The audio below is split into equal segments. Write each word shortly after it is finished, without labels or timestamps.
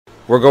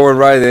We're going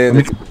right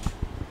in.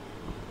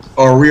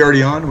 Oh, are we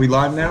already on? Are we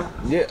live now?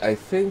 Yeah, I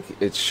think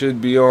it should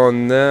be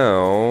on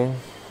now.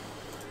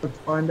 Let's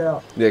find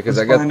out. Yeah, because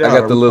I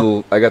got the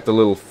little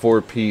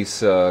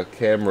 4-piece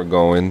camera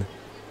going.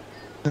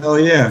 Hell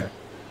yeah.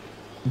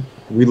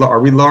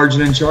 Are we large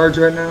and in charge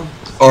right now?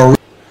 Or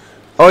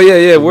oh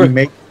yeah,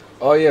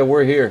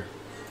 we're here.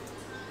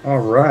 All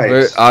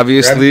right.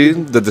 Obviously,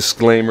 the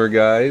disclaimer,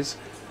 guys.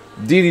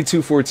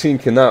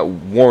 DD214 cannot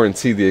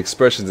warranty the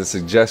expressions and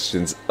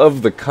suggestions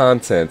of the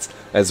content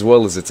as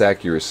well as its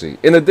accuracy.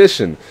 In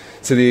addition,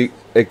 to the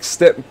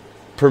extent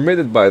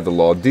permitted by the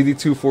law,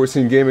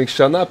 DD214 Gaming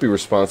shall not be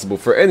responsible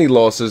for any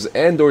losses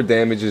and or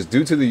damages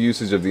due to the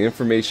usage of the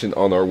information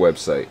on our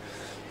website.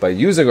 By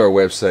using our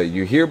website,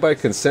 you hereby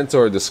consent to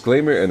our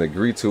disclaimer and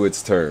agree to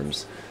its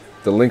terms.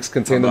 The links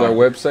contained on our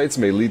websites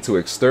may lead to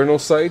external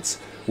sites,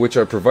 which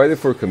are provided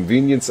for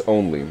convenience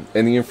only.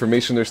 Any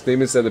information or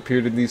statements that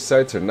appear in these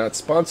sites are not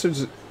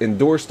sponsored,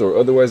 endorsed, or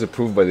otherwise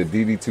approved by the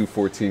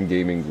DD214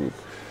 Gaming Group.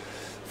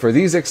 For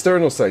these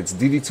external sites,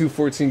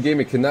 DD214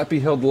 Gaming cannot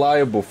be held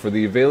liable for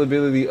the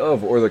availability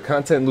of or the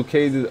content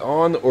located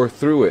on or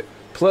through it,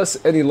 plus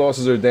any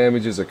losses or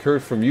damages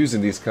occurred from using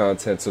these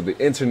contents of the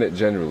internet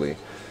generally.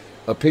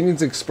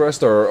 Opinions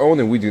expressed are our own,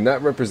 and we do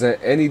not represent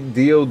any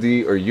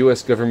DoD or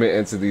U.S. government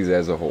entities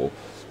as a whole.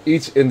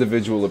 Each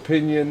individual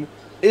opinion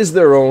is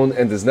their own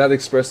and does not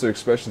express the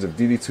expressions of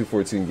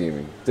DD214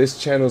 Gaming. This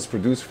channel is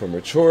produced for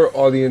mature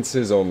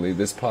audiences only.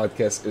 This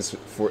podcast is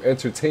for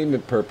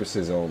entertainment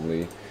purposes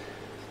only.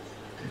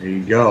 There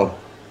you go.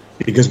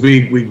 Because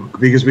we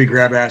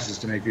grab asses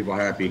to make people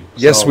happy.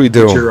 Yes, so, we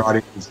do. Mature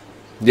audience.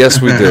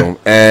 Yes, we do.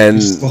 And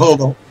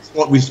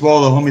we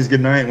swallow the homies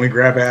goodnight and we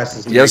grab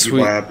asses to make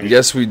people happy.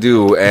 Yes, we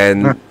do.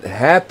 And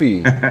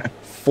happy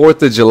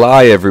 4th of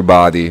July,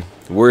 everybody.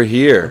 We're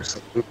here.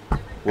 Absolutely.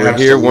 We're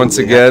here once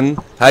again.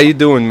 How you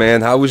doing,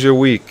 man? How was your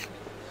week?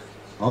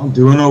 I'm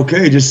doing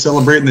okay. Just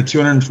celebrating the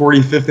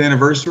 245th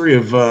anniversary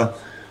of the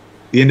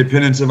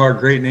independence of our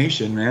great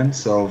nation, man.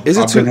 So Is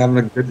it been having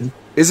a good.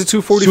 Is it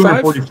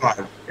 245?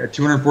 245. Yeah,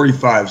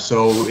 245.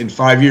 So in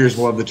 5 years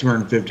we'll have the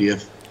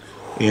 250th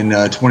in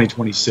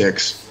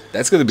 2026.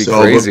 That's gonna be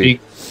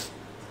crazy.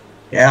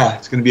 Yeah,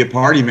 it's gonna be a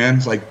party, man.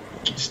 It's like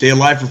stay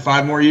alive for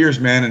 5 more years,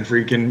 man, and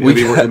freaking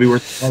it'll be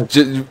worth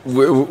it.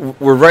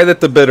 We're right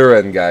at the bitter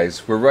end,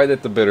 guys. We're right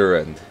at the bitter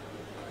end.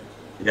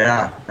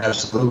 Yeah,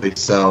 absolutely.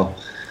 So,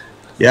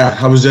 yeah,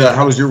 how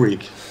was your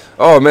week?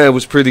 Oh man, it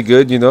was pretty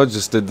good. You know,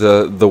 just did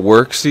the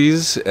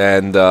worksies,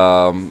 and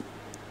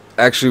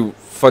actually,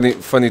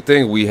 funny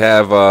thing, we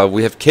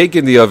have cake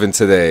in the oven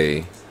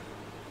today.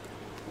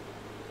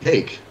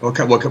 Cake? What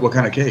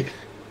kind of cake?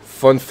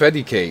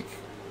 Funfetti cake.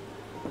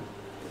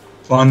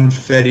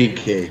 Funfetti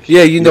cake.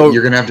 Yeah, you know,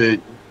 you're gonna have to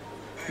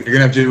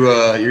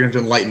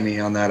enlighten me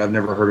on that. I've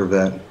never heard of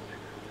that.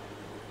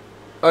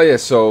 Oh yeah,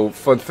 so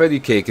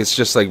funfetti cake, it's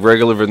just like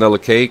regular vanilla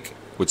cake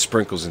with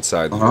sprinkles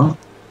inside.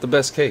 The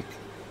best cake.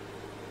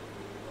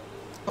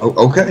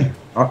 Oh, okay.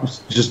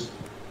 Just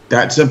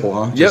that simple,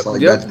 huh? Yep,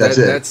 that's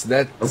it.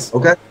 That's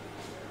okay.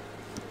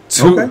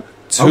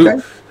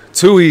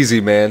 Too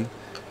easy, man.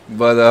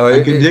 But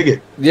I can dig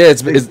it. Yeah,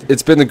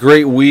 it's been a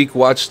great week.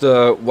 Watched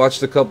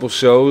a couple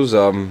shows.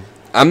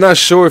 I'm not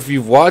sure if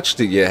you've watched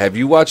it yet. Have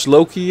you watched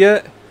Loki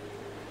yet?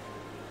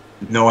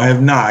 No, I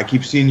have not. I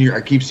keep seeing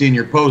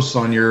your posts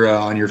on your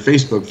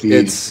Facebook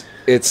feed.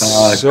 It's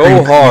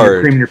so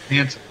hard. Creaming your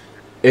pants.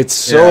 It's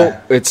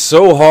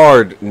so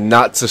hard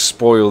not to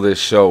spoil this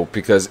show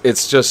because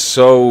it's just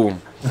so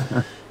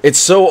it's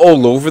so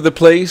all over the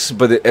place,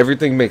 but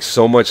everything makes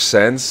so much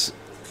sense.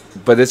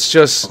 But it's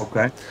just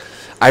okay.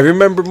 I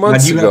remember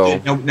months ago.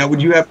 Now,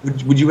 would you have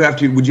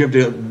to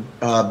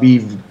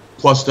be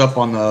plussed up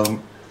on the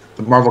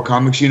Marvel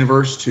Comics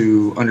universe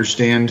to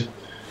understand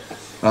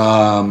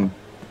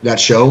that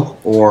show,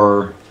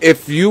 or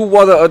if you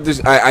want to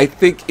understand, I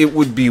think it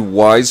would be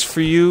wise for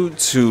you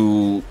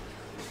to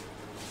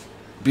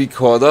be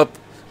caught up.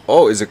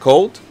 Oh, is it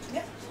cold?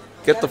 Yeah.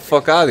 Get the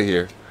fuck out of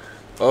here!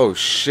 Oh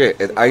shit!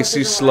 An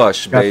icy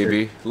slush,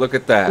 baby. Look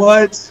at that.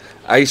 What?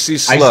 Icy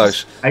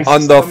slush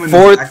on the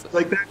 4th.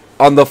 Like that?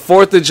 On the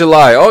 4th of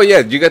July. Oh, yeah,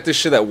 you got this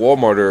shit at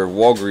Walmart or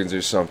Walgreens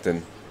or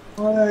something.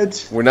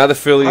 What? We're not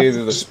affiliated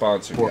with the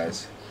sponsor,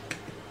 guys.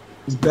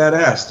 It's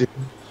badass, dude.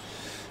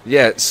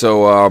 Yeah,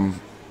 so,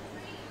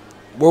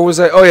 where was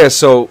I? Oh, yeah,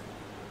 so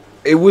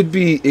it would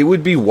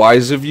be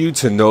wise of you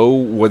to know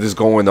what is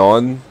going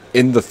on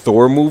in the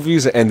Thor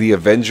movies and the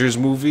Avengers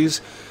movies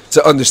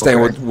to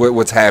understand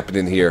what's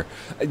happening here.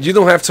 You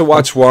don't have to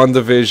watch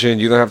WandaVision.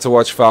 You don't have to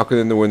watch Falcon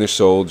and the Winter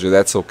Soldier.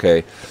 That's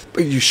okay.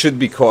 But you should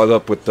be caught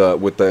up with the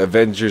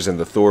Avengers and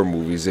the Thor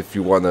movies if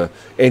you want to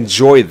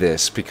enjoy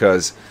this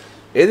because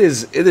it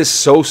is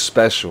so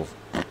special.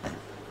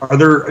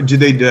 Do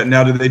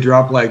they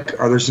drop like?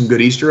 Are there some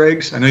good Easter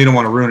eggs? I know you don't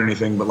want to ruin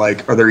anything, but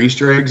like, are there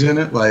Easter eggs in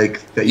it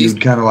like that you'd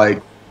kind of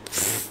like?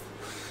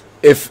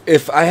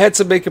 If I had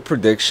to make a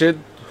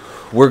prediction,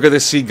 we're gonna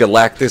see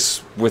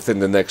Galactus within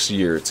the next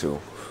year or two.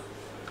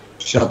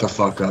 Shut the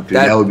fuck up, dude.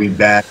 That would be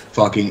bad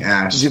fucking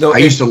ass. You know, I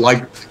used to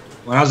like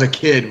when I was a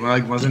kid, when I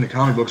was into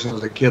comic books when I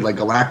was a kid, like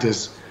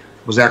Galactus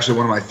was actually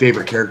one of my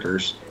favorite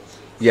characters.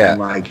 Yeah.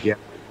 And like, yeah.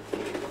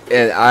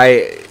 And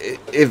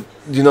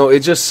it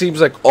just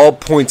seems like all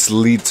points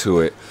lead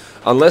to it,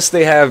 unless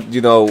they have,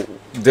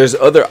 there's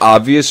other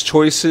obvious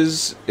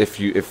choices. If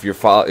you're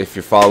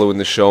following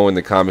the show and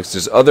the comics,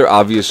 there's other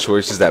obvious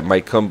choices that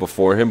might come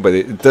before him. But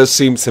it does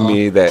seem to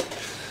me that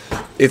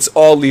it's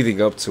all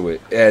leading up to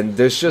it, and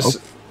there's just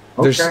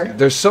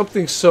there's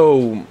something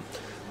so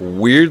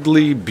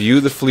weirdly,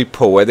 beautifully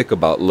poetic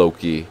about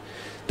Loki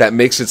that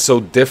makes it so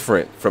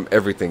different from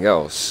everything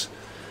else.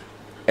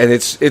 And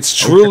it's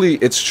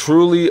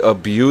truly a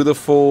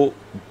beautiful,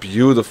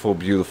 beautiful,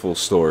 beautiful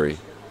story.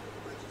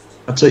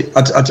 I'll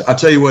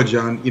tell you what,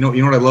 John. You know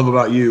what I love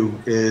about you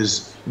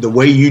is the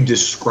way you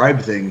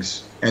describe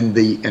things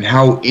and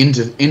how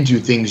into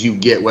things you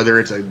get. Whether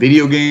it's a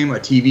video game, a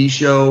TV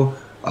show,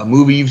 a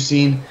movie you've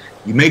seen,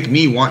 you make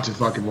me want to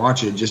fucking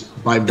watch it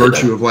just by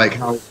virtue of like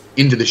how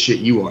into the shit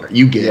you are.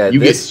 You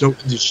get so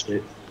into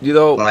shit.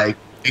 Like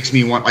makes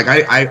me want. Like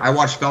I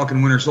watched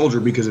Falcon Winter Soldier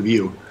because of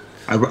you.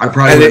 I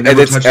probably and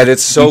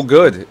it's so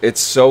good. It's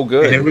so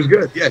good. And it was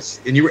good,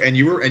 yes. And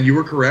you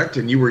were correct,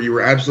 and you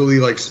were absolutely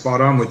like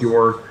spot on with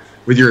your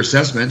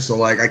assessment. So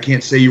like I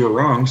can't say you were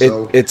wrong.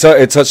 So it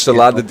touched a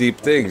lot of deep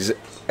things.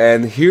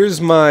 And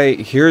here's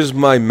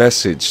my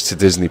message to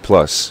Disney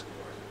Plus.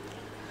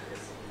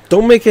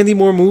 Don't make any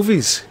more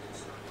movies.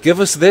 Give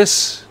us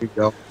this. There you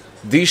go.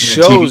 These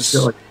shows,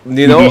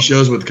 TV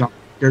shows with comic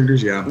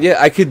characters, yeah. Yeah,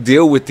 I could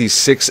deal with these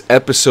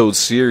 6-episode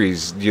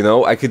series.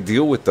 I could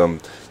deal with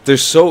them.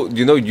 There's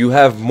you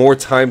have more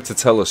time to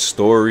tell a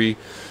story,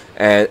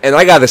 and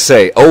I gotta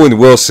say, Owen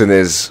Wilson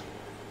is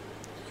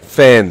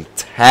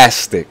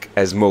fantastic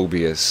as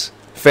Mobius.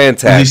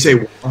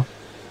 Fantastic.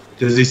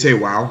 Does he say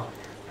wow?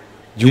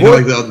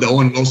 Like the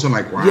Owen Wilson,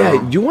 like wow.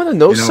 Yeah, you want to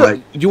know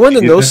something? You want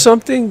to know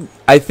something?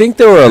 I think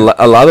there were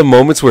a lot of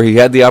moments where he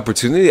had the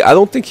opportunity. I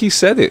don't think he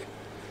said it.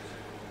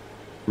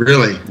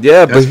 Really?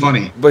 Yeah, that's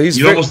funny. But he's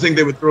almost think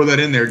they would throw that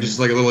in there, just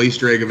like a little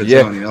Easter egg of its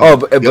own. Oh,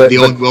 but the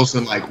Owen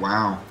Wilson, like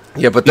wow.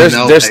 Yeah, but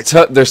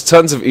there's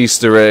tons of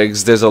Easter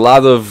eggs. There's a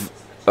lot of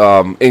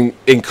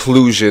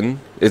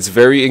inclusion. It's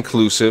very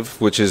inclusive,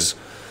 which is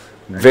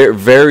very,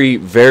 very,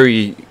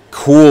 very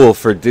cool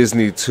for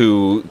Disney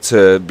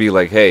to be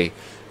like, hey,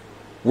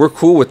 we're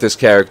cool with this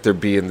character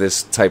being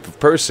this type of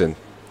person.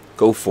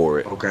 Go for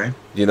it. Okay.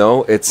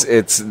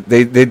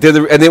 They did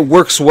it, and it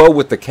works well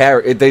with the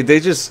character. They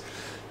did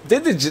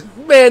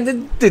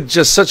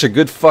just such a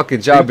good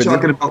fucking job. Are you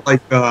talking about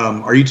like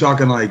are you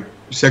talking like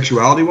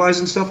sexuality wise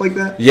and stuff like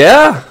that?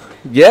 Yeah.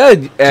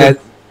 And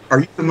so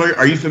are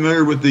you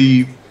familiar with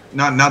the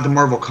not the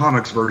Marvel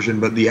Comics version,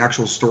 but the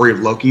actual story of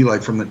Loki,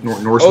 like from the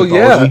Norse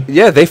mythology?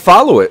 Yeah, they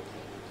follow it.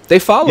 Yeah,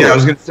 I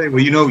was gonna say,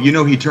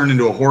 well, he turned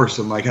into a horse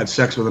and like had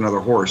sex with another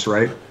horse,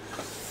 right?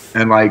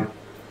 And like,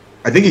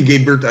 I think he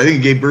gave birth to a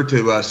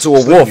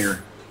wolf.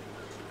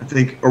 I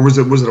think, or was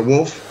it a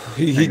wolf?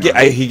 He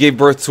gave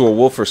birth to a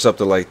wolf or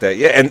something like that.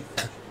 Yeah, and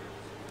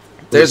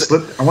was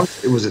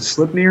it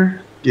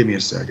Slipnir? Give me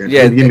a second.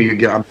 Yeah, give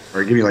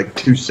me like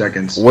 2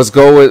 seconds. What's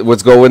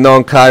going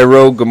on,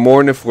 Cairo? Good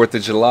morning, 4th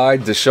of July.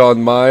 Deshaun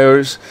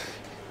Myers.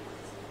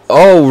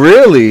 Oh,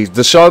 really?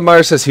 Deshaun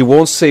Myers says he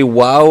won't say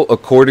wow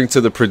according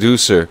to the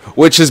producer,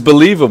 which is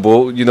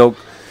believable,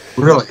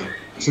 Really?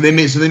 So they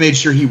made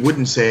sure he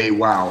wouldn't say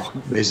wow,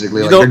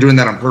 basically. They're doing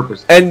that on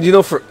purpose. And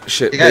for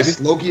shit. Yes,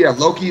 maybe?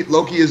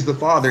 Loki is the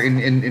father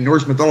in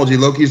Norse mythology.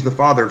 Loki is the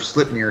father of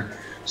Slipnir.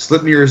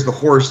 Slipnir is the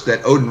horse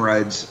that Odin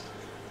rides.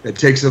 That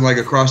takes him like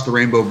across the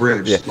Rainbow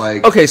Bridge. Yeah.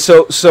 Like okay,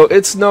 so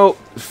it's no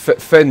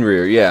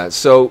Fenrir, yeah.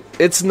 So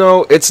it's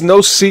no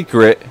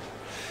secret.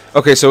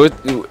 Okay, so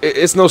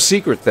it's no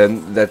secret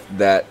then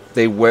that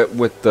they went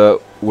with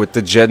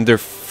the gender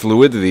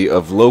fluidity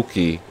of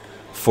Loki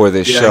for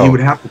this show. Yeah, he would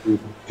have to be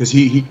because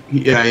he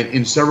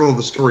in several of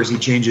the stories he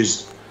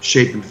changes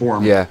shape and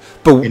form. Yeah,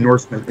 but in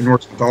Norse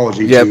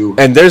mythology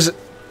and there's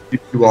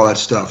do all that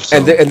stuff. So.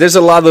 And there's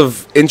a lot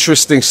of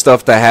interesting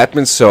stuff that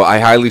happens, so I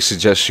highly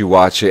suggest you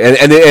watch it.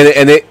 And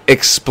it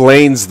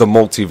explains the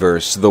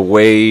multiverse, the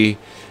way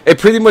it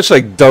pretty much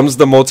like dumbs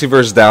the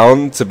multiverse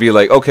down to be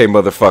like, okay,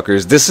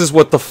 motherfuckers, this is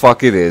what the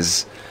fuck it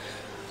is.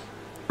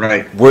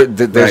 Right.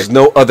 There's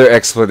no other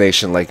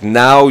explanation. Like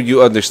now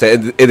you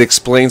understand. It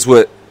explains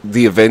what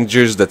the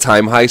Avengers, the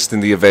time heist in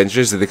the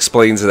Avengers. It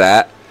explains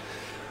that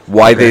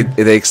why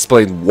they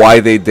explain why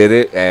they did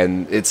it,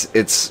 and it's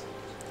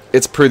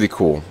pretty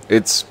cool.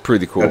 It's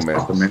pretty cool, That's man.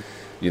 Awesome, man.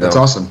 That's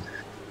awesome.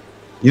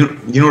 You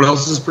know what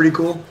else is pretty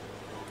cool?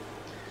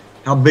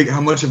 How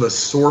much of a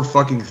sore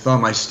fucking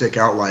thumb I stick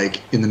out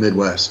like in the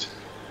Midwest.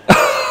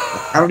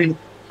 I don't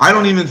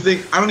even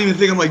think I'm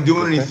like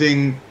doing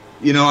anything.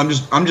 I'm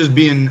just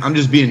being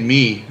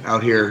me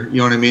out here. You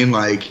know what I mean?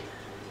 Like,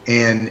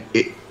 and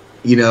it,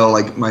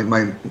 like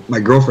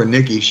my girlfriend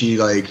Nikki, she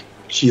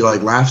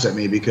laughs at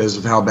me because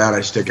of how bad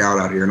I stick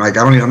out here. And like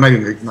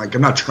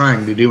I'm not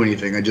trying to do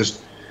anything.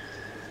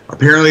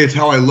 Apparently it's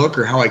how I look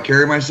or how I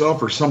carry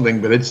myself or something,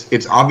 but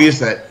it's obvious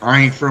that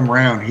I ain't from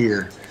around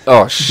here.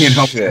 Oh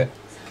shit!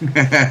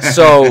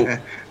 So,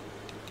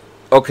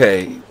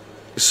 okay,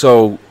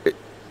 so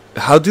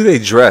how do they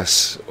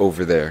dress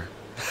over there?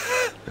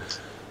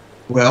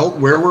 Well,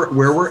 where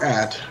we're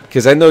at,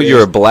 Because I know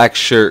you're a black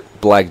shirt,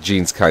 black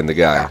jeans kind of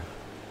guy.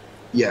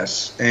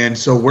 yes, and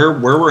so where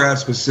we're at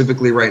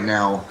specifically right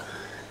now,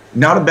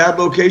 not a bad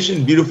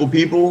location, beautiful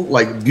people,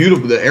 like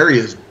beautiful. The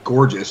area is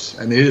gorgeous,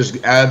 and it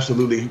is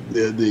absolutely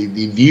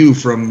the view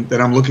from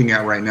that I'm looking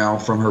at right now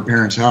from her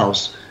parents'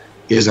 house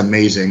is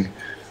amazing.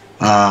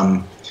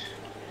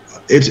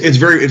 It's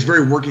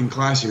very working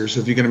class here. So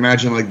if you can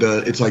imagine, like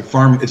it's like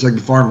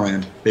the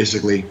farmland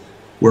basically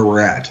where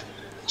we're at.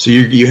 So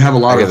you have a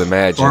lot of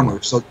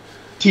farmers. So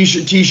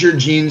t-shirt,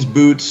 jeans,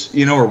 boots,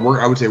 or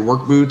I would say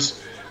work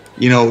boots,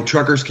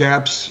 truckers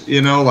caps,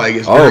 like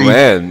it's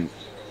man.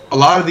 A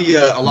lot of the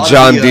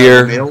John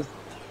Deere. Males,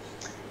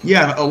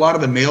 yeah, a lot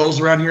of the males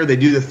around here, they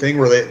do the thing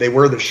where they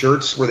wear the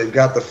shirts where they've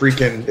got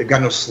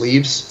no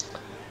sleeves.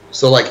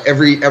 So like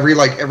every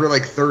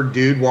third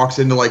dude walks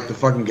into like the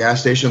fucking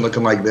gas station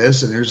looking like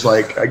this, and there's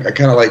like I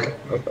kind of like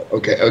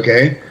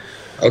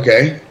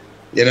okay,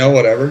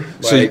 whatever.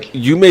 So like,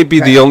 you may be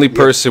the only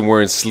person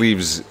wearing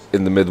sleeves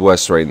in the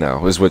Midwest right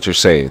now, is what you're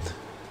saying.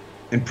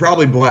 And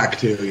probably black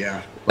too,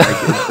 yeah.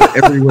 Like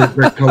everywhere,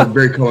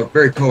 very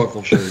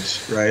colorful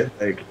shirts, right?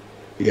 Like,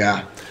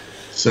 yeah.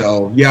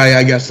 So yeah,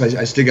 I guess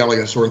I still got like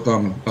a sore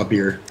thumb up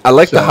here. I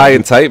like the high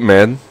and tight,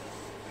 man.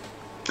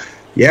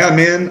 Yeah,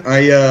 man.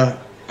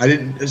 I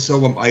didn't.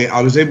 So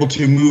I was able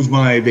to move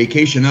my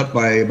vacation up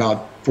by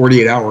about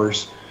 48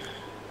 hours.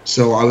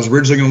 So I was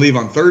originally going to leave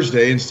on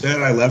Thursday.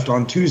 Instead, I left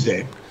on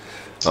Tuesday.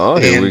 Oh,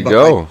 here we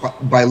go.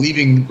 By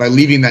leaving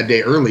that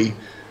day early,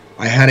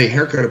 I had a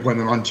haircut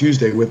appointment on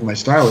Tuesday with my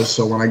stylist.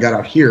 So when I got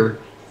out here,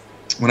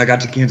 when I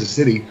got to Kansas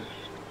City,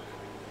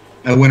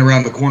 I went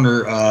around the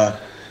corner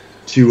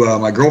to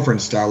my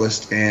girlfriend's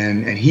stylist,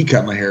 and he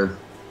cut my hair,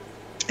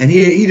 and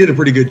he did a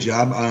pretty good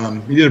job.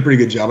 I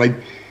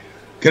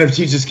kind of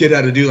teach this kid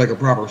how to do like a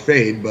proper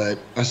fade, but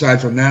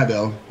aside from that,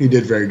 though, he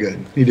did very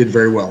good. He did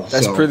very well.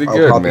 That's pretty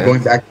good, I'll probably man. Be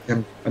going back to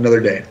him another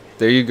day.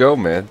 There you go,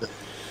 man.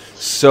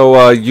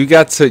 So you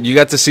got to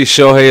see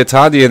Shohei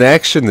Ohtani in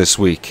action this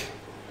week.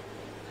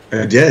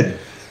 I did,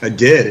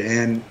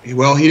 and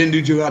well, he didn't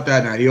do too hot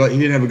that night. He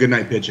didn't have a good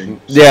night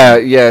pitching. So.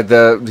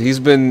 Yeah. He's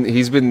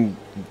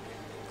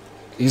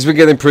been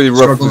getting pretty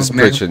rough with his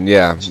pitching.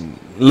 Yeah,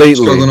 lately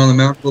struggling on the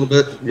mound a little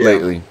bit. Yeah.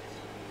 Lately.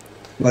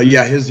 We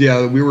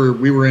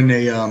were in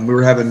we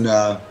were having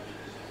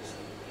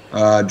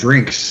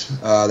drinks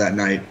that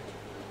night.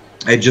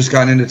 I had just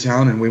gotten into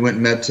town, and we went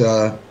and met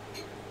a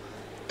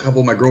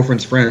couple of my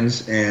girlfriend's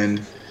friends,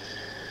 and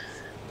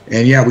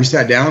yeah, we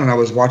sat down, and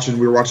we were watching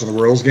the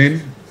Royals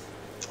game,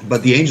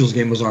 but the Angels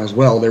game was on as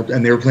well. They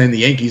were playing the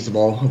Yankees of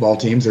all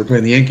teams. They were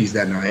playing the Yankees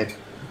that night,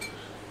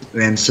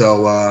 and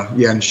so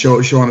and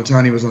Shohei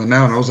Ohtani was on the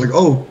mound. I was like,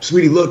 oh,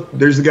 sweetie, look,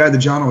 there's the guy that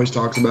John always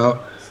talks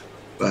about,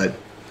 but.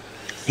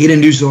 He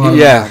didn't do so hot.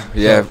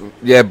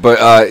 Yeah.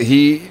 But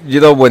he,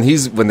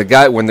 when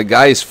the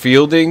guy is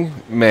fielding,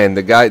 man,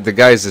 the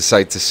guy is a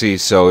sight to see.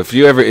 So if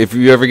you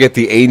ever get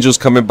the Angels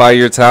coming by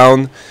your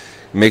town,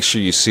 make sure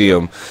you see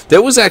them.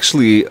 There was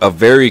actually a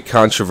very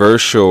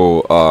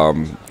controversial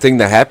thing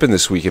that happened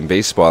this week in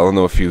baseball. I don't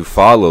know if you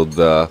followed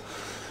the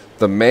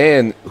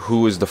man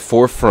who is the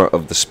forefront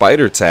of the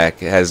spider attack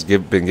has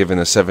been given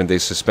a 7-day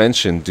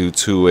suspension due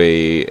to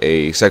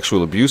a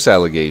sexual abuse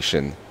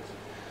allegation.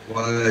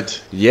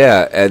 What?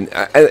 Yeah, and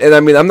I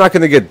mean, I'm not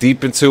going to get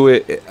deep into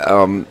it.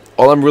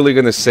 All I'm really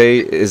going to say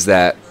is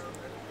that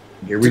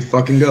here we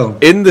fucking go.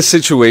 In the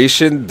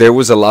situation, there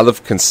was a lot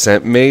of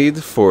consent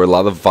made for a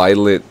lot of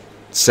violent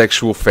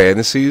sexual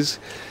fantasies,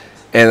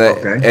 and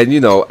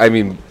I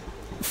mean,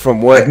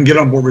 from what I can get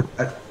on board with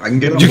that.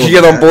 You can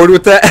get on board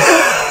with that.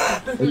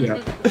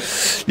 Yeah.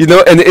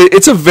 And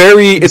it's a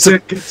very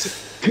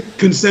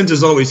consent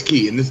is always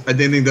key, and I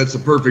think that's the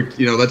perfect.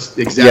 That's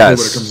exactly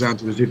what it comes down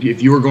to. Is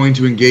if you are going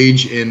to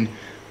engage in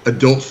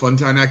adult fun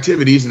time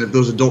activities, and if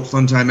those adult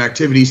fun time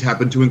activities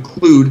happen to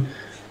include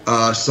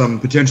some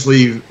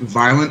potentially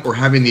violent or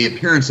having the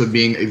appearance of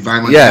being a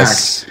violent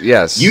act,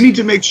 you need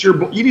to make sure.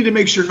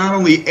 Not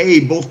only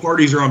A, both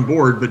parties are on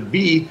board, but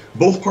B,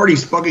 both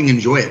parties fucking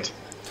enjoy it.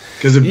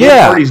 Because if both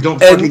parties don't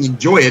fucking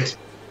enjoy it,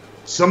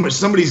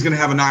 somebody's going to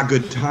have a not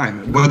good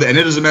time. And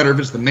it doesn't matter if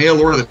it's the male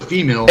or the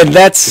female. And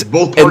that's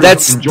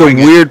the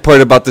weird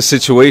part about the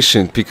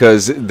situation,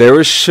 because there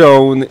is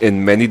shown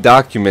in many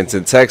documents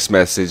and text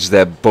message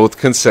that both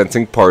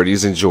consenting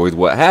parties enjoyed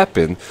what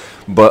happened.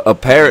 But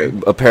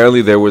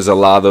apparently there was a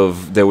lot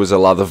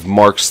of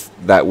marks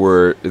that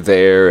were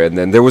there, and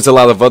then there was a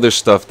lot of other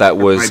stuff that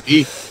was.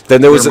 And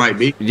then there was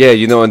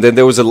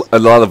a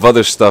lot of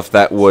other stuff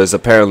that was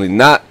apparently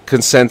not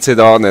consented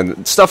on,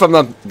 and stuff I'm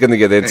not gonna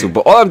get into.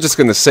 But all I'm just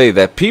gonna say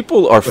that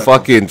people are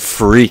fucking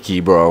freaky,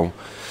 bro.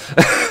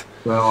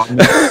 Well,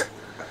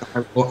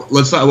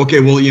 let's not.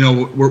 Okay, well,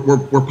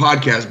 we're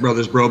podcast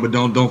brothers, bro, but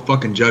don't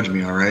fucking judge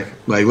me, all right?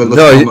 Like,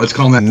 let's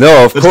call that.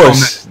 No, of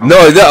course.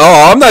 No,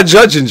 I'm not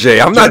judging,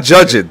 Jay. I'm not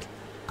judging.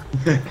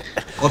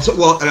 I'll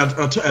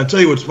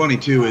tell you what's funny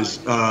too is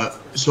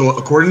so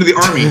according to the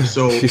Army,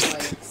 so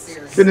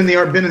been in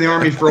the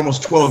Army for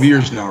almost 12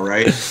 years now,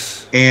 right?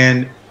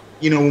 And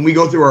when we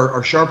go through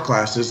our sharp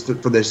classes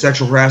for the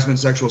sexual harassment,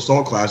 sexual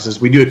assault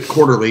classes, we do it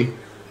quarterly.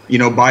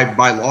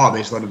 By law,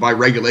 basically, by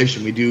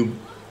regulation, we do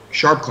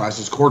sharp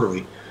classes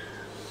quarterly.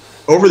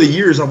 Over the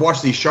years, I've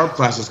watched these sharp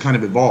classes kind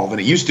of evolve, and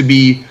it used to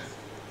be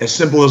as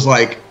simple as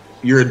like,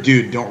 you're a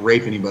dude, don't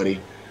rape anybody,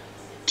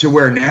 to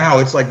where now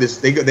it's like this.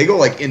 They go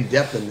like in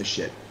depth in this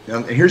shit.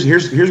 And here's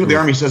what the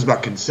Army says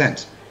about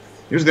consent.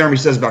 Here's what the Army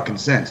says about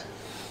consent.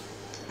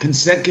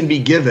 Consent can be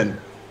given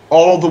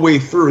all the way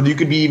through. You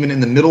could be even in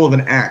the middle of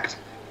an act.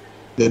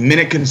 The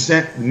minute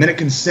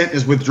consent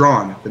is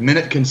withdrawn, the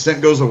minute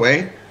consent goes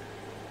away,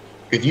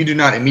 if you do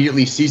not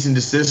immediately cease and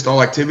desist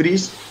all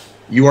activities,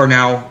 you are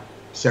now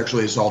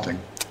sexually assaulting.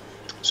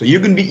 So you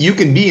can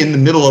be in the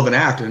middle of an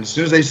act, and as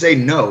soon as they say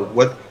no,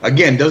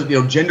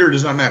 gender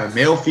does not matter,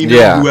 male,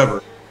 female,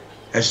 whoever.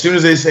 As soon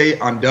as they say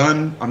I'm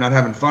done, I'm not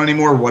having fun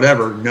anymore,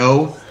 whatever,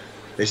 no,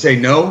 they say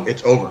no,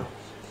 it's over.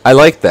 I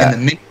like that.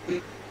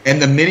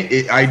 And the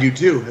minute I do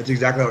too. That's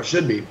exactly how it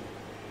should be.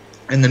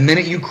 And the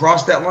minute you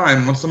cross that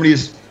line, once somebody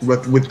is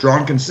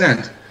withdrawn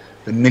consent,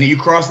 the minute you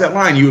cross that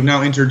line, you have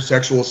now entered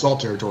sexual assault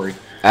territory.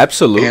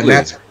 Absolutely. And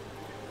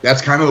that's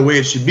kind of the way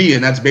it should be.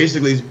 And that's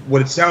basically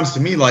what it sounds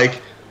to me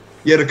like.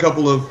 You had a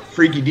couple of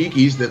freaky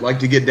deakies that like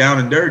to get down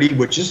and dirty,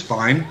 which is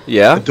fine.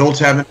 Yeah. Adults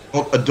having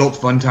adult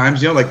fun times,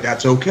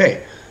 that's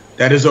okay.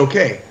 That is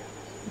okay.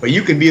 But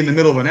you can be in the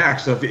middle of an act.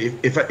 So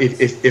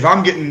if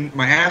I'm getting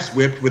my ass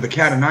whipped with a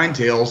cat of nine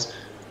tails,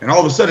 and all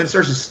of a sudden it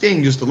starts to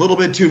sting just a little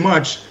bit too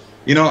much,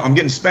 I'm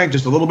getting spanked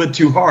just a little bit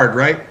too hard,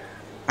 right?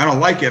 I don't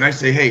like it, and I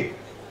say, hey,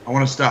 I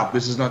want to stop.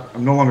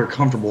 I'm no longer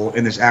comfortable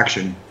in this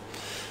action.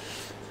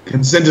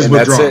 Consent is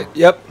withdrawn. That's it.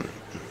 Yep.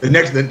 The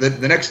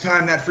next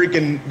time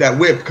that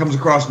whip comes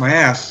across my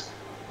ass,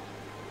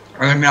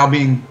 I'm now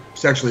being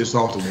sexually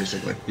assaulted,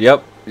 basically.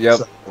 Yep.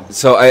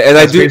 So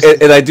I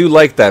do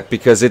like that,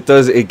 because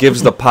it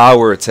gives the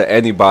power to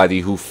anybody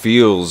who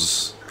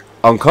feels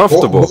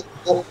uncomfortable.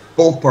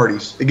 Both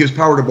parties. It gives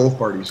power to both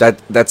parties.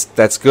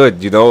 That's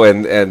good,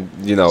 and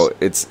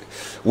it's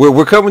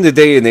we're coming to a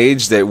day and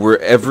age that where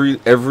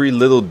every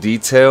little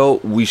detail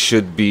we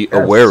should be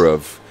aware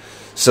of.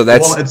 So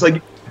that's it's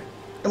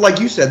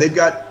like you said, they've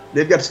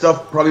got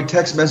stuff, probably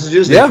text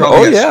messages. They they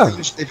probably got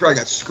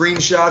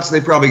screenshots. They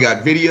probably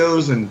got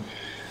videos and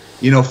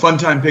fun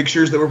time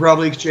pictures that were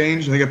probably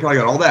exchanged. They probably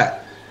got all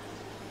that.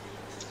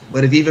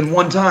 But if even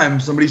one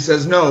time somebody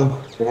says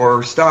no,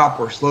 or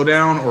stop, or slow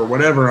down, or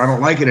whatever, I don't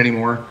like it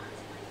anymore,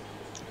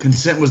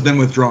 consent was then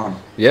withdrawn.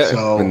 Yeah,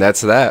 so, and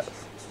that's that.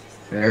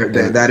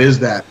 That is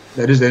that.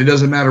 It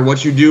doesn't matter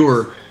what you do,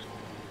 or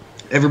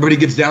everybody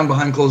gets down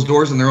behind closed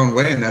doors in their own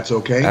way, and that's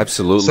okay.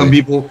 Absolutely. Some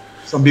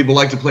people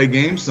like to play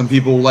games. Some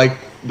people like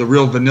the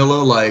real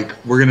vanilla. Like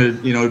we're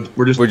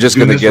just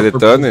gonna get it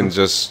done and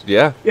just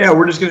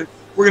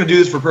we're gonna do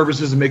this for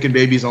purposes of making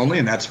babies only,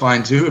 and that's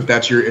fine too. If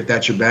that's your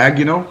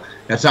bag,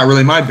 that's not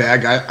really my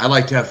bag. I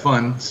like to have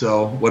fun,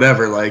 so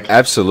whatever. Like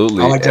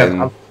absolutely, I like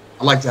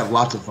to have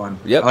lots of fun.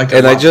 Yep,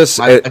 And I just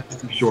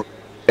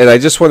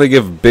want to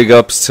give big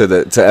ups to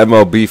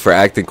MLB for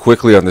acting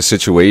quickly on the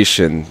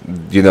situation.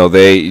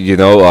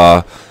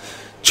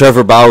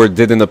 Trevor Bauer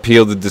didn't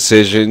appeal the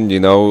decision.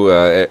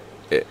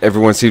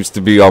 Everyone seems to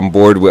be on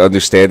board with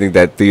understanding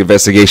that the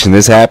investigation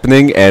is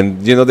happening,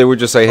 and they were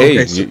just like,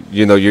 "Hey,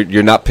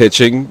 you're not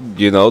pitching."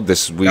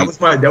 This week. That was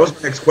my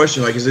next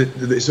question. Like, is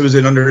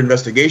it under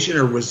investigation,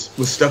 or was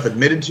stuff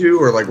admitted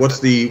to, or like what's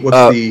the?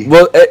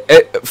 Well,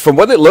 from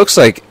what it looks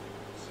like,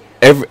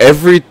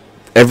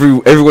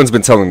 everyone's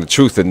been telling the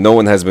truth, and no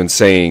one has been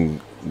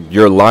saying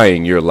you're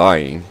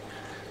lying.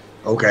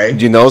 Okay.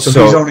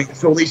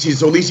 So at least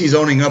he's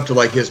owning up to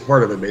like his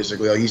part of it,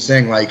 basically. Like, he's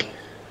saying like,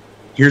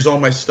 here's all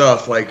my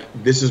stuff. Like,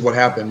 this is what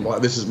happened.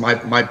 This is my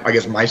I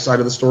guess my side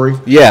of the story.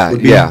 Yeah.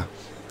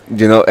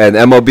 And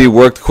MLB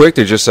worked quick.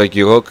 They're just like,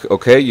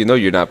 okay,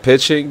 you're not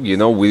pitching.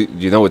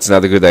 It's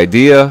not a good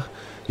idea.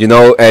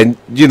 And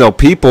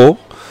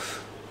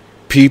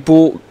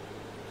people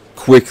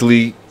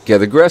quickly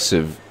get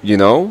aggressive.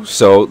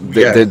 So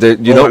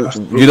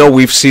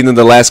we've seen in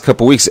the last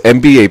couple weeks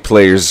NBA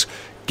players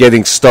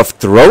getting stuff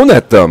thrown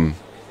at them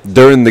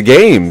during the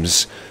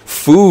games,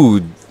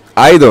 food,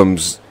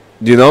 items.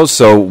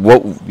 So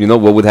what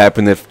would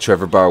happen if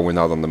Trevor Bauer went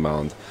out on the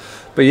mound?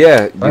 But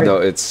yeah,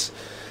 it's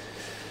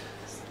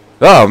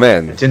oh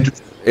man,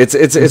 it's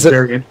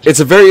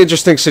a very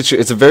interesting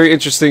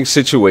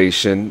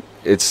situation.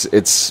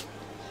 It's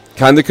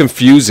kind of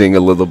confusing a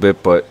little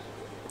bit, but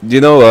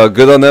good on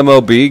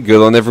MLB,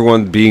 good on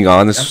everyone being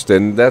honest,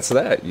 and that's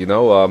that.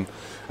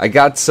 I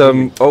got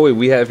some. Oh wait,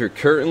 we have here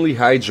currently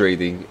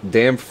hydrating,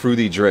 damn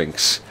fruity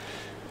drinks.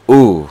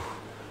 Ooh,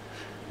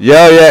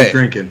 yeah.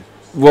 Drinking.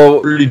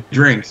 Well, fruity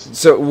drinks.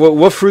 So,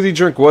 what fruity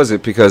drink was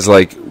it? Because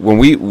like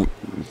when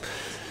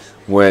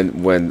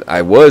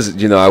I was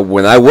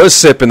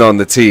sipping on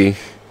the tea,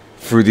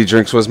 fruity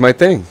drinks was my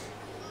thing.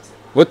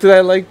 What did I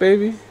like,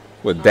 baby?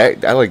 I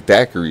like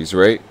daiquiris,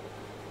 right?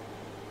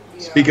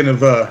 Speaking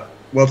of, well,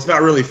 it's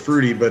not really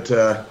fruity, but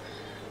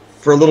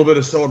for a little bit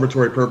of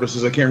celebratory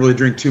purposes, I can't really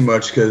drink too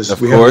much because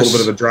we have a little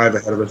bit of a drive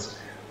ahead of us.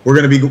 We're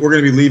gonna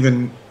be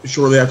leaving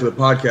shortly after the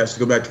podcast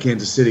to go back to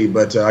Kansas City,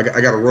 but I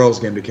got a Royals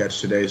game to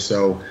catch today.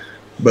 So,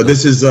 but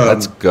this is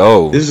let's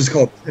go. This is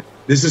called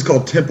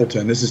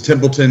Templeton. This is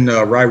Templeton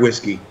rye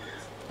whiskey.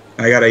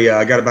 I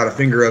got about a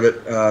finger of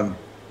it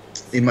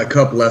in my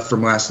cup left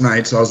from last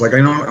night, so I was like,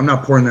 I'm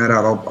not pouring that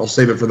out. I'll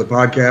save it for the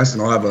podcast,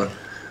 and I'll have a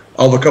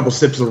couple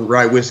sips of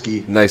rye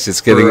whiskey. Nice.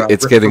 It's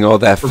getting all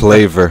that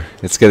flavor.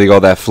 It's getting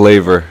all that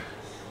flavor.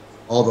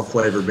 All the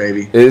flavor,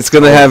 baby. It's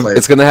gonna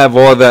have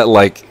all that,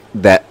 like,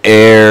 that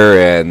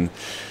air, and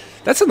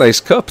that's a nice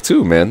cup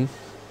too, man.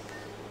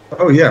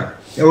 Oh yeah.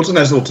 Well, it's a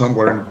nice little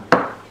tumbler. And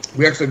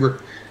we actually were,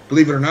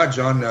 believe it or not,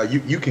 John,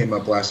 you came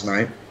up last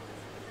night.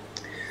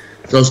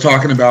 So I was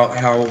talking about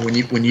how when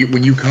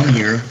you come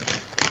here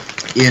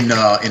in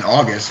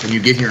August, when you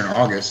get here in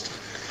August,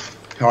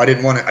 how I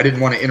didn't want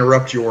to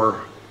interrupt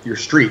your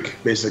streak,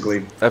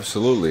 basically.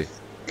 Absolutely.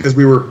 Because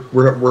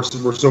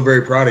we're so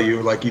very proud of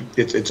you. Like,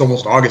 it's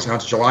almost August now,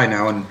 it's July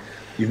now, and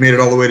you've made it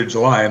all the way to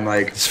July, and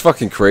like, it's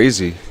fucking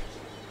crazy.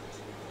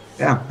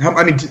 Yeah,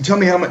 tell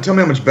me how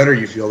much better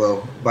you feel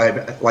though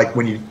by, like,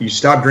 when you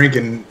stopped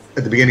drinking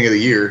at the beginning of the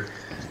year,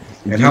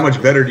 and how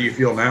much better do you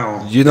feel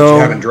now? You know, that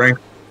you haven't drank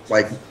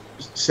like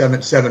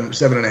seven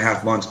and a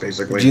half months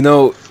basically. You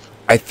know,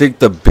 I think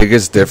the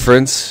biggest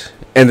difference,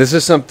 and this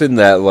is something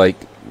that, like,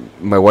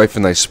 my wife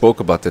and I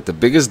spoke about, that the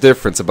biggest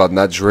difference about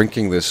not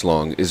drinking this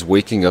long is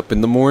waking up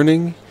in the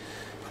morning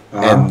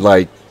and,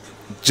 like,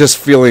 just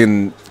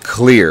feeling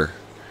clear.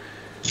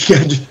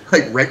 Yeah, just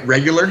like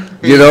regular.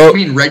 You know, I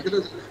mean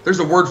regular. There's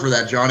a word for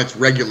that, John. It's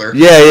regular.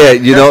 Yeah.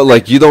 You know,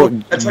 like, you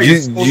don't. That's how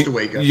you're supposed to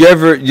wake up. You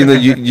ever,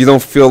 you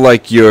don't feel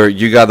like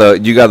you got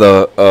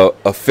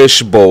a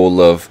fish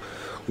bowl of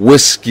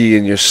whiskey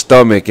in your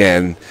stomach,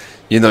 and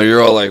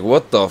you're all like,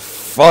 what the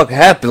fuck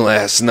happened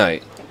last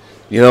night?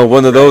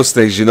 One of those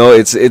things.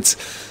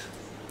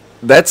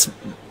 That's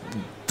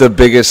the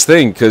biggest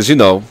thing, because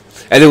and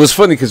it was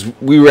funny because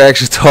we were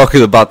actually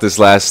talking about this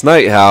last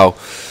night. How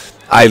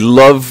I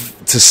love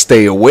to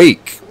stay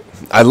awake.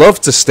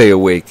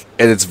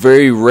 And it's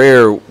very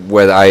rare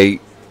when I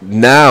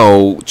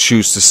now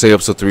choose to stay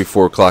up till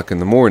 3-4 o'clock in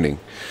the morning.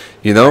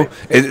 Right.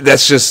 And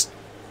that's just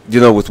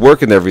with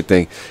work and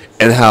everything.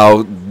 And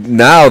how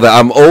now that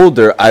I'm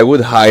older, I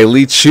would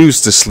highly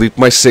choose to sleep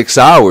my 6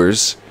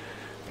 hours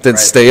than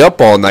stay up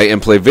all night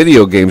and play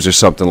video games or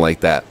something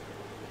like that.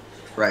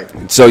 Right.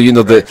 So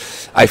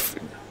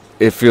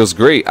it feels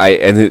great. I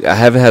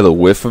haven't had a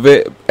whiff of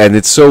it, and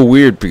it's so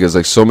weird because,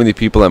 like, so many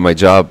people at my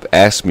job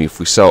ask me if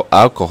we sell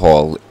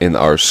alcohol in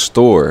our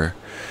store,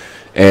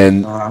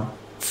 and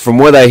from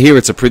what I hear,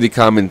 it's a pretty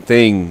common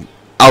thing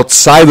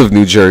outside of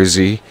New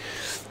Jersey.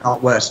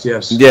 Out west,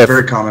 yes. Yeah,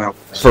 very common out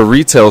west. For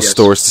retail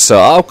stores to sell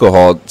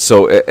alcohol.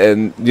 So,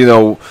 and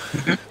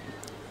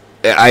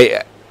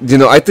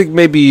I think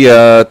maybe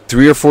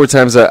 3 or 4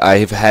 times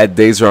I've had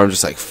days where I'm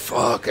just like,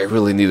 fuck, I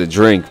really need a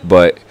drink,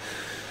 but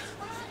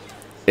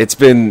it's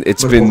been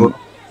great.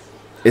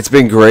 It's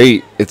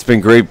been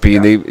great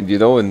being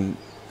able, and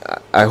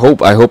I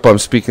hope I'm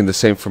speaking the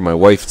same for my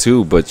wife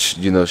too. But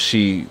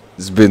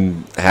she's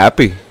been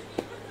happy.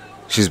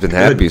 She's been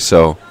happy.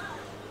 So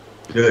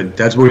good.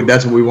 That's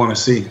what we want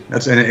to see.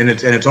 And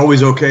it's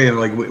always okay. And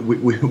like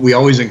we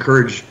always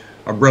encourage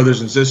our brothers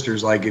and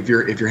sisters. Like, if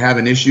you're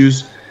having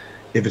issues,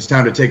 if it's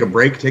time to take a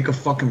break, take a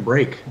fucking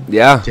break.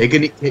 Yeah. Take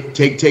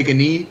a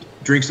knee,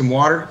 drink some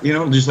water.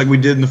 Just like we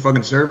did in the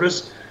fucking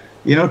service.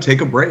 Take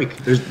a break.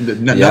 There's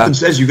nothing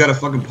says you got to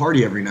fucking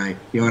party every night.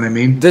 You know what I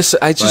mean?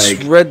 I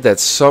just read that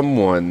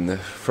someone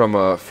from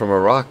a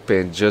rock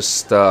band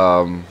just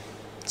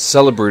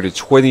celebrated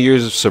 20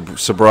 years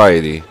of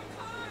sobriety.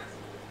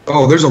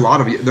 Oh, there's a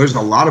lot of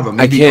them.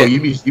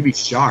 You'd be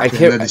shocked.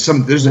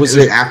 There's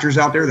actors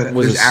out there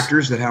there's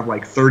actors that have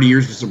like 30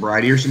 years of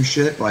sobriety or some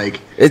shit.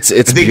 Like, it's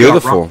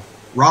beautiful.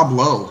 Rob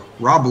Lowe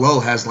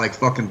has like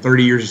fucking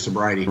 30 years of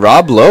sobriety.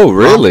 Rob Lowe,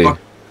 really?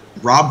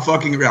 Rob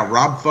fucking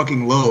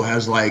Lowe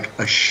has like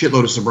a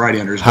shitload of sobriety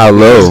under his belt. How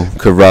low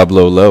could Rob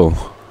Lowe?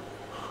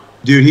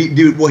 Dude,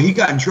 he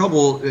got in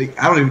trouble. I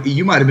don't know,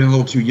 you might have been a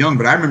little too young,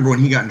 but I remember when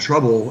he got in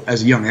trouble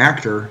as a young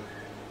actor,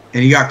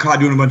 and he got caught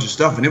doing a bunch of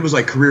stuff, and it was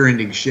like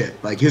career-ending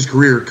shit. Like, his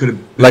career could have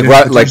what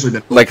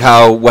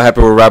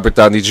happened with Robert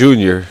Downey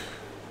Jr.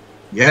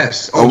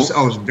 Yes.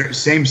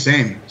 Same,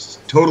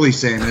 totally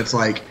same. And it's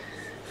like,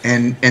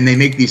 and they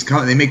make these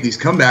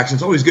comebacks.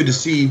 It's always good to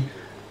see.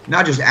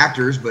 Not just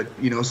actors, but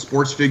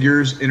sports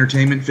figures,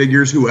 entertainment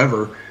figures,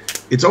 whoever.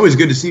 It's always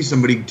good to see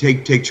somebody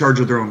take charge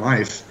of their own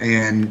life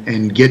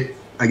and get,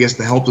 I guess,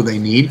 the help that they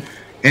need.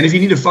 And if you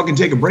need to fucking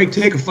take a break,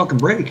 take a fucking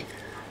break.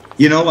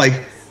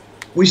 Like,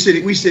 we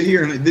sit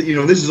here, and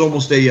this is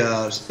almost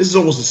a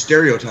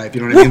stereotype.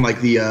 You know what I mean?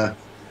 Like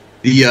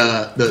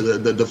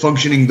the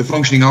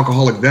functioning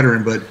alcoholic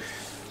veteran. But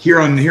here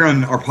on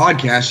our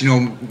podcast,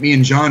 me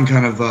and John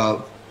kind of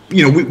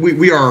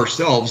we are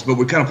ourselves, but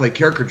we kind of play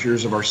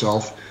caricatures of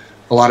ourselves.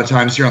 a lot of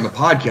times here on the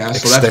podcast.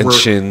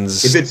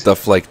 Extensions, so that's where,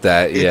 stuff like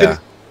that. Yeah.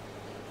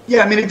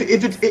 Yeah, I mean, if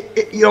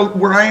it's you know,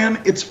 where I am,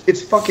 it's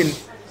fucking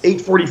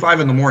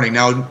 8:45 in the morning.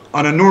 Now,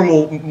 on a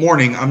normal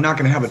morning, I'm not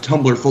going to have a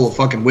tumbler full of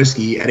fucking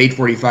whiskey at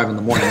 8:45 in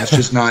the morning. That's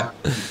just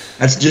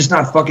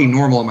not fucking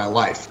normal in my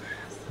life.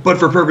 But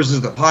for purposes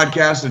of the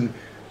podcast, and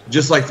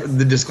just like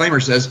the disclaimer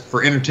says,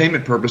 for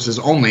entertainment purposes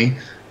only,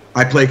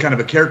 I play kind of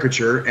a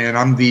caricature, and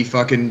I'm the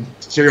fucking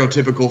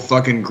stereotypical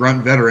fucking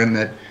grunt veteran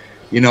that,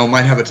 you know,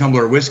 might have a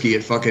tumbler of whiskey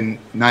at fucking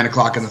 9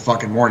 o'clock in the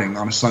fucking morning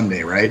on a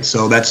Sunday, right?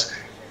 So that's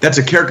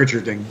a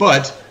caricature thing.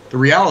 But the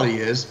reality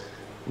is,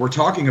 we're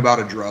talking about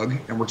a drug,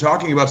 and we're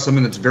talking about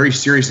something that's very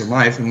serious in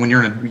life. And when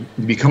you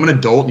become an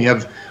adult and you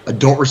have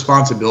adult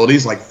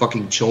responsibilities like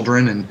fucking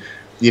children and,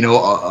 you know,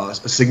 a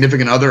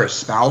significant other, a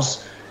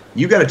spouse,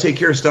 you got to take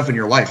care of stuff in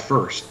your life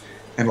first.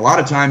 And a lot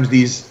of times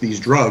these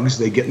drugs,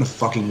 they get in the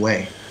fucking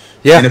way.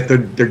 Yeah. And if they're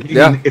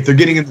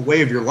getting in the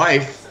way of your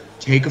life,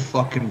 take a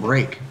fucking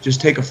break. Just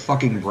take a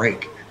fucking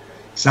break.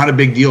 It's not a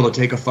big deal to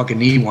take a fucking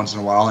knee once in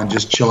a while and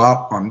just chill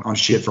out on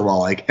shit for a while.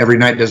 Like, every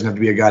night doesn't have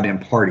to be a goddamn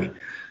party.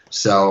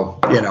 So,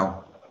 you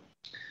know,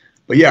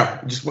 but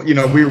yeah, just, you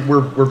know,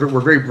 we're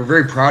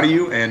very proud of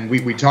you, and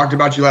we talked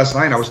about you last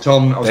night. I was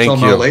telling my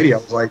old lady, I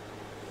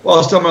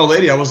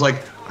was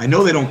like, I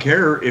know they don't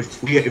care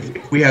if we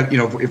have, you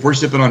know, if we're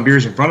sipping on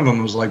beers in front of them.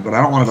 I was like, but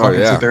I don't want to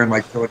fucking sit there and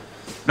like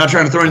not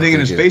trying to throw anything in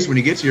his face when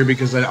he gets here,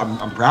 because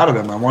I'm proud of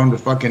him. I want him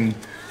to fucking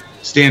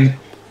stand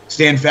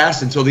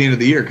fast until the end of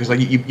the year, because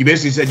like you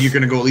basically said you're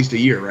going to go at least a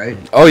year, right?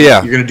 Oh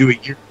yeah, you're going to do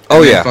a year.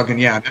 Oh yeah, fucking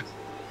yeah,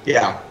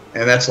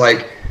 and that's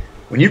like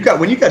when you've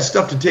got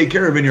stuff to take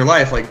care of in your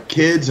life, like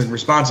kids and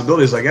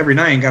responsibilities. Like, every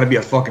night ain't got to be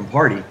a fucking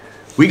party.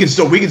 We can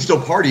still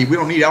party. We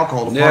don't need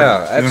alcohol to party.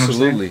 Yeah,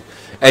 absolutely.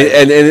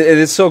 And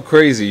it's so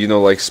crazy, you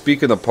know. Like,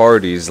 speaking of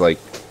parties, like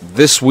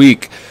this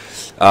week,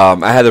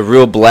 I had a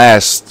real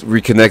blast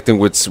reconnecting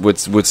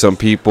with some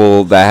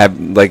people that have,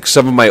 like,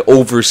 some of my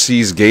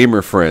overseas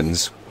gamer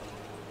friends.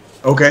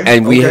 Okay.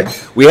 And we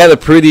had a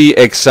pretty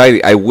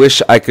exciting. I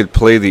wish I could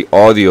play the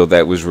audio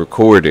that was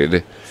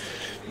recorded,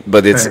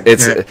 but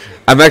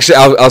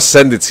I'll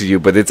send it to you.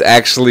 But it's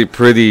actually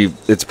pretty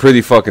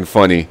fucking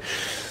funny.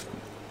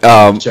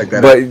 Check that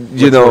out. But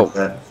you know,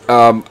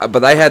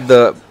 but I had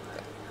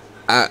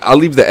I'll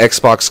leave the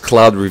Xbox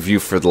Cloud review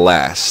for the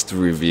last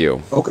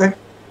review. Okay.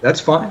 That's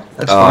fine.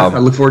 I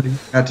look forward to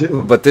that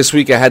too. But this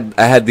week I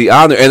had the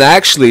honor, and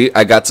actually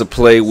I got to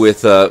play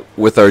with our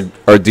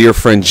dear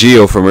friend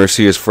Gio from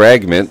Mercia's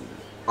Fragment.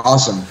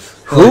 Awesome.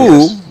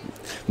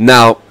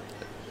 Now,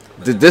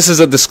 this is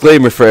a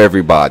disclaimer for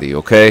everybody,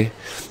 okay?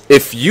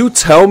 If you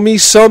tell me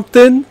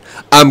something,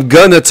 I'm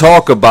gonna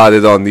talk about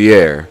it on the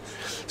air.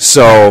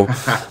 So,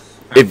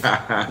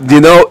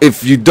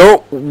 if you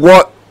don't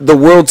want the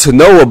world to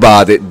know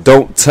about it,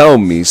 don't tell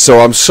me. So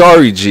I'm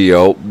sorry,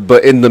 Gio,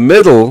 but in the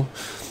middle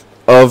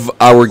of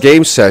our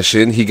game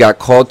session, he got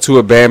called to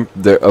a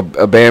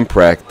band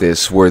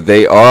practice where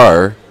they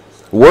are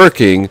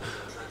working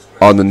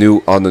on the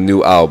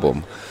new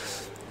album.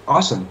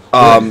 Awesome.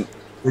 I'm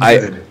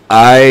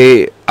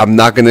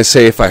not gonna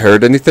say if I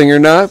heard anything or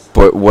not,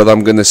 but what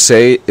I'm gonna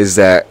say is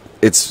that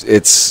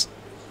it's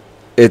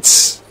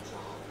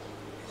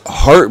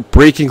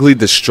heartbreakingly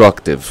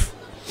destructive.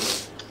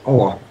 I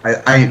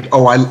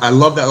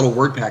love that little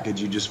word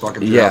package you just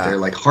fucking threw out there,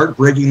 like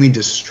heartbreakingly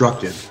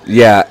destructive.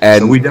 Yeah,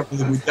 and so we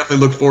definitely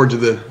look forward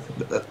to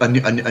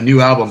a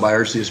new album by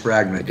Mercia's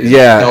Fragment.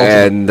 Yeah,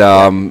 and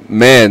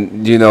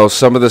man, you know,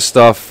 some of the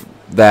stuff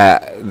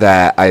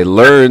that I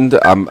learned,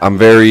 I'm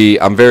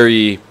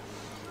very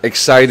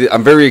excited.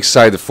 I'm very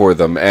excited for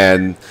them,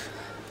 and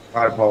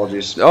my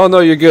apologies. Oh no,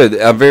 you're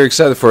good. I'm very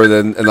excited for it,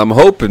 and I'm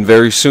hoping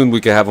very soon we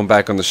can have him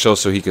back on the show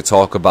so he could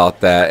talk about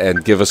that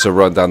and give us a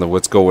rundown of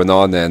what's going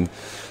on. And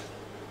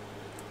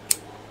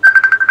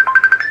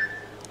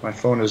my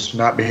phone is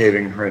not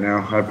behaving right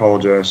now. I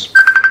apologize.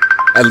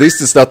 At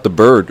least it's not the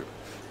bird.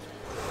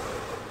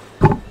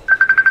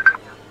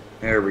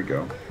 There we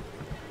go.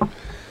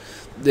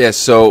 Yeah,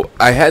 so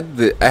I had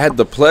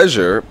the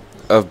pleasure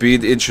of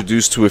being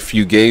introduced to a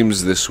few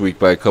games this week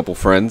by a couple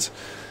friends.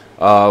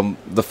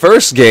 The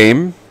first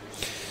game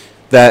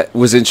that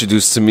was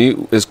introduced to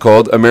me is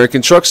called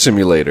American Truck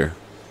Simulator.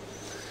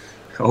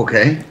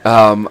 Okay.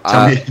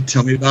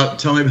 Tell me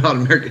about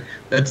American.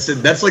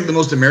 That's like the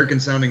most American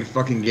sounding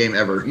fucking game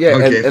ever. Yeah.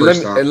 Okay.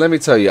 And let me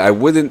tell you, I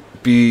wouldn't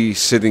be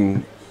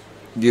sitting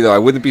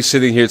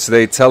here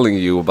today telling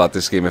you about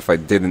this game if I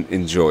didn't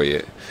enjoy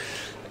it.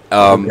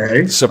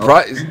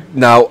 Surprise! Okay.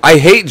 Now, I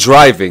hate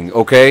driving,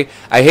 okay?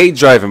 I hate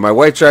driving. My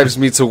wife drives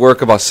me to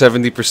work about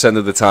 70%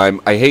 of the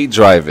time. I hate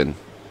driving.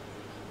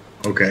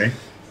 Okay.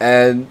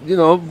 And, you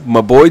know,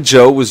 my boy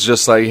Joe was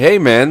just like, hey,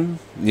 man,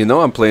 you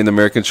know, I'm playing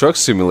American Truck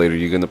Simulator.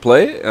 You going to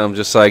play it? And I'm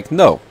just like,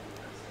 no.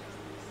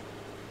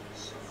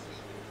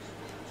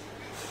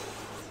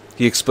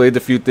 He explained a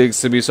few things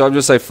to me, so I'm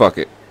just like, fuck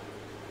it.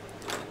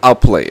 I'll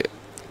play it.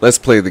 Let's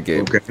play the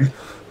game. Okay.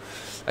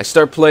 I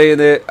start playing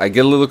it. I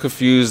get a little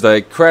confused.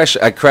 I crashed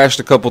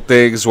a couple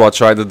things while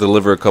trying to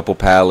deliver a couple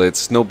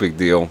pallets. No big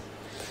deal.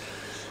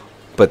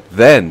 But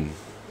then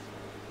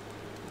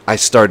I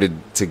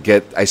started to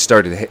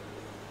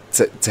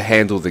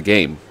handle the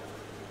game,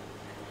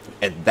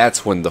 and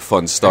that's when the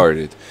fun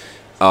started.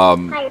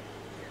 The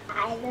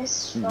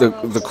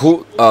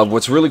cool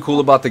what's really cool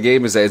about the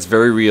game is that it's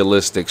very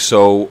realistic.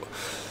 So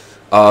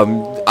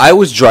I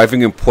was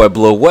driving in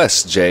Pueblo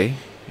West, Jay.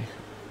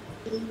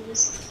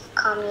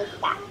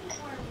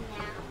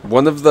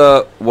 One of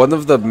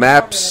the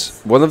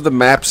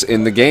maps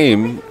in the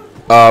game,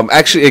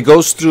 actually it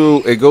goes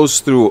through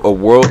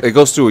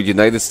a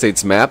United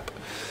States map,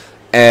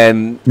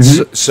 and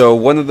so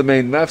one of the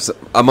main maps,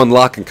 I'm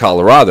unlocking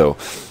Colorado.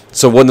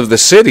 So one of the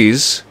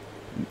cities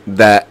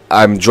that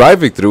I'm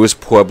driving through is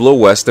Pueblo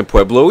West and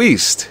Pueblo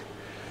East.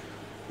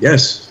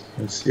 Yes.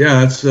 That's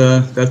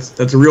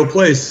a real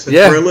place. That's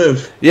where I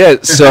live. Yeah,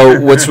 so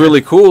what's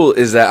really cool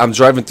is that I'm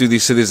driving through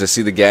these cities. I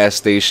see the gas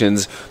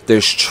stations.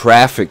 There's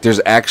traffic. There's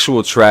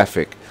actual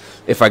traffic.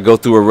 If I go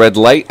through a red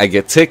light, I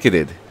get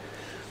ticketed.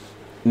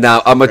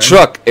 Now, I'm a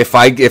truck.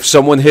 If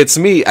someone hits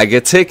me, I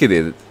get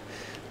ticketed.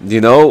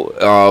 You know,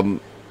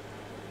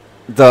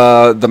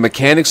 the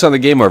mechanics on the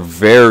game are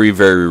very,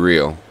 very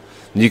real.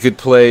 You could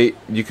play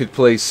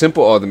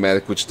simple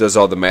automatic, which does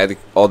all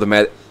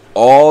the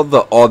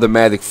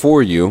automatic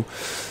for you.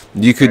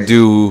 You could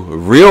do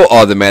real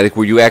automatic,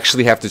 where you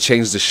actually have to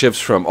change the shifts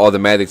from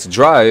automatic to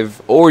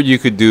drive, or you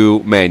could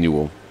do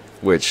manual,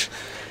 which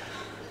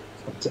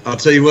I'll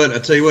tell you what.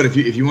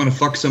 If you want to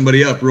fuck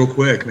somebody up real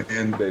quick,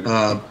 man,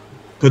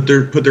 put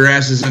their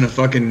asses in a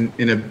fucking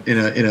in a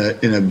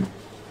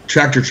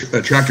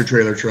tractor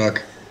trailer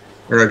truck,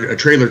 or a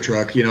trailer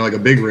truck, you know, like a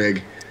big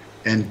rig,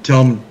 and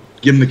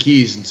give them the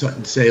keys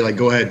and say, like,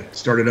 go ahead,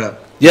 start it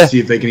up. Yeah. See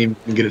if they can even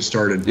get it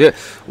started. Yeah.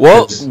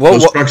 Well,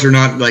 those trucks are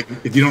not, like,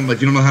 if you don't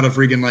know how to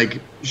freaking, like,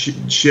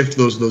 shift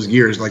those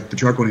gears, like, the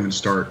truck won't even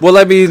start. Well,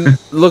 I mean,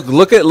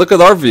 look at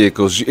our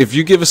vehicles. If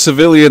you give a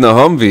civilian a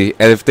Humvee,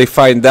 and if they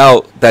find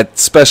out that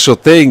special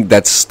thing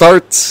that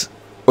starts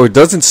or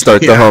doesn't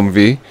start the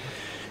Humvee,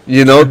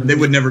 you know, they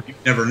would never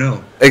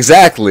know.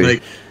 Exactly.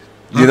 Like,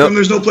 how come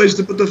there's no place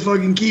to put the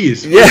fucking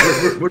keys? Yeah.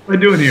 What am I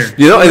doing here?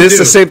 You know, and it's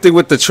the same thing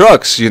with the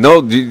trucks. You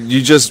know,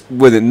 you just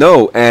wouldn't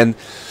know. And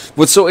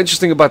what's so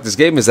interesting about this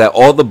game is that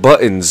all the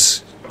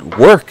buttons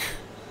work.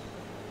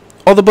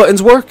 All the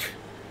buttons work.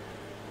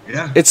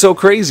 Yeah. It's so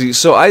crazy.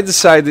 So I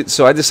decided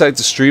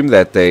to stream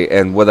that day,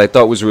 and what I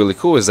thought was really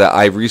cool is that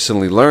I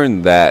recently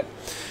learned that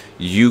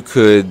you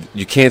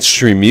can't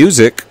stream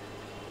music,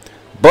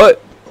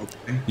 but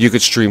you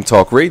could stream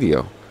talk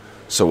radio.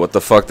 So what the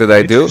fuck did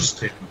I do?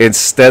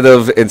 Instead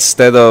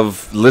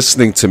of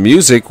listening to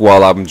music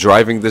while I'm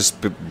driving this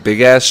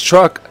big ass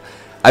truck,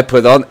 I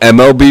put on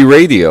MLB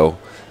radio.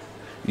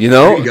 You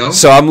know,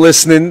 so I'm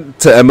listening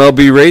to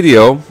MLB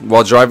radio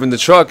while driving the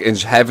truck and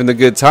having a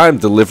good time,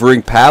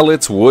 delivering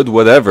pallets, wood,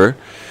 whatever.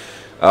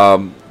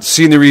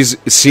 Scenery's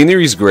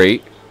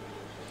great.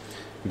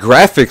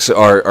 Graphics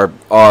are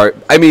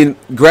I mean,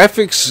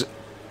 graphics.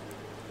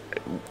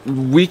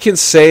 We can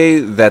say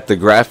that the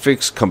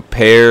graphics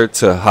compare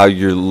to how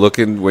you're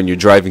looking when you're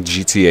driving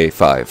GTA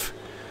 5.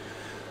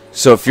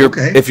 So if you're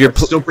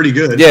still pretty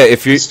good. Yeah,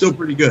 it's still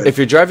pretty good. If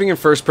you're driving in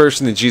first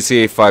person in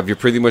GTA 5, you're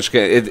pretty much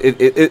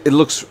it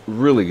looks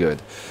really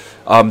good.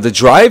 The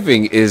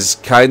driving is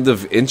kind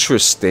of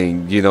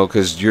interesting, you know,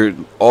 because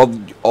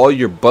all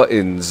your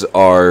buttons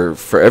are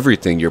for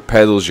everything: your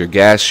pedals, your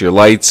gas, your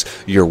lights,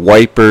 your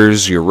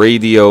wipers, your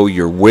radio,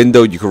 your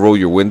window. You can roll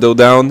your window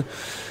down.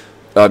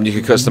 You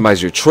can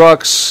customize your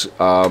trucks.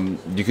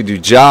 You can do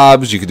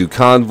jobs. You can do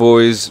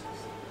convoys.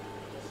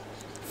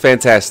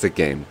 Fantastic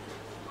game.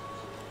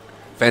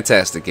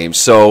 Fantastic game.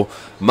 So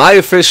my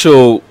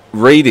official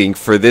rating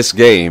for this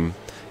game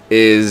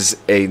is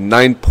a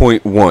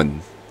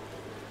 9.1.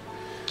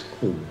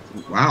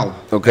 Wow.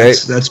 Okay.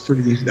 That's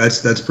pretty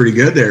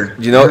good there.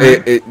 You know,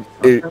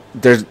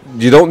 there's,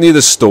 you don't need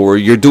a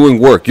story. You're doing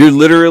work. You're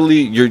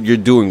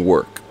doing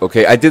work.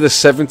 Okay. I did a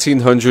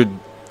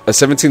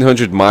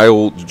 1,700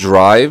 mile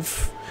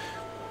drive,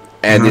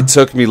 and it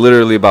took me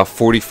literally about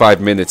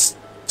 45 minutes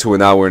to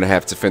an hour and a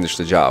half to finish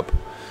the job.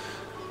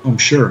 I'm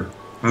sure.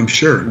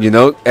 You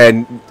know,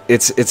 and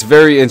it's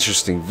very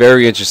interesting,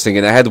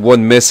 and I had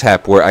one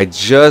mishap where I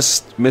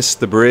just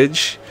missed the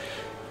bridge,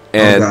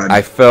 and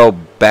I fell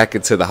back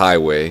into the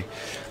highway.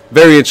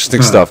 Very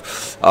interesting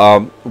stuff.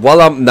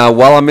 While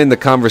I'm in the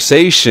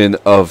conversation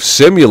of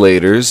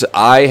simulators,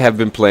 I have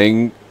been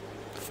playing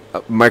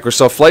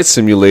Microsoft Flight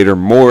Simulator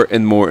more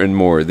and more and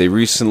more. They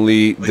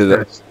recently did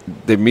an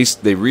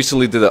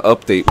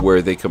update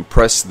where they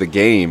compressed the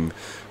game,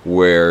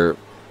 where,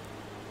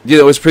 you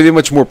know, it's pretty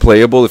much more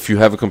playable if you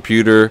have a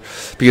computer,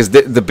 because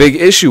the big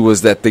issue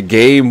was that the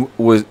game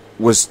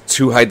was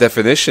too high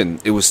definition.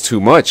 It was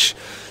too much.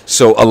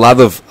 So a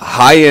lot of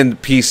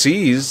high-end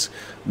PCs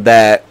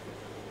that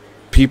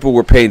people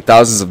were paying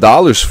thousands of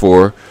dollars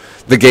for,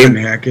 the game,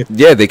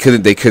 they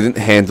couldn't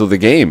handle the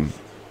game.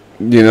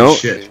 You know,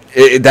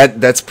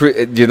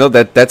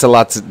 that's a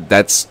lot.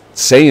 That's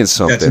saying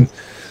something.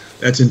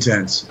 That's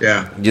intense.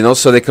 Yeah. You know,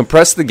 so they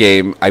compressed the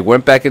game. I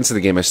went back into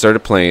the game. I started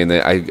playing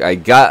it.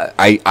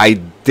 I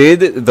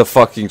did the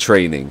fucking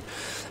training.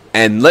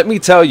 And let me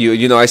tell you,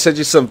 you know, I sent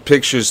you some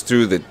pictures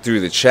through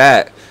the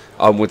chat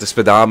with the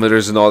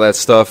speedometers and all that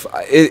stuff.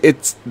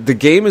 It's the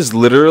game is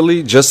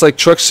literally just like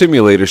Truck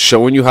Simulator,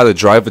 showing you how to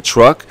drive a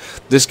truck.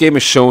 This game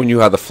is showing you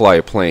how to fly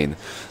a plane.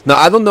 Now,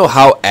 I don't know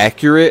how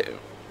accurate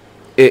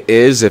it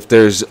is, if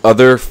there's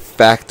other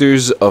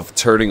factors of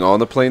turning on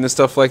the plane and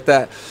stuff like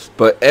that,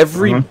 but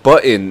every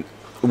button,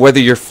 whether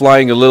you're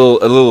flying a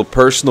little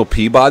personal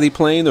Peabody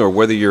plane or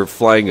whether you're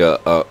flying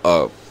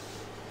a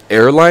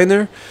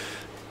airliner,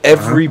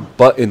 every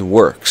button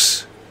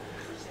works.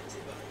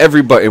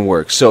 Every button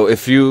works. So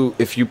if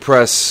you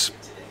press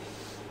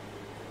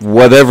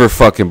whatever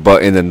fucking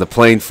button and the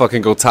plane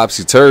fucking go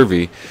topsy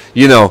turvy,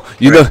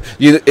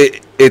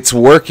 it's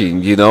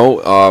working. You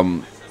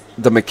know,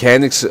 the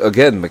mechanics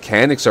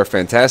are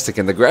fantastic,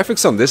 and the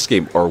graphics on this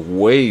game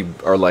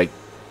are like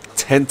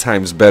 10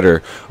 times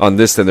better on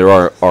this than there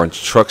are on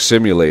Truck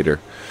Simulator.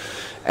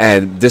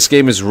 And this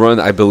game is run,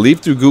 I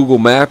believe, through Google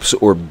Maps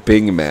or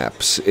Bing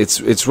Maps.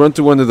 It's run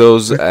through one of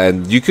those,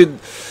 and you could,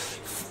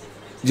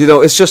 you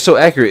know, it's just so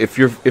accurate.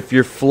 If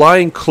you're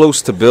flying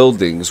close to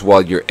buildings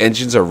while your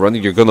engines are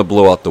running, you're gonna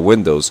blow out the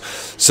windows.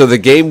 So the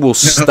game will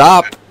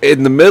stop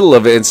in the middle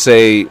of it and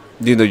say,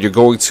 you know, you're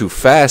going too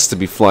fast to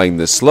be flying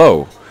this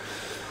slow.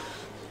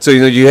 So,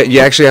 you know, you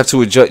actually have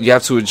to adjust. You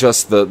have to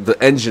adjust the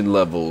engine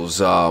levels.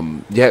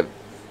 You have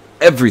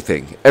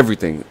everything.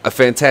 A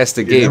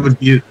fantastic game.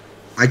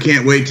 I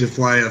can't wait to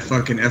fly a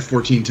fucking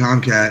F-14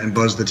 Tomcat and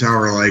buzz the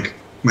tower like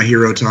my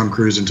hero Tom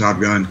Cruise in Top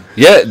Gun.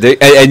 Yeah,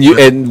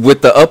 and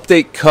with the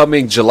update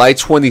coming July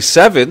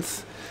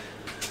 27th,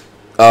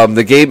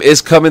 the game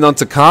is coming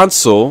onto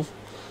console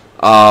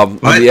on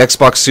the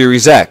Xbox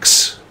Series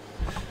X.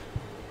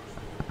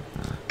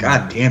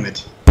 God damn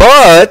it!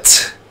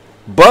 But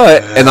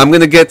and I'm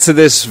gonna get to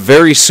this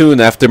very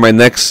soon after my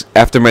next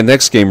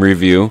game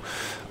review.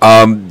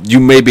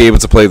 You may be able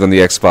to play it on the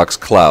Xbox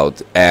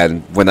Cloud,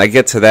 and when I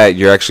get to that,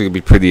 you're actually gonna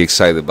be pretty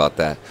excited about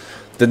that.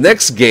 The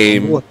next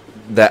game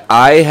that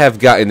I have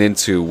gotten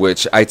into,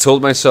 which I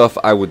told myself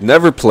I would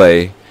never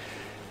play,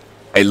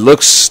 it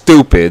looks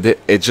stupid.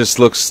 It just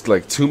looks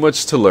like too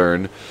much to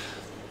learn.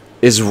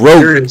 Is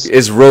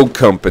Rogue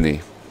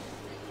Company.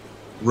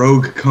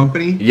 Rogue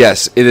Company?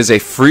 Yes, it is a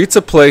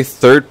free-to-play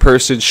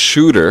third-person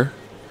shooter.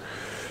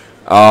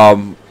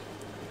 How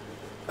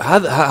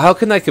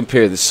can I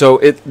compare this? So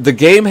the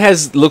game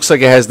looks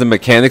like it has the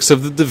mechanics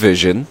of The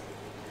Division,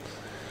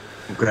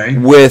 okay,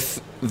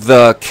 with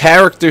the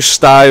character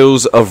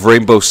styles of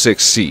Rainbow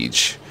Six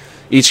Siege.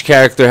 Each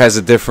character has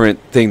a different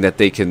thing that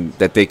they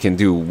can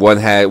do. One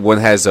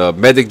has a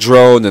medic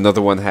drone,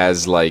 another one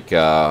has like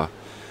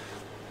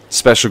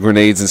special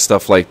grenades and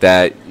stuff like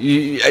that.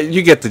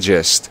 You get the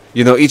gist.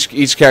 You know,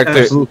 each character.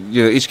 Absolutely.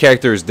 You know, each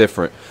character is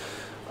different,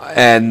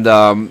 and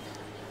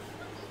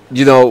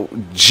you know,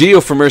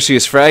 Geo from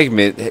Mercius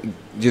Fragment,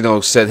 you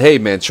know, said, "Hey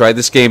man, try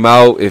this game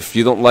out. If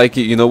you don't like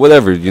it, you know,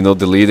 whatever, you know,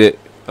 delete it."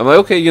 I'm like,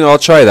 okay, you know, I'll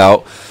try it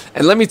out.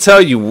 And let me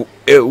tell you,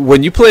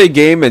 when you play a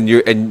game and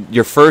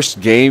your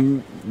first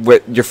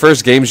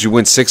games, you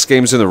win 6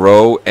 games in a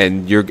row,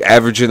 and you're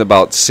averaging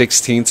about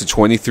 16 to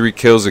 23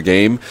 kills a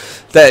game.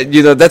 That,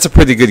 you know, that's a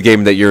pretty good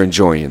game that you're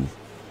enjoying.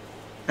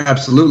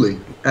 Absolutely.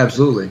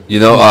 You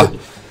know,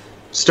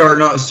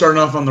 starting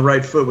off on the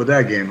right foot with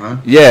that game, huh?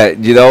 Yeah,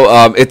 you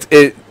know,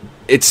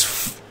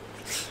 it's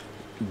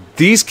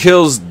these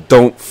kills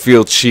don't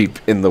feel cheap,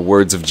 in the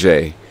words of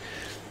Jay.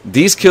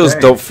 These kills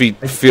don't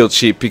feel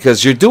cheap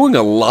because you're doing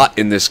a lot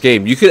in this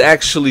game. You could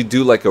actually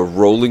do like a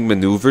rolling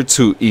maneuver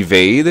to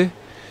evade,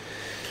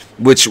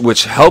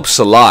 which helps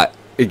a lot.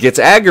 It gets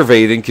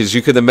aggravating because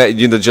you could imagine,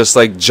 you know, just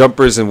like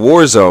jumpers in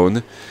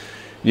Warzone,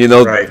 you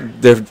know,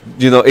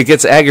 it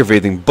gets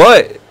aggravating,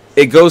 but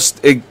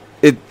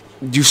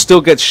you still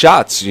get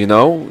shots, you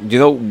know,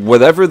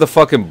 whatever the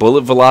fucking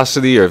bullet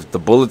velocity or the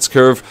bullets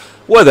curve,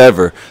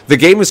 whatever. The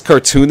game is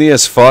cartoony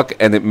as fuck,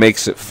 and it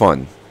makes it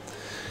fun.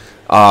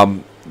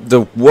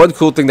 The one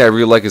cool thing that I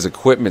really like is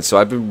equipment. So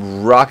I've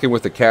been rocking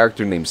with a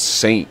character named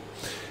Saint,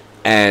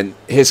 and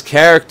his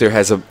character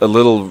has a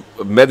little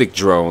medic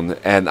drone,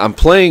 and I'm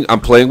playing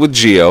with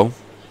Geo,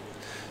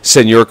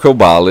 Senor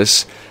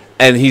Cobalis,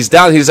 and he's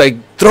down. He's like,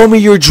 throw me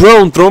your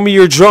drone.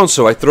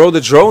 So I throw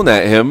the drone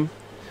at him,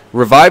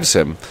 revives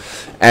him.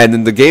 And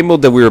in the game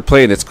mode that we were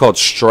playing, it's called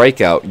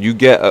Strikeout. You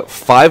get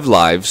 5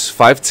 lives,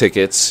 5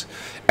 tickets,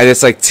 and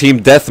it's like team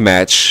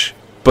deathmatch,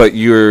 but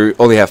you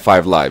only have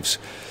 5 lives.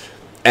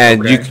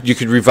 And you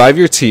could revive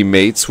your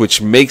teammates,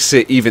 which makes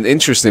it even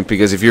interesting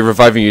because if you're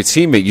reviving your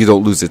teammate, you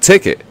don't lose a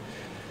ticket,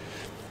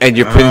 and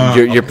you're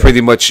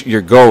pretty much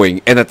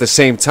going. And at the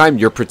same time,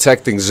 you're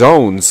protecting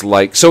zones.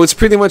 So it's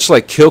pretty much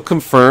like Kill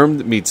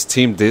Confirmed meets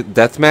Team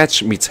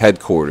Deathmatch meets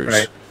Headquarters.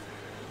 Right.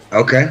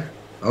 Okay.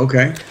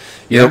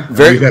 You know,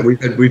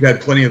 we've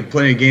had plenty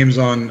of games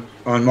on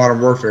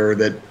Modern Warfare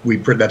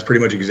that's pretty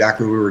much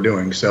exactly what we were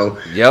doing. So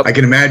I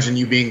can imagine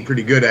you being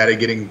pretty good at it,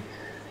 getting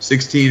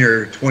 16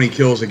 or 20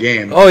 kills a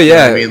game. Oh yeah, you know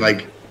what I mean,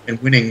 like,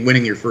 and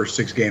winning your first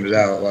 6 games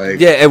out. Like,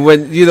 yeah, and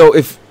when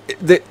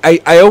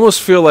I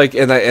almost feel like,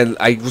 and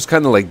I was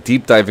kind of like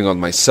deep diving on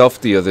myself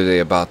the other day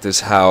about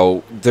this,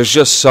 how there's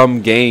just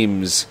some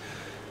games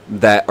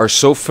that are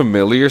so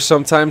familiar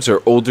sometimes,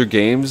 or older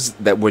games,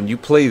 that when you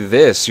play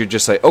this, you're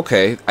just like,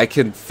 okay, I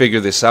can figure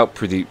this out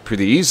pretty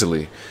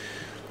easily.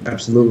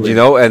 absolutely.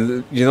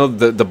 And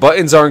the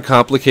buttons aren't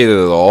complicated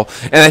at all.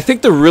 And I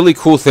think the really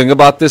cool thing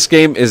about this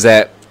game is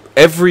that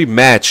every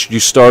match you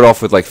start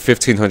off with like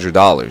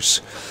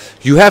 $1,500.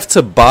 You have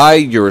to buy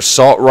your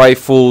assault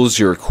rifles,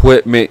 your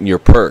equipment, and your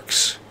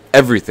perks.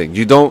 Everything.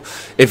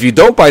 If you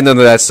don't buy none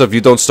of that stuff,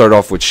 you don't start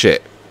off with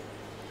shit.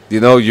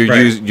 You're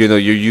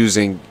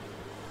using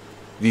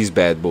these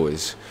bad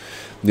boys.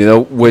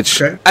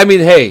 Which, Okay. I mean,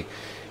 hey,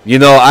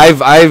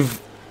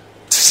 I've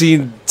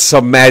seen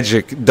some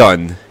magic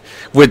done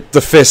with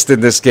the fist in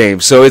this game,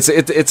 so it's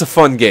a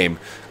fun game.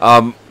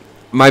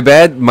 My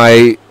bad.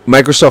 My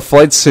Microsoft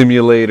Flight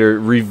Simulator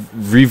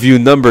review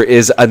number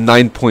is a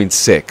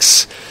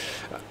 9.6.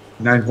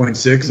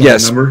 9.6 on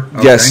Yes. the number?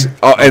 Okay. Yes.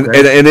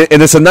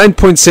 And it's a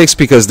 9.6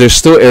 because there's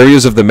still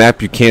areas of the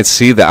map you can't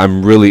see that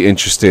I'm really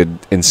interested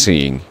in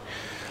seeing.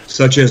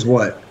 Such as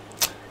what?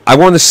 I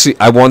want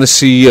to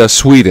see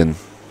Sweden.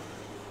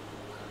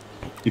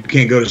 You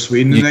can't go to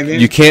Sweden in that game?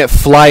 You can't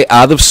fly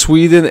out of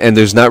Sweden, and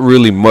there's not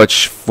really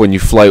much when you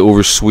fly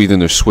over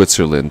Sweden or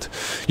Switzerland.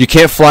 You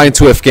can't fly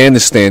into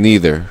Afghanistan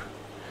either.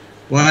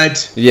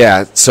 What?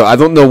 Yeah, so I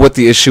don't know what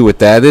the issue with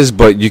that is,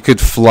 but you could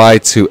fly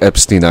to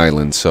Epstein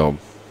Island, so...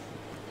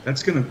 That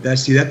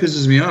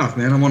pisses me off,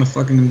 man. I want to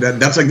fucking...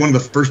 That's like one of the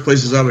first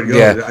places I would go.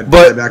 Yeah, I'd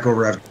but- fly back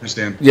over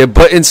Afghanistan. Yeah,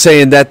 but in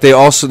saying that, they're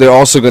also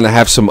going to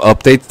have some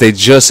updates. They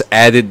just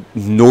added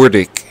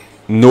Nordic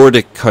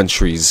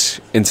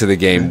countries into the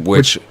game,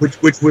 which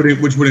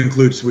would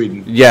include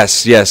Sweden.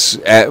 yes,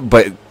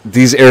 but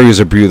these areas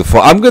are beautiful.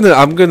 I'm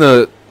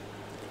gonna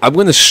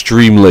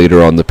stream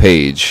later on the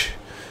page,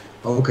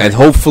 Okay. and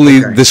hopefully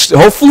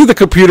the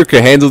computer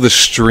can handle the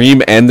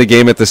stream and the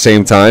game at the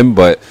same time.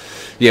 But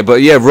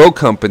yeah, Rogue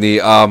Company.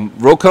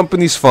 Rogue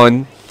Company's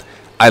fun.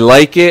 I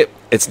like it.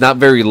 It's not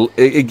very.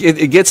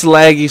 It gets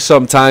laggy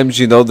sometimes.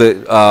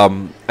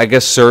 I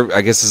guess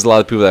there's a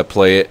lot of people that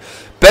play it.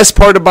 Best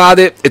part about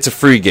it, it's a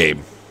free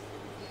game.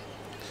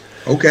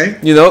 Okay.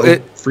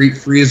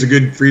 Free is a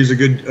good price.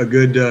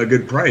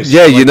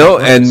 Yeah, I like that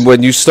price. and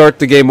when you start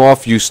the game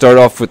off, you start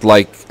off with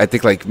I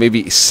think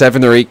maybe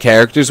 7 or 8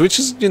 characters, which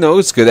is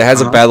it's good. It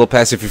has a battle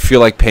pass. If you feel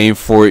like paying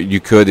for it, you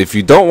could. If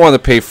you don't want to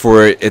pay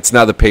for it, it's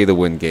not a pay to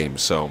win game.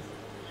 So,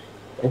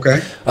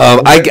 Okay.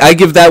 I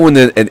give that one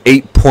an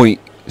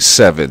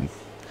 8.7.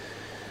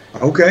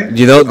 Okay.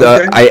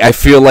 I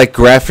feel like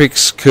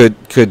graphics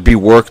could be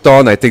worked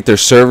on. I think their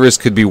servers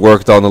could be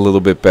worked on a little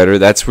bit better.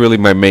 That's really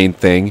my main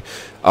thing.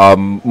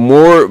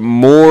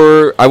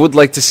 More. I would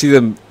like to see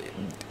them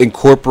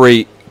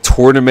incorporate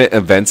tournament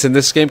events in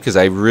this game, because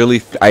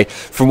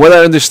from what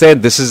I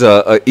understand, this is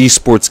a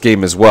esports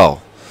game as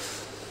well.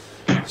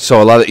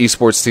 So a lot of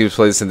esports teams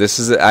play this,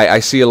 and I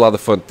see a lot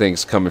of fun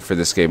things coming for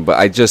this game. But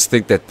I just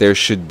think that there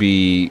should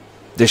be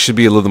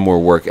a little more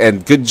work,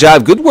 and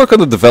good work on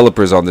the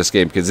developers on this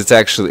game, because it's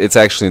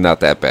actually not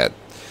that bad.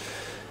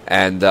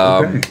 And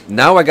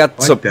now I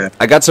got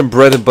some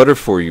bread and butter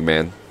for you,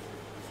 man.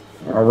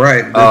 All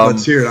right,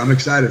 let's hear it. I'm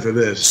excited for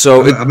this.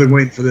 So I've been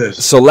waiting for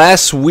this. So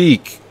last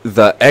week,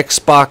 the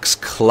Xbox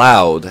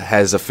Cloud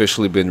has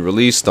officially been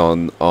released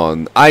on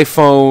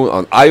iPhone,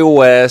 on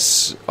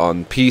iOS,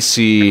 on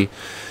PC,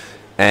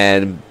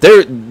 and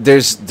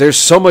there's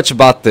so much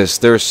about this.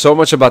 There's so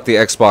much about the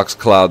Xbox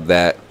Cloud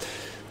that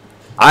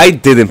I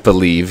didn't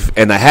believe,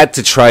 and I had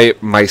to try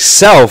it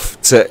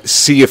myself to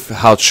see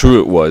how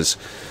true it was.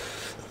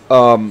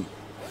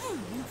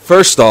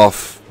 First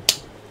off,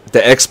 the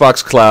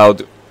Xbox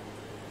Cloud,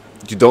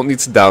 you don't need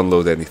to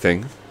download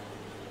anything.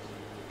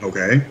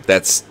 Okay.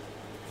 That's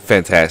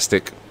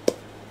fantastic.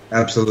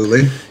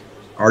 Absolutely.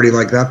 Already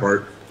like that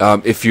part.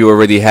 If you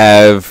already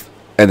have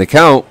an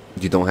account,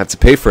 you don't have to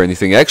pay for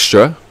anything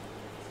extra.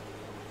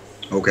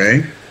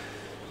 Okay.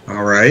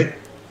 All right.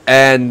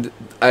 And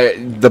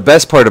the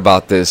best part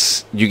about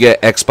this, you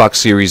get Xbox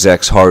Series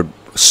X hard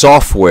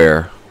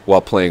software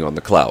while playing on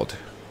the cloud.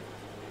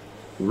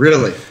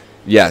 Really?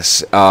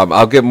 Yes.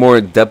 I'll get more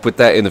in depth with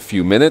that in a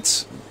few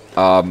minutes.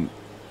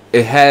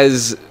 It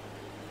has,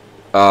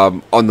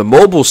 on the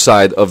mobile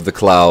side of the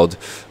cloud,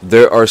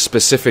 there are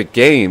specific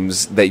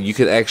games that you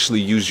can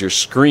actually use your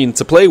screen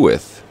to play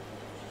with,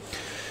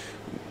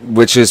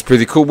 which is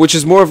pretty cool. Which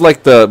is more of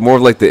like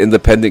the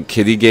independent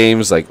kiddie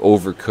games like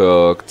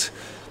Overcooked.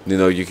 You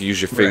can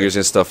use your fingers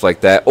and stuff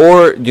like that.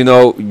 Or,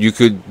 you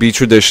could be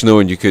traditional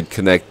and you could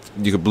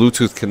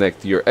Bluetooth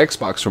connect your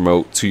Xbox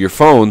remote to your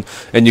phone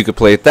and you could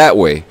play it that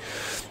way.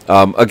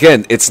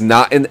 Again, it's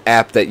not an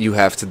app that you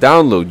have to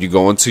download. You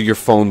go into your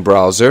phone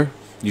browser,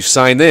 you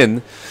sign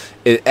in,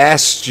 it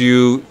asks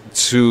you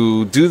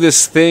to do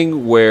this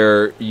thing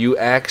where you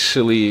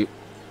actually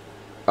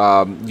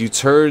you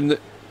turn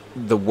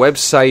the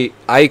website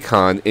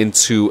icon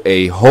into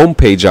a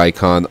homepage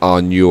icon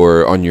on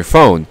your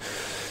phone.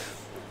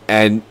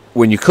 And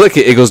when you click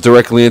it, it goes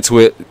directly into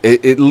it.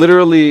 It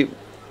literally.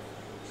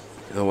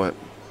 You know what?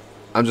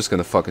 I'm just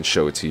gonna fucking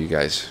show it to you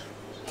guys.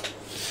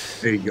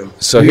 There you go.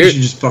 So you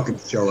should just fucking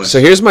show us. So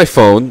here's my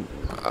phone,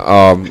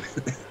 and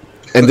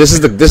this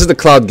is the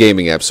cloud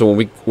gaming app. So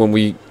when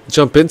we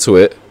jump into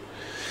it,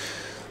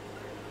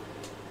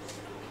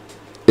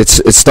 it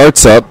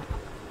starts up,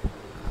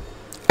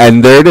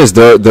 and there it is.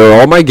 There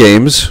are all my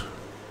games.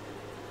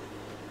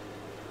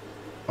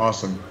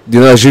 Awesome.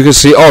 You know, as you can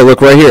see, oh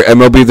look right here,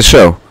 MLB The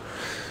Show.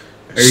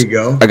 There you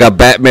go. I got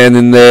Batman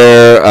in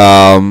there.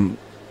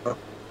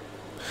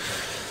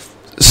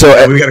 So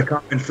we got a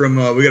comment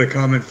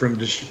from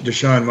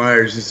Deshaun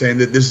Myers. He's saying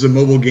that this is a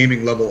mobile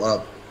gaming level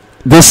up.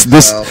 This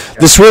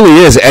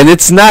really is, and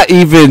it's not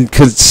even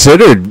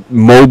considered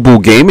mobile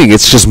gaming.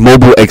 It's just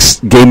mobile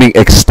gaming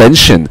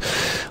extension.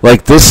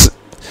 Like this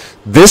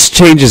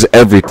changes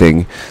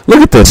everything.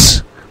 Look at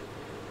this.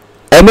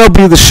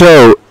 MLB The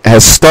Show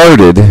has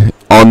started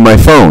on my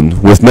phone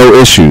with no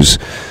issues.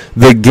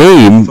 The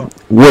game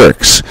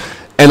works,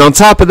 and on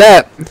top of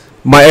that,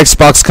 my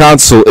Xbox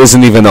console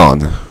isn't even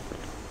on.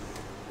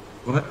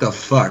 What the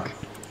fuck?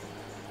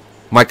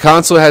 My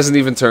console hasn't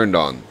even turned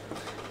on.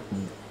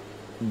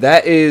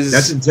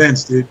 That's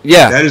intense, dude.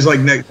 Yeah, that is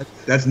like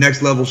that's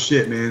next level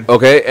shit, man.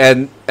 Okay,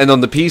 and on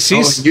the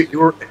PCs,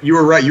 you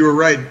were right,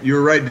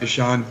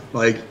 Deshaun.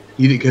 Like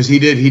he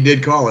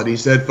did call it. He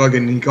said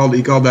he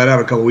called that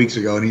out a couple weeks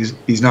ago, and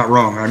he's not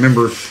wrong. I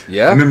remember.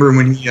 Yeah. I remember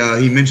when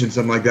he mentioned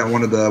something like that.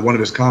 One of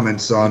his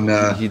comments on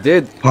he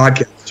did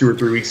podcast 2 or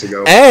 3 weeks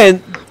ago.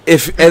 And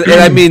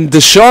I mean,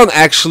 Deshaun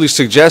actually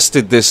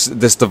suggested this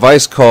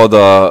device called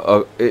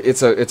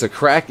it's a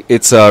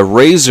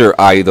Razer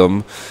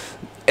item.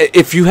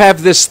 If you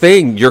have this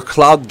thing, your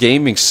cloud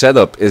gaming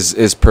setup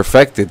is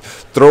perfected.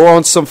 Throw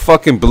on some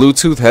fucking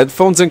Bluetooth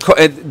headphones and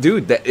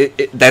dude,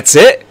 that's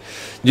it.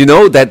 You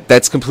know,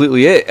 that's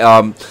completely it.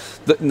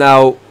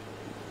 Now,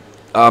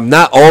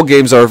 not all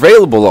games are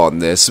available on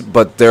this,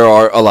 but there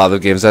are a lot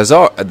of games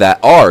that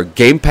are.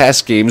 Game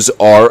Pass games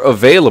are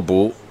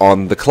available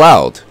on the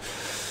cloud.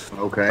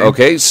 Okay.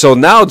 Okay, so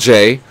now,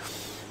 Jay,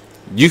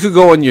 you could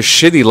go on your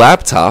shitty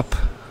laptop,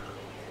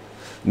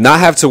 not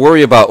have to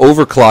worry about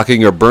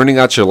overclocking or burning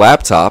out your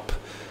laptop,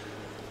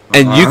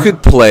 and you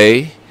could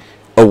play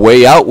A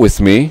Way Out with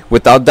me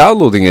without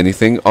downloading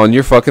anything on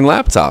your fucking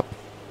laptop.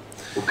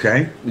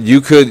 Okay. You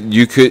could,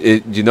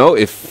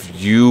 if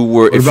you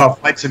were. What about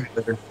Flight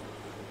Simulator?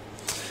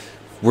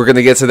 We're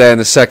gonna get to that in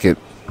a second,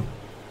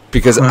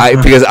 because I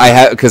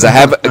have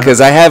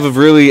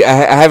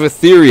a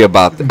theory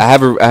about I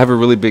have a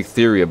really big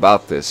theory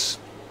about this,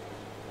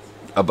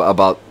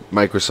 about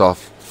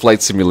Microsoft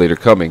Flight Simulator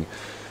coming.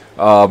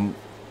 What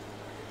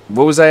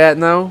was I at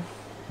now?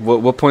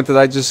 What point did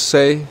I just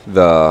say?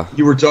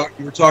 You were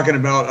talking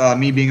about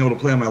me being able to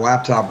play on my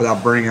laptop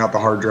without burning out the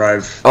hard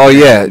drive. Oh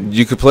yeah,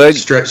 you could play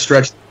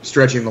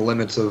stretching the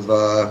limits of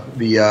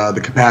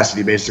the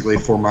capacity basically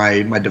for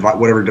my device,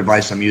 whatever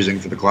device I'm using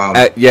for the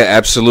cloud. Yeah,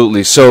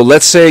 absolutely. So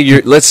let's say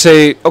you're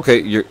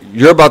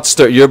about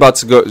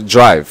to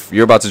drive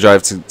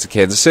to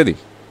Kansas City.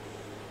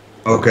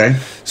 Okay.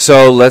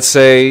 So let's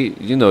say,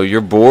 you're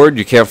bored,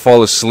 you can't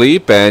fall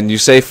asleep, and you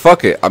say,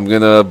 fuck it, I'm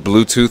going to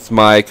Bluetooth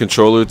my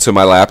controller to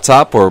my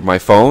laptop or my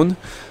phone.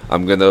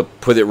 I'm going to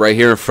put it right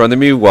here in front of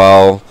me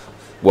while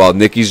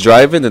Nikki's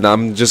driving, and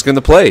I'm just going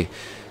to play.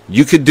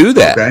 You could do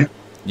that. Okay.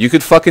 You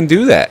could fucking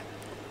do that.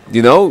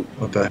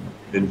 Okay.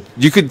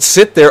 You could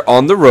sit there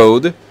on the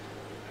road.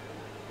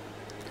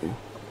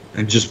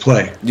 And just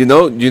play.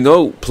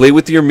 Play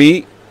with your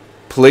meat,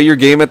 play your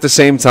game at the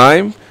same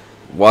time.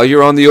 While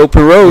you're on the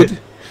open road,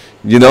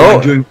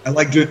 I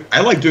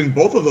like doing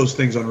both of those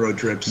things on road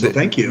trips. So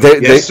thank you.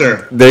 Yes,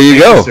 sir. There you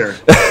go. Sir.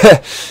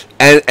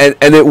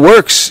 and it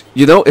works.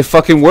 It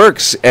fucking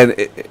works. And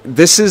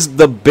this is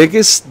the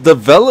biggest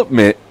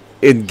development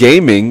in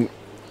gaming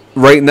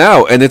right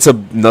now, and it's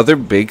another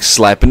big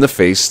slap in the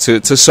face to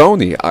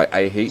Sony.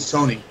 I hate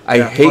Sony.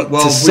 I hate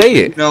to say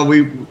it.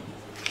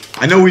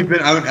 I know we've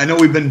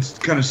been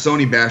kind of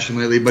Sony bashing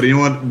lately, but you know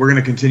what? We're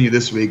gonna continue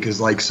this week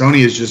because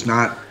Sony is just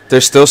not. They're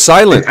still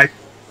silent.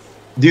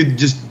 Dude,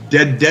 just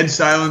dead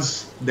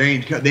silence. They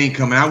ain't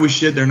coming out with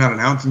shit. They're not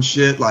announcing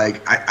shit.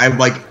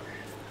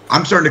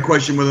 I'm starting to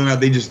question whether or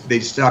not they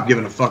stopped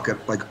giving a fuck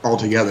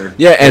altogether.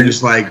 Yeah, and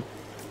just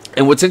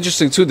and what's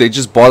interesting too, they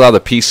just bought out a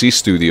PC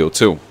studio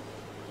too.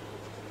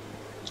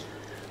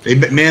 They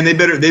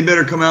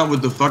better come out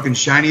with the fucking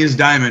shiniest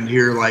diamond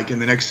here in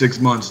the next 6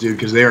 months, dude,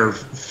 because they are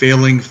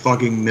failing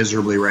fucking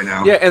miserably right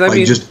now. Yeah, and I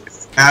mean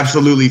just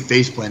absolutely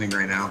face planting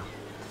right now.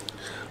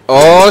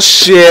 Oh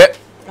shit.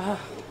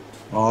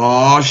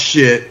 Oh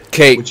shit.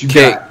 Cake.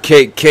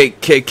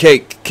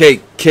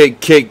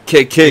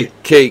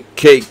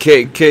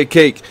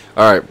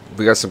 All right,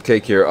 we got some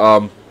cake here.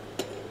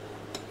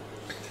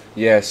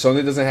 Yeah,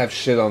 Sony doesn't have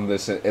shit on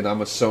this, and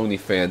I'm a Sony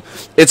fan.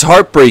 It's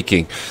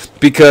heartbreaking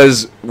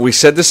because we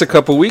said this a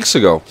couple weeks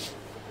ago.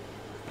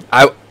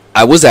 I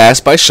was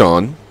asked by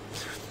Sean,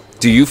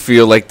 do you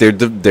feel like they're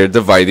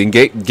dividing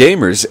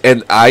gamers?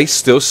 And I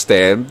still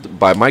stand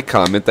by my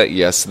comment that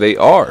yes, they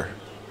are.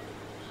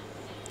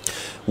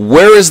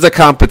 Where is the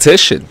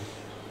competition?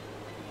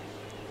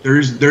 There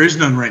is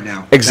none right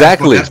now.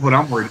 Exactly. That's what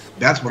I'm worried.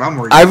 That's what I'm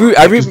worried about.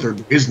 There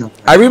is none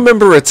right I now.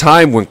 remember a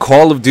time when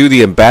Call of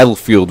Duty and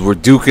Battlefield were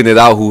duking it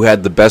out who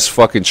had the best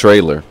fucking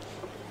trailer.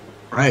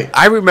 Right.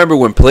 I remember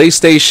when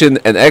PlayStation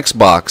and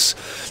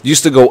Xbox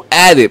used to go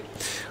at it.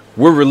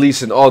 We're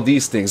releasing all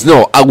these things.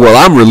 No,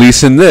 I'm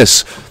releasing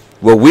this.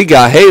 Well, we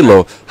got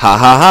Halo. Ha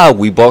ha ha.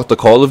 We bought the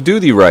Call of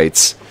Duty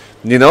rights.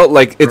 You know,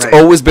 like, it's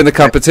always been a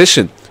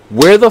competition.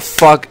 Where the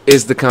fuck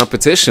is the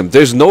competition?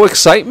 There's no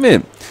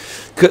excitement.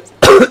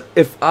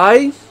 If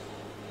I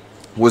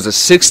was a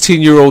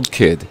 16-year-old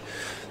kid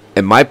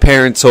and my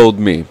parent told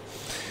me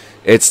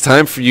it's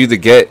time for you to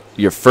get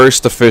your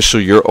first official,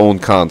 your own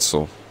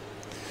console.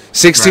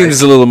 16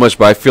 is a little much,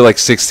 but I feel like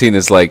 16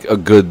 is like a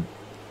good,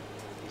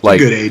 like,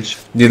 good age.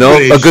 You know,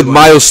 a good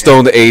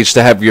milestone age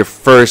to have your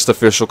first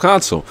official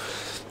console.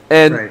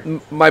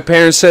 And my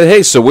parents said,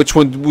 hey, so which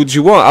one would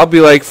you want? I'll be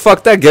like,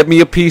 fuck that, get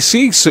me a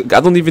PC. So I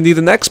don't even need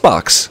an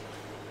Xbox.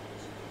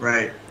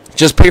 Right.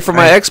 Just pay for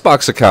my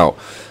Xbox account.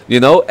 You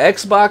know,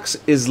 Xbox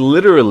is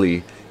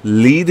literally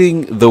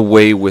leading the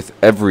way with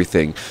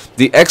everything.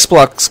 The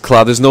Xbox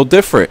Cloud is no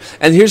different.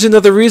 And here's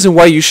another reason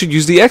why you should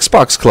use the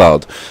Xbox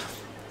Cloud.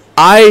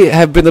 I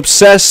have been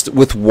obsessed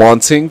with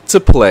wanting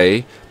to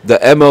play the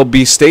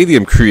MLB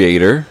Stadium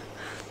creator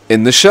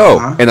in the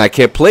show. And I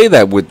can't play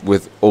that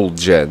with old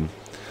gen.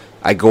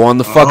 I go on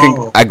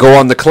the I go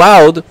on the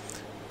cloud,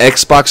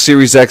 Xbox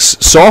Series X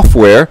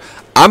software.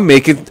 I'm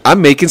making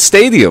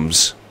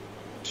stadiums.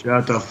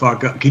 Shut the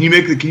fuck up! Can you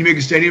make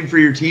a stadium for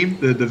your team,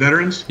 the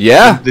veterans?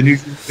 Yeah, the new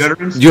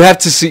veterans. You have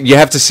to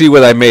see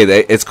what I made.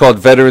 It's called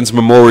Veterans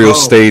Memorial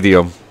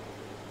Stadium.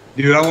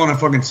 Dude, I want to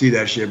fucking see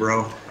that shit,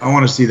 bro. I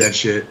want to see that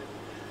shit.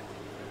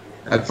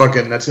 That's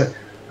it.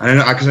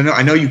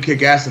 I know you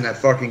kick ass in that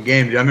fucking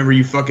game. Dude, I remember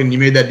you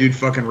made that dude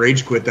fucking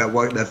rage quit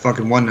that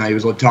fucking one night. He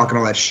was like talking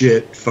all that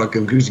shit,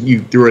 fucking, because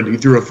you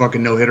threw a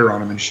fucking no hitter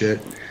on him and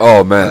shit.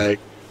 Oh man,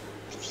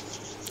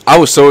 I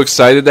was so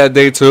excited that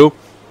day too.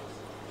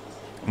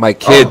 My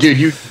kid, dude,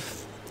 you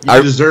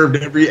deserved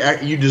every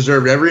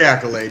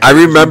accolade. I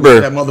remember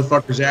that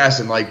motherfucker's ass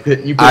and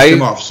you pissed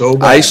him off so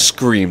bad. I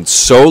screamed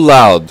so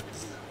loud.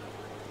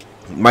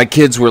 My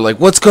kids were like,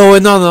 "What's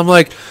going on?" And I'm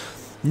like,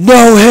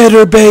 "No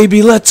hitter,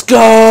 baby, let's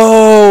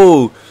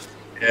go!"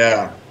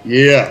 Yeah.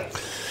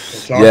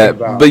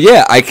 But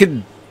yeah, I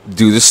could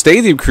do the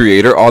Stadium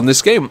Creator on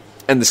this game,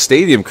 and the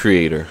Stadium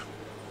Creator,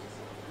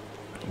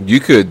 you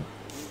could,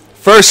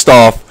 first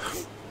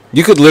off,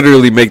 you could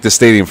literally make the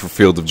stadium for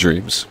Field of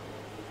Dreams.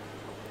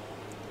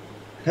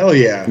 Hell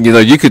yeah! You know,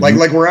 you could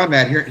like where I'm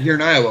at here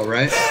in Iowa,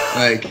 right?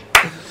 Like,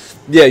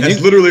 yeah,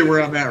 that's literally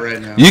where I'm at right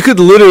now. You could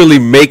literally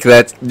make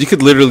that. You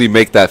could literally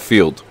make that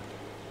field.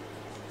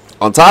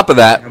 On top of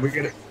that,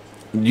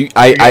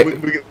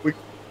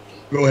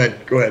 go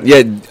ahead.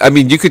 Yeah, I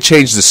mean, you could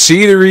change the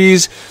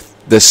sceneries,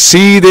 the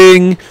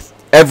seating,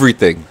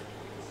 everything.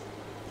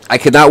 I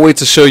cannot wait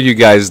to show you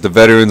guys the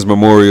Veterans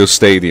Memorial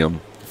Stadium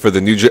for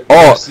the New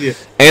Jersey.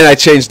 And I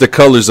changed the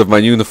colors of my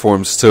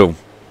uniforms too.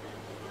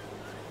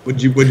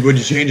 What'd you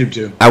change them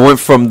to? I went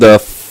from the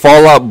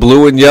Fallout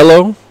blue and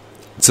yellow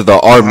to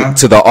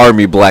the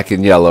Army black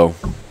and yellow.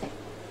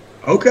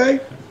 Okay.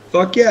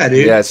 Fuck yeah,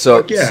 dude. Yeah,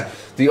 so fuck yeah.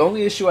 The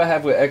only issue I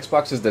have with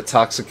Xbox is the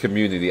toxic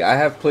community. I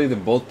have played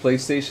in both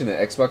PlayStation and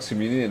Xbox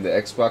community, and the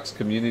Xbox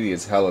community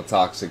is hella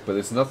toxic, but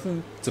it's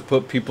nothing to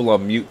put people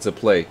on mute to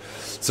play.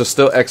 So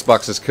still,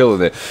 Xbox is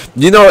killing it.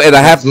 You know, and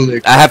I have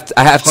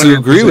to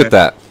agree with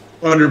that.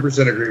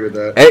 100% agree with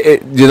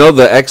that. You know,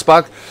 the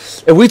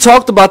Xbox, and we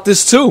talked about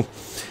this too.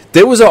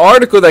 There was an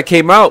article that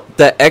came out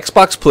that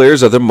Xbox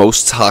players are the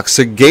most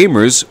toxic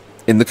gamers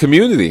in the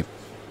community.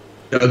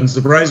 Doesn't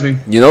surprise me.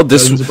 You know,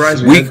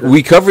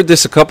 we covered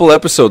this a couple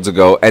episodes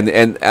ago,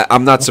 and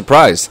I'm not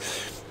surprised.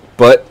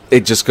 But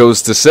it just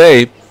goes to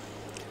say,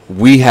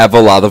 we have a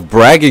lot of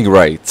bragging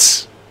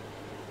rights.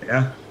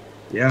 Yeah.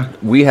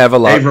 We have a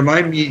lot. Hey,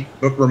 remind me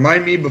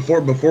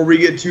before we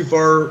get too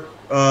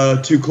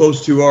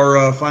close to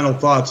our final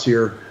thoughts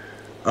here.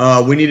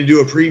 We need to do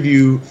a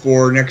preview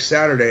for next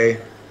Saturday,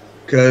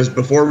 because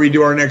before we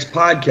do our next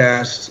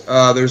podcast,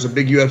 there's a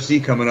big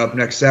UFC coming up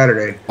next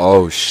Saturday.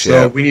 Oh shit!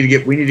 So we need to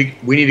get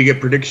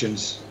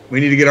predictions. We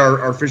need to get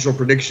our official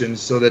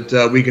predictions so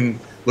that we can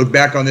look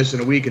back on this in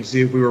a week and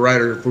see if we were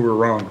right or if we were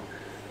wrong.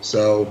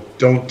 So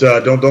don't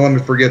let me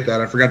forget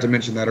that. I forgot to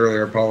mention that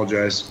earlier. I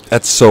apologize.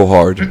 That's so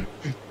hard.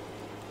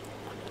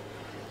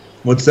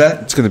 What's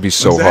that? It's going to be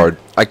so hard.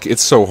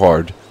 It's so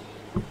hard.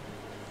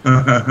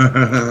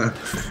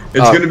 It's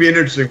going to be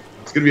interesting.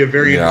 It's going to be a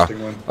very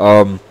interesting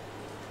one.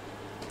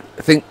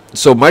 I think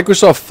so.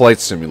 Microsoft Flight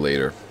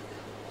Simulator.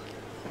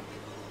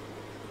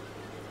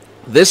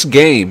 This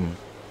game,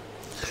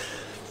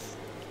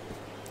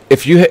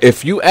 if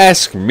you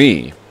ask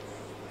me,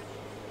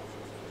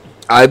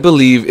 I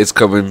believe it's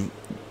coming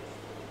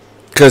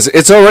because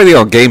it's already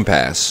on Game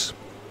Pass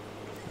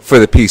for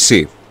the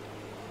PC.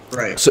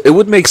 Right. So it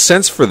would make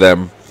sense for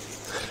them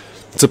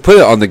to put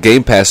it on the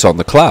Game Pass on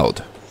the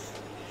cloud.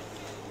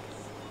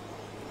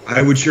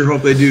 I would sure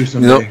hope they do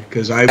someday,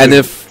 because I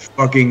would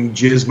fucking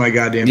jizz my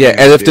goddamn. Yeah,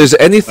 and if there's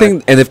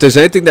anything,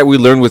 that we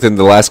learned within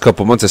the last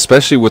couple months,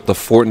 especially with the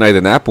Fortnite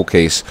and Apple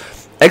case,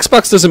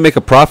 Xbox doesn't make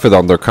a profit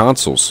on their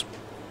consoles.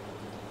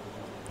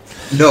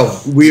 No,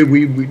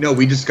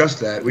 we discussed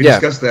that. We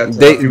discussed that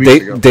a few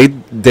weeks ago.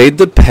 They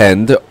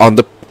depend on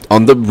the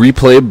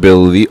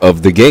replayability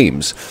of the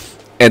games,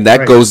 and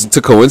that goes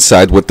to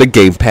coincide with the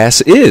Game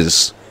Pass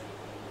is.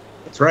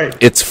 That's right.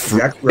 It's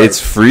it's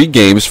free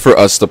games for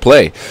us to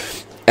play.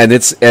 And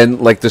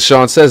like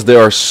Deshaun says, there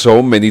are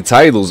so many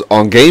titles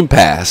on Game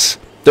Pass.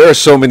 There are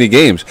so many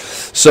games.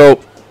 So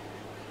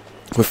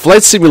with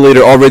Flight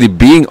Simulator already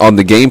being on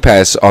the Game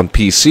Pass on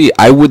PC,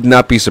 I would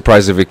not be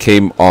surprised if it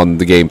came on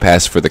the Game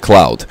Pass for the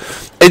cloud.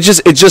 It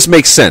just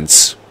makes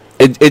sense.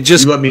 It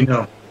just you let me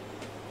know.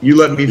 You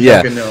let me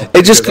fucking know.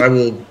 I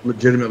will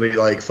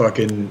legitimately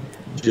fucking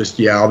just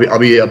I'll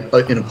be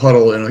in a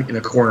puddle in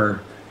a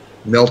corner.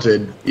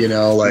 Melted,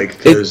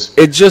 because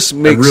it just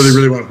makes. I really,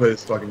 really want to play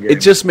this fucking game.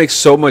 It just makes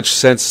so much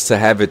sense to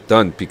have it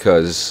done,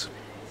 because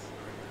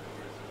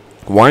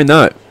why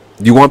not?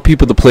 You want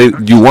people to play.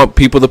 You want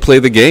people to play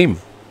the game.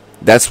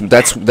 That's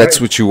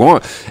what you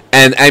want.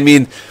 And I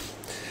mean,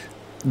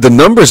 the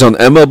numbers on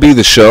MLB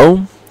The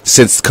Show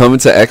since coming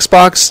to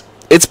Xbox,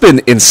 it's been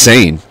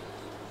insane.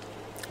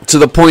 To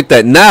the point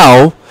that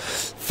now,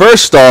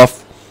 first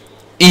off,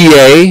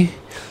 EA,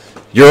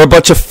 you're a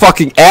bunch of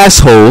fucking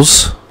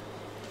assholes.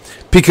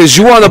 Because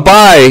you want to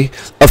buy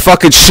a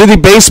fucking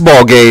shitty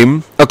baseball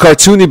game, a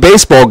cartoony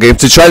baseball game,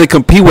 to try to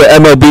compete with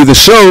MLB The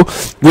Show,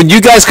 when you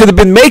guys could have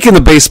been making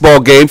a baseball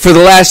game for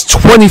the last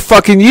 20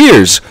 fucking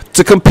years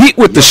to compete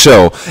with the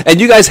show. And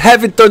you guys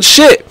haven't done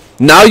shit.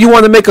 Now you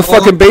want to make a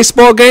fucking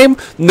baseball game?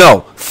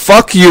 No.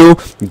 Fuck you.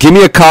 Give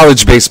me a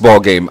college baseball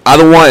game. I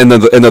don't want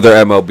another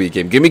MLB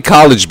game. Give me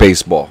college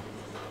baseball.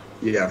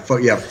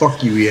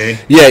 Fuck you, EA.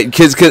 Yeah,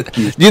 cause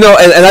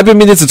and I've been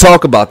meaning to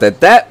talk about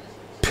that. That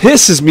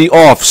pisses me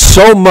off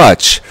so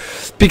much,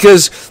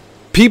 because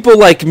people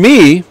like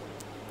me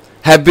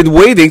have been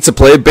waiting to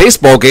play a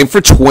baseball game for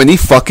 20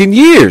 fucking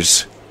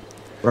years.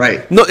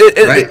 Right. No,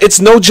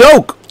 it's no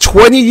joke.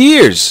 20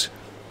 years.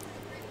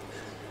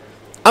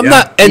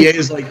 EA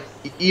is like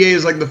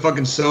the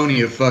fucking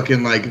Sony of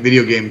fucking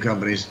video game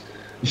companies.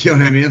 You know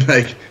what I mean?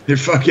 They're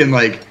fucking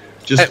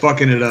just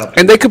fucking it up.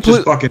 And they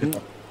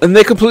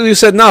completely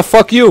said, "Nah,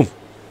 fuck you."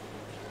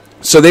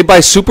 So they buy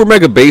Super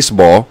Mega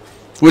Baseball,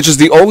 which is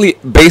the only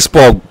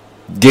baseball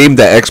game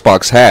that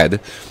Xbox had.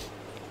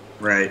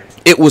 Right.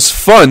 It was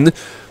fun.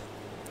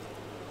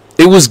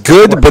 It was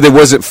good, but it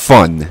wasn't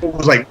fun.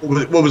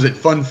 What was it?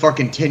 Fun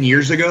fucking 10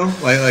 years ago?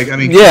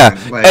 Yeah.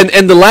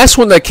 And the last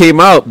one that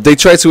came out, they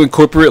tried to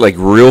incorporate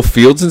real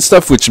fields and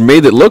stuff, which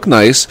made it look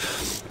nice.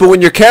 But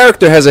when your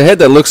character has a head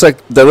that looks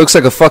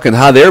like a fucking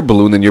hot air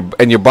balloon,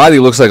 and your body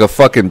looks like a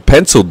fucking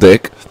pencil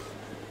dick,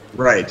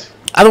 right?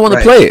 I don't want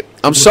to play it.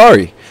 I'm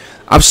sorry.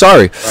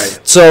 Right.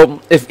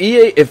 So if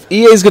EA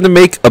is gonna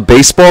make a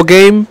baseball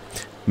game,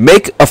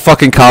 make a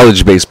fucking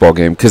college baseball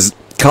game, because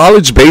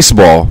college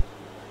baseball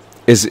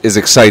is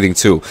exciting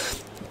too.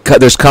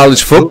 There's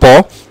college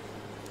football,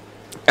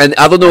 and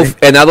I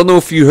don't know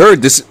if you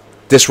heard this.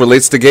 This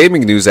relates to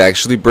gaming news.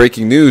 Actually,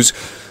 breaking news: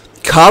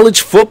 college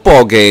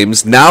football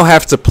games now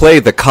have to play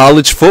the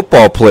college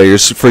football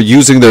players for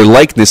using their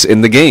likeness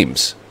in the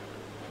games.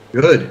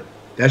 Good.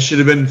 That should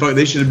have been.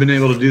 They should have been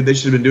able to do. They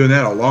should have been doing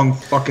that a long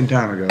fucking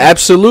time ago.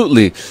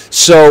 Absolutely.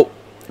 So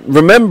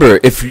remember,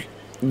 if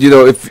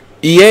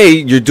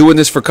EA, you're doing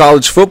this for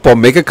college football,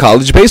 make a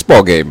college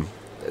baseball game.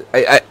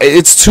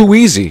 It's too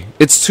easy.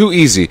 It's too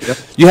easy. Yep.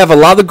 You have a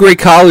lot of great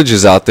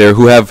colleges out there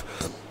who have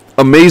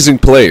amazing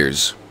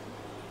players.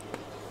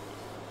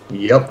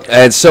 Yep.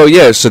 And so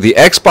the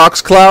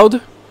Xbox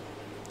Cloud,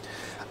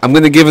 I'm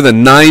gonna give it a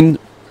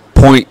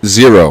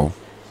 9.0,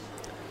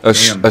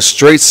 a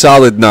straight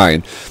solid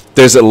 9.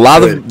 There's a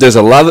lot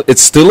of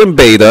it's still in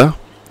beta.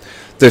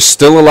 There's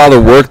still a lot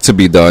of work to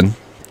be done.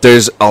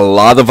 There's a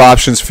lot of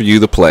options for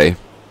you to play.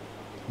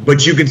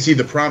 But you can see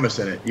the promise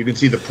in it. You can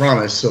see the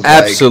promise of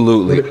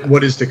absolutely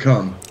what is to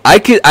come. I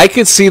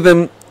could see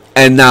them,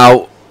 and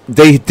now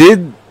they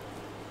did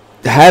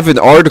have an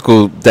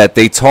article that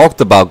they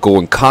talked about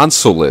going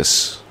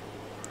consoleless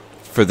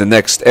for the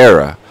next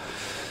era.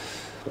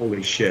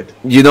 Holy shit!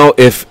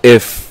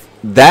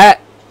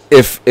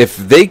 If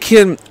they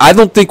can, I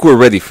don't think we're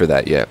ready for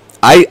that yet.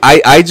 I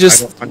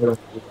don't think we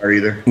are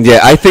either. Yeah,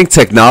 I think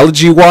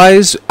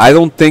technology-wise, I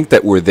don't think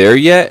that we're there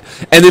yet.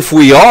 And if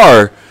we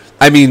are,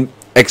 I mean,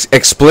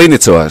 explain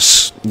it to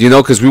us,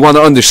 because we want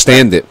to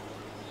understand it.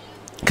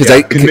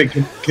 Because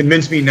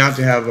convince me not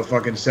to have a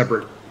fucking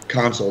separate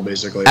console,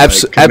 basically.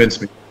 Convince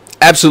me.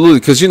 Absolutely,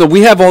 because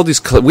we have all these.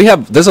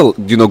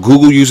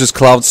 Google uses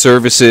cloud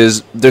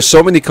services. There's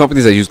so many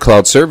companies that use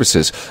cloud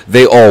services.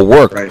 They all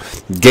work. Right.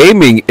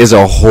 Gaming is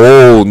a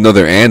whole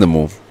nother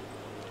animal.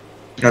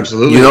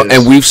 Absolutely,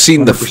 and we've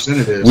seen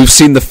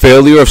the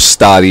failure of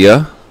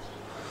Stadia.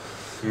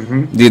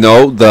 Mm-hmm.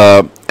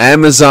 The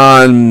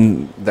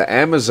Amazon the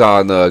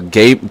Amazon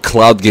game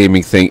cloud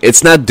gaming thing,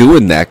 it's not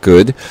doing that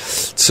good.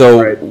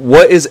 So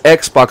what is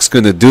Xbox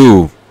gonna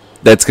do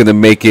that's gonna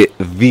make it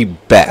the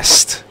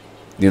best?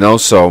 You know,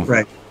 so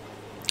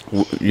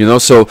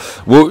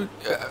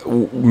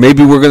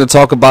maybe we're gonna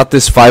talk about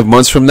this 5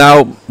 months from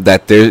now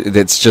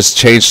that's just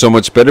changed so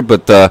much better.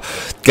 But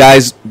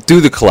guys,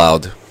 do the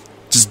cloud.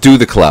 Just do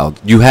the cloud.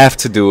 You have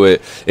to do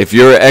it. If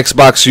you're an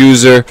Xbox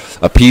user,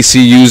 a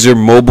PC user,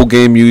 mobile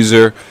game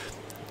user,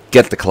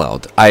 get the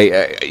cloud.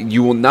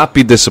 You will not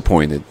be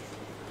disappointed.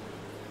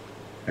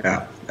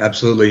 Yeah,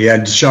 absolutely. Yeah,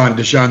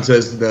 Deshaun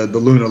says the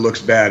Luna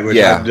looks bad, which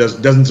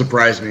doesn't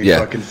surprise me.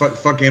 Yeah.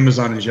 Fuck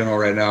Amazon in general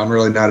right now. I'm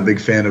really not a big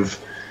fan of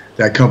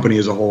that company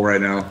as a whole right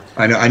now.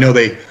 I know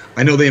they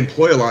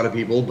employ a lot of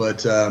people,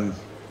 but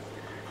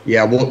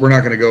yeah, we're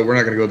not gonna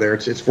go there.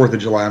 It's 4th of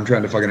July. I'm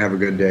trying to fucking have a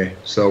good day,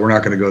 so we're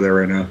not gonna go there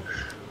right now.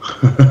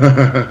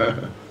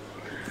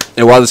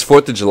 And while it's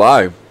 4th of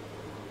July,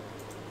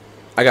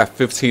 I got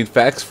 15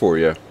 facts for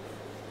you.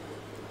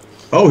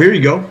 Oh, here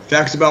you go.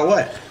 Facts about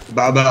what?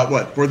 About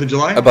what? 4th of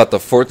July? About the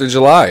 4th of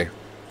July.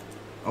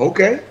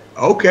 Okay.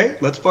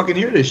 Let's fucking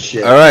hear this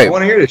shit. All right. I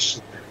want to hear this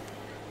shit.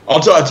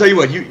 I'll tell you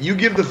what. You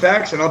give the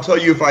facts, and I'll tell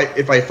you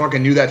if I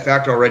fucking knew that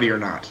fact already or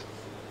not.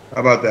 How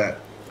about that?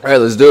 All right,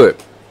 let's do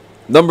it.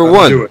 Number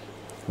one,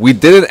 we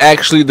didn't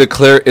actually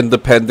declare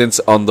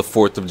independence on the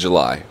 4th of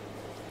July.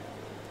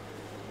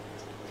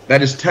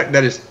 That is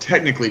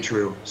technically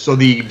true. So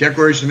the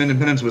Declaration of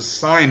Independence was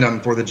signed on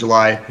 4th of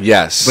July.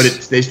 Yes.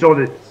 But they still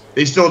had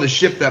to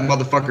ship that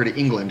motherfucker to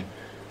England.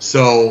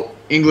 So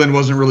England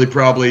wasn't really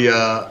probably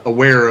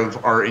aware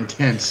of our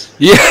intents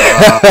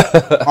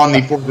on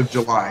the 4th of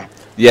July.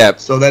 Yeah.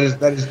 So that is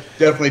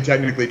definitely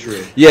technically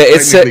true. Yeah,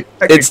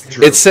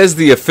 it says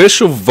the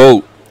official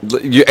vote,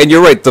 and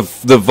you're right, the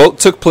vote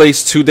took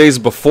place 2 days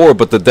before,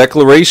 but the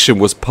declaration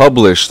was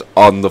published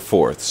on the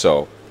 4th.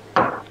 So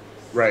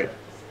right.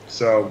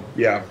 So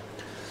yeah.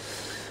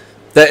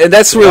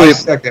 That's really,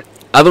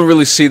 I don't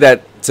really see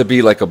that to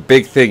be like a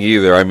big thing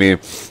either. I mean,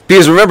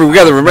 because we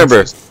got to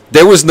remember,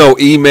 there was no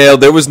email,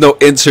 there was no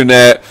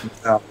internet.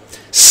 No.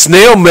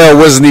 Snail mail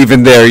wasn't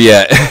even there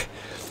yet.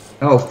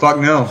 Oh fuck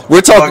no!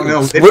 We're talking.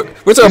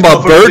 We're talking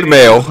about bird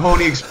mail.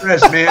 Pony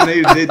Express, man.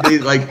 They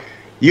like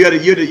you had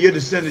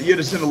to send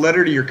a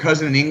letter to your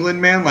cousin in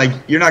England, man. Like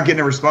you're not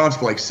getting a response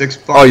for like 6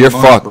 fucking months. Oh, you're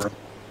fucked. Bro.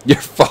 You're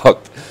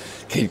fucked.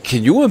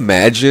 Can you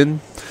imagine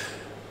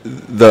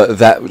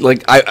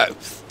I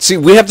see?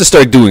 We have to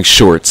start doing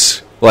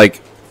shorts.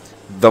 Like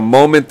the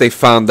moment they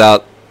found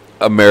out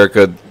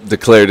America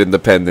declared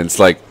independence,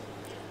 like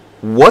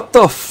what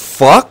the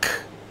fuck?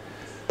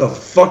 The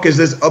fuck is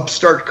this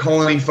upstart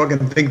colony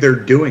fucking think they're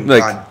doing?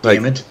 God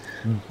damn it!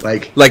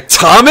 Like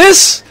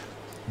Thomas,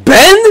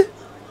 Ben.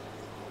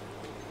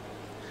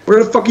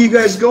 Where the fuck are you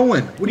guys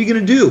going? What are you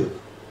gonna do?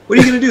 What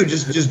are you gonna do?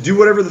 Just do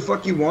whatever the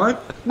fuck you want?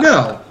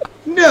 No.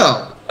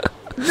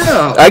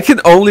 I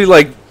can only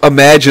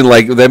imagine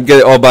them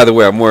get. Oh, by the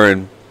way, I'm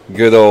wearing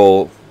good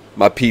old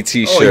my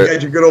PT shirt. Oh, you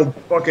got your good old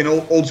fucking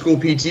old school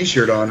PT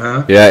shirt on,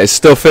 huh? Yeah, it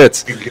still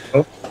fits.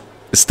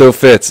 It still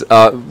fits.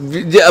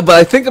 Yeah, but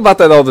I think about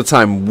that all the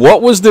time.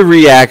 What was the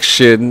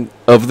reaction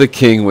of the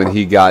king when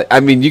he got? I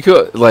mean, you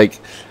could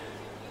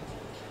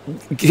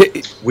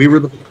We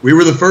were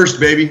the first,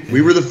 baby.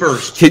 We were the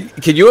first.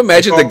 Can you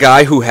imagine the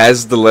guy who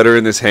has the letter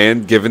in his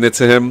hand, giving it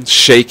to him,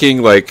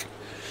 shaking like?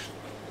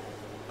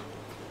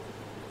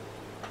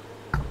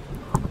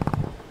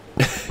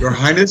 Your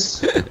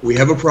Highness, we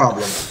have a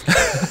problem.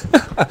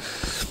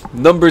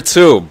 Number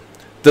 2.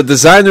 The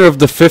designer of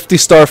the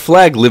 50-star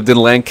flag lived in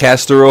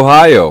Lancaster,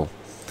 Ohio.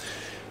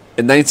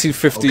 In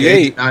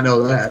 1958, I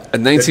know that. I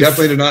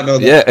definitely did not know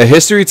that. Yeah, a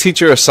history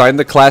teacher assigned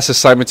the class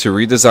assignment to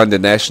redesign the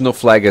national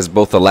flag as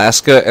both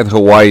Alaska and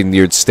Hawaii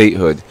neared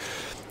statehood.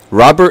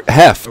 Robert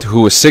Heft,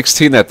 who was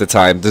 16 at the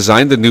time,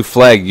 designed the new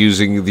flag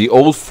using the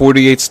old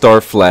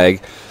 48-star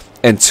flag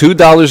and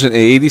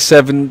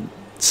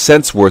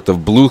 $2.87 worth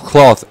of blue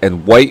cloth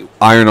and white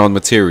iron-on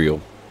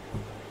material.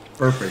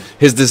 Perfect.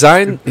 His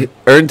design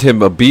earned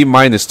him a B-,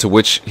 to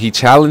which he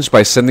challenged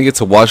by sending it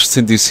to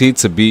Washington, D.C.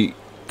 to be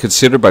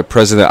considered by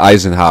President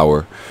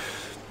Eisenhower.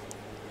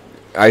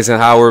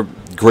 Eisenhower,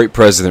 great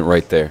president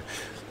right there.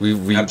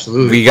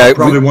 Absolutely. We got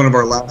probably one of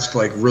our last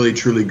really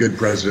truly good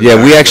presidents.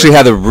 Yeah, we actually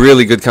had a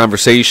really good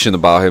conversation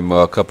about him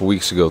a couple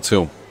weeks ago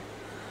too.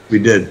 We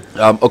did.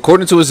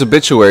 According to his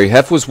obituary,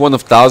 Hef was one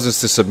of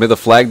thousands to submit a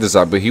flag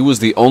design, but he was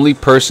the only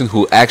person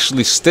who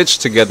actually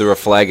stitched together a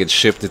flag and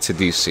shipped it to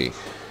D.C.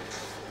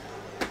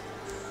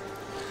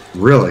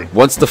 Really?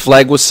 Once the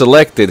flag was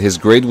selected, his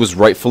grade was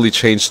rightfully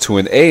changed to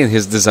an A, and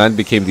his design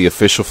became the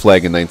official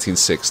flag in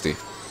 1960.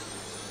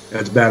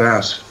 That's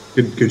badass.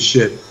 Good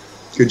shit.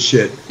 Good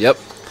shit. Yep.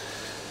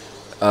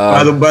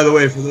 By the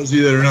way, for those of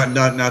you that are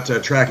not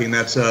tracking,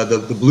 that's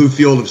the blue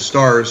field of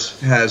stars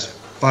has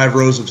 5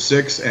 rows of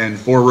 6 and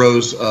 4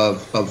 rows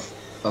of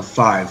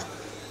 5,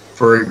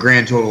 for a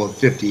grand total of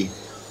 50.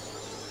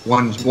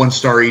 One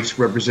star each,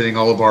 representing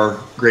all of our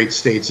great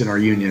states in our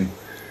union.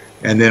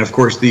 And then, of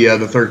course, the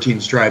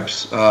 13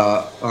 stripes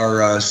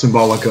are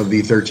symbolic of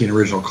the 13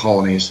 original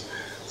colonies.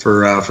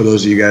 For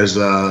those of you guys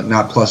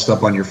not plussed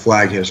up on your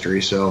flag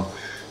history, so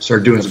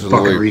start doing some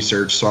fucking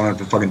research, so I don't have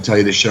to fucking tell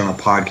you this shit on a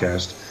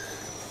podcast.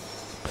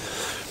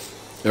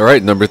 All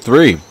right, number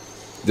 3.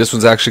 This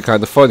one's actually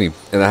kind of funny,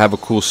 and I have a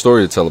cool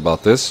story to tell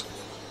about this.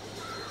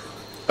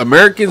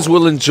 Americans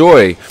will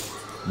enjoy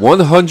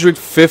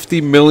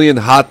 150 million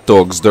hot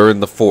dogs during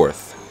the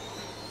 4th.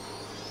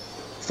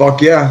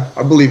 Fuck yeah,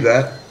 I believe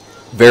that.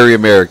 Very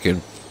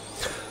American.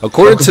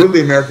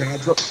 Completely American. I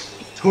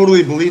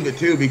totally believe it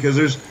too, because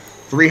there's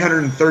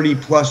 330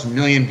 plus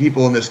million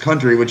people in this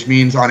country, which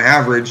means on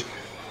average,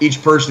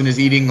 each person is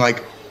eating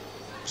like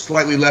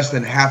slightly less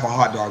than half a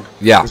hot dog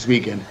this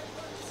weekend.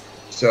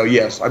 So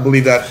yes, I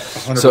believe that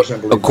 100%. So,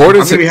 I'm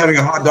going to be having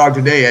a hot dog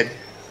today at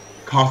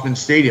Kauffman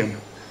Stadium,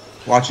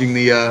 watching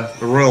the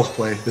Royals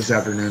play this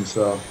afternoon.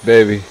 So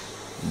baby,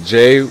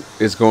 Jay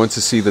is going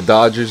to see the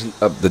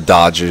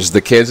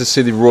the Kansas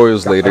City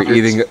Royals later,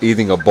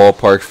 eating a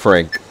ballpark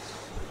Frank.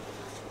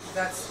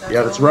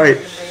 That's right.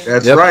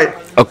 That's right.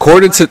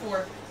 According to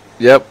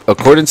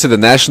the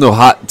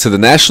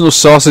National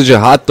Sausage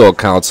and Hot Dog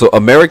Council,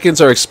 Americans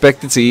are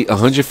expected to eat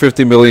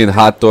 150 million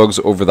hot dogs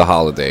over the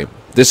holiday.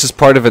 This is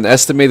part of an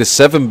estimated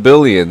 7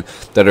 billion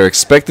that are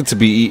expected to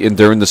be eaten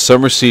during the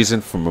summer season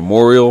from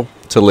Memorial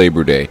to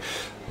Labor Day.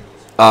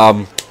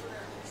 One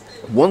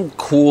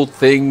cool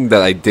thing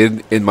that I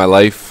did in my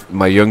life,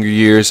 my younger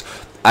years,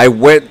 I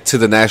went to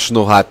the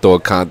National Hot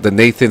Dog the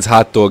Nathan's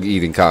Hot Dog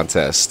Eating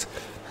Contest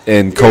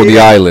in Coney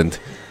Island.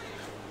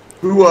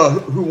 Who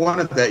won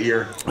it that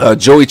year?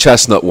 Joey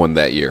Chestnut won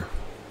that year.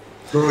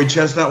 Joey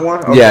Chestnut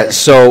won? Okay. Yeah,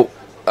 so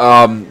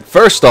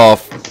first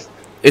off,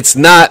 it's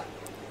not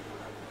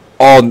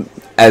all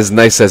as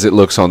nice as it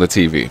looks on the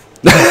TV.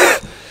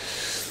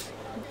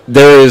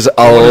 There is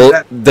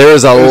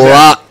a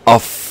lot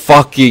of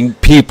fucking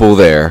people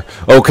there,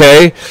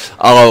 okay?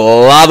 A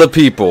lot of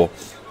people.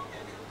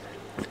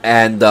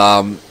 And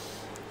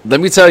let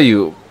me tell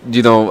you,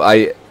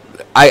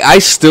 I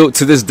still,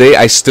 to this day,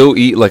 I still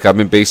eat like I'm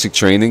in basic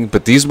training,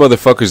 but these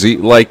motherfuckers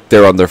eat like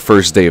they're on their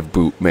first day of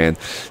boot, man.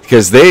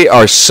 Because they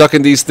are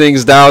sucking these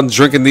things down,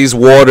 drinking these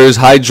waters,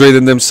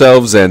 hydrating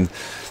themselves, and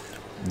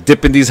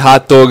dipping these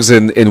hot dogs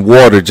in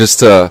water just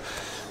to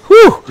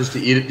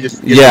eat it,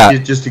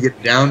 just to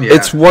get down. Yeah.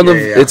 It's one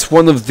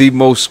of the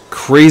most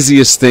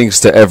craziest things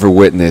to ever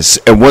witness,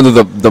 and one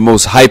of the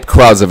most hype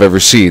crowds I've ever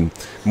seen.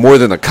 More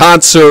than a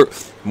concert,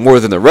 more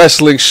than a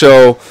wrestling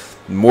show,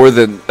 more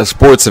than a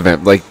sports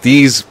event. Like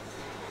there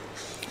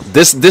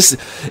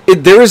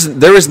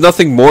is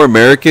nothing more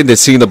American than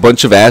seeing a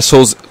bunch of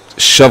assholes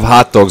shove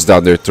hot dogs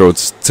down their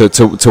throats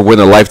to win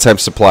a lifetime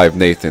supply of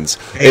Nathan's.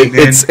 Hey,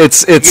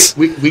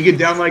 we get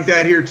down like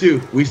that here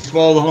too. We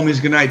swallow the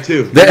homies goodnight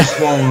too. They're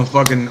swallowing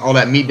fucking all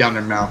that meat down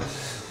their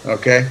mouth.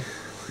 Okay,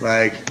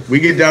 like we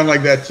get down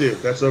like that too.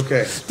 That's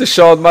okay.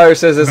 Deshaun Meyer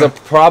says there's a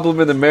problem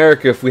in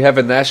America if we have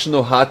a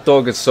National Hot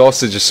Dog and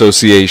Sausage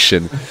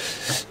Association.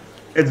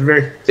 It's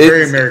very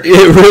American.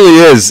 It really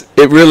is.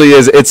 It really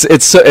is.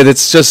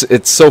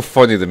 It's so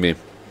funny to me.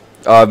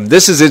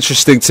 This is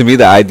interesting to me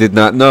that I did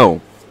not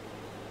know.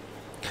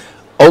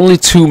 Only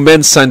 2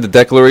 men signed the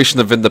Declaration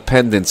of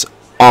Independence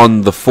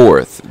on the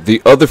 4th.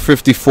 The other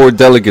 54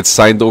 delegates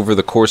signed over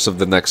the course of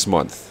the next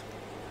month.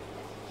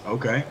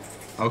 Okay.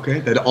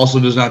 That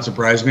also does not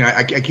surprise me.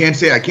 I can't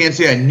say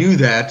I knew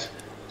that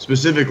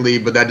specifically,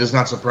 but that does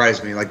not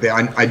surprise me. Like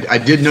I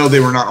did know they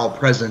were not all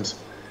present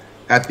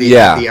at the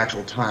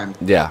actual time.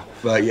 Yeah.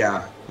 But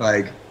yeah,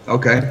 like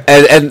okay.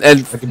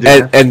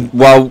 And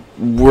while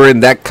we're in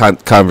that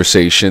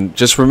conversation,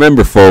 just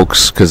remember,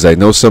 folks, because I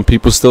know some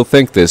people still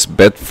think this.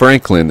 Ben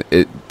Franklin,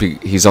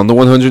 he's on the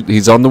 100.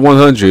 He's on the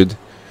 100,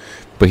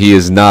 but he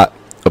is not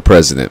a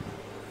president.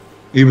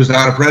 He was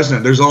not a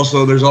president. There's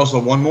also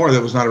one more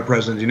that was not a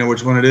president. Do you know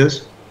which one it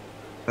is?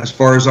 As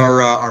far as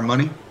our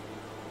money.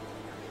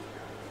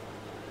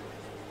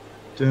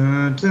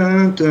 Dun,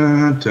 dun,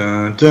 dun,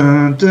 dun,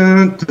 dun,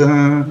 dun,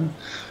 dun.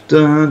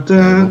 Dun,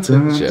 dun,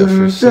 dun,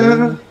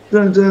 Jefferson,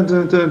 dun, dun,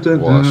 dun, dun,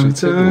 dun,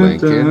 Washington,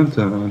 Lincoln.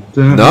 dun,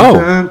 dun, No.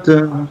 dun,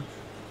 dun.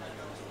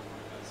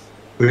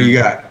 Who do you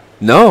got?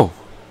 No.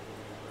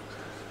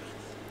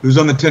 Who's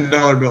on the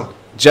 $10 bill?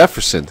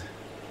 Jefferson.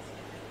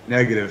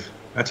 Negative.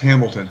 That's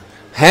Hamilton.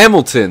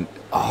 Hamilton.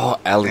 Oh,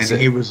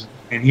 Alexander.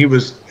 And he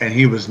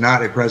was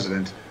not a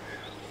president.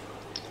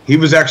 He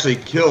was actually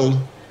killed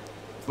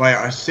by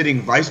a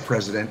sitting vice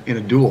president in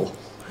a duel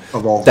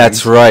of all things.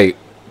 That's right.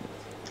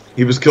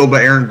 He was killed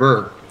by Aaron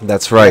Burr.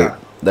 That's right. Yeah.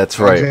 That's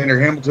right.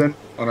 Alexander Hamilton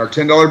on our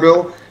 $10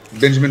 bill,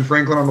 Benjamin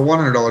Franklin on the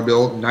 $100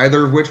 bill,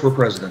 neither of which were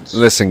presidents.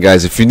 Listen,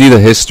 guys, if you need a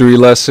history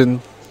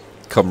lesson,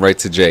 come right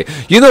to Jay.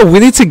 We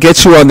need to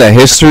get you on that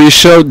history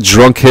show,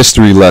 Drunk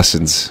History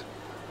Lessons.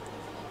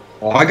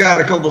 Well, I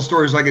got a couple of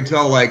stories I could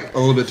tell, like, a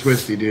little bit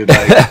twisty, dude.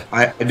 Like,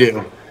 I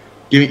do.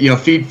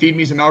 Feed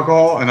me some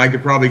alcohol, and I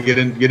could probably get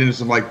into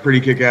some, like,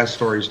 pretty kick-ass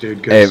stories,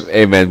 dude.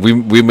 Hey, man,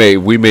 we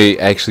may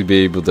actually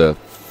be able to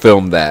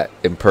film that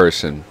in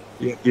person.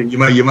 You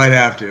might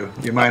have to.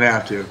 You might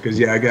have to, because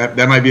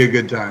that might be a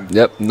good time.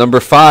 Yep. Number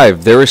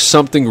 5. There is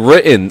something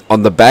written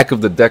on the back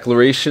of the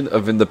Declaration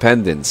of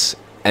Independence,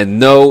 and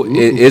no,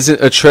 it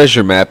isn't a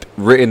treasure map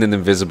written in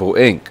invisible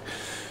ink.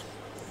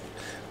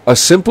 A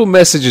simple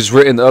message is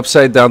written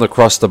upside down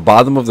across the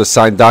bottom of the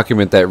signed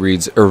document that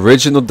reads,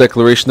 "Original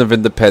Declaration of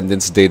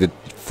Independence, dated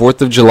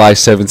 4th of July,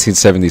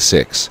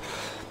 1776."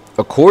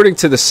 According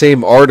to the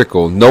same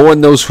article, no one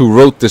knows who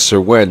wrote this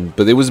or when,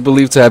 but it was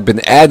believed to have been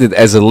added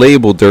as a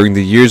label during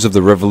the years of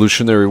the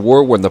Revolutionary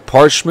War, when the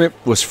parchment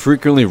was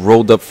frequently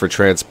rolled up for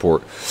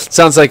transport.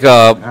 Sounds like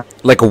a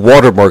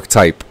watermark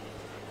type.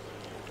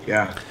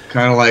 Yeah,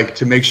 kind of like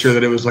to make sure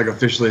that it was like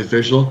officially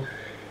official.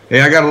 Hey,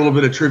 I got a little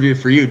bit of trivia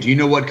for you. Do you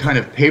know what kind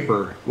of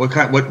paper,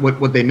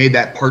 what they made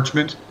that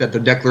parchment that the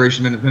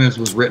Declaration of Independence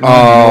was written on? Do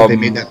you know what they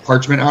made that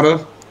parchment out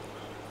of?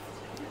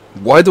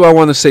 Why do I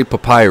want to say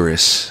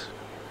papyrus?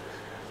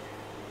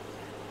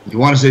 You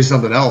want to say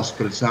something else,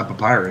 but it's not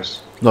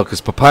papyrus. No,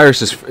 because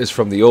papyrus is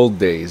from the old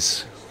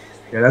days.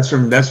 Yeah,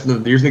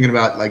 you're thinking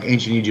about like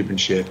ancient Egypt and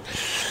shit.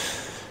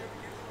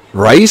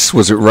 Rice?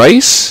 Was it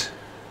rice?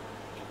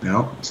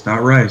 No, it's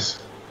not rice.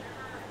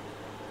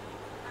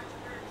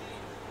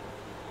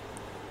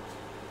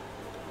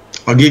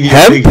 I'll give you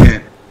hemp? a big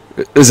hint.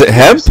 Is it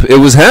hemp? Yes. It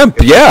was hemp,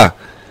 yeah.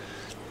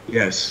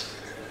 Yes.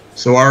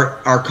 So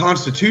our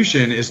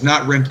Constitution is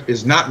not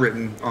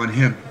written on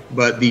hemp,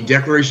 but the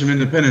Declaration of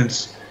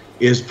Independence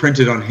is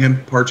printed on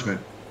hemp parchment.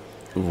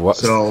 What?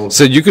 So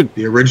you could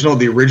the original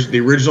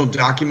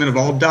document of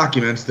all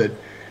documents that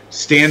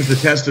stands the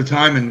test of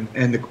time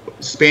and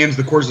spans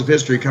the course of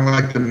history, kind of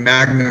like the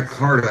Magna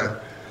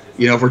Carta.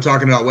 You know, if we're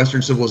talking about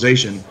Western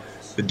civilization,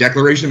 the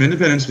Declaration of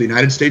Independence of the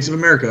United States of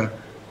America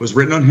was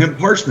written on hemp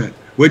parchment,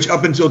 which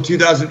up until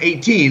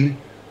 2018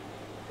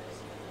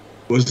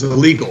 was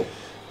illegal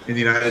in the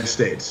United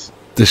States.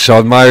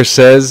 Deshaun Meyer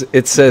says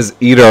it says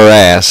 "eat our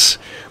ass,"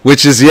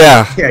 which is eat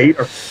our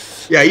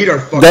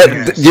fucking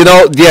ass. You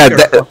know,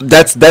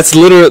 that's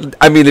literally.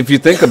 I mean, if you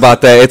think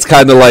about that, it's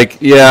kind of like,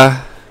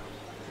 yeah,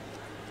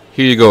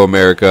 here you go,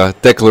 America.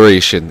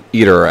 Declaration,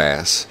 eat our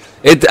ass.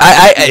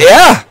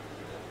 Yeah.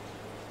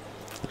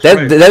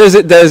 That is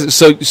it. That is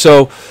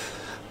so.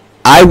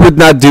 I would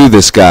not do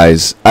this,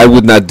 guys. I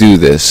would not do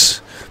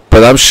this.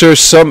 But I'm sure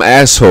some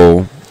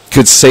asshole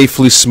could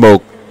safely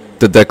smoke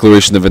the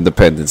Declaration of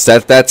Independence.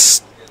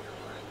 That's.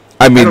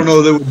 I mean, I don't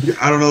know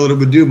that it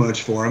would do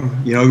much for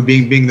them. You know,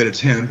 being that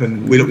it's hemp,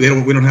 and we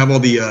don't have all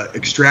the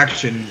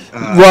extraction.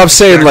 Well, I'm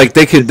saying like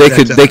they could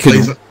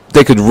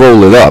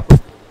roll it up.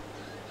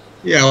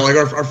 Yeah, like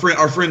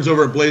our friends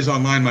over at Blaze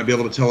Online might be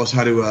able to tell us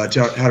how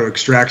to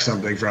extract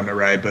something from it,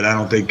 right? But I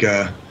don't think.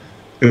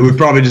 It would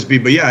probably just be,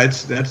 but yeah,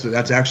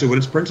 that's actually what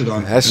it's printed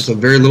on. That's a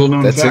very little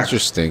known fact. That's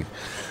interesting.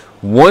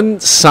 One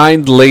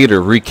signed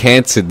later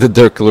recanted the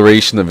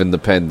Declaration of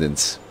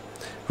Independence.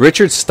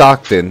 Richard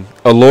Stockton,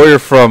 a lawyer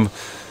from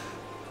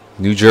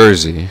New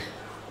Jersey,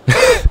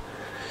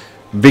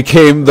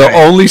 became the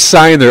only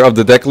signer of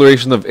the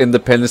Declaration of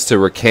Independence to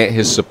recant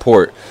his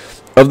support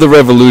of the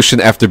revolution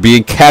after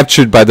being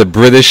captured by the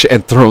British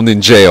and thrown in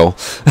jail.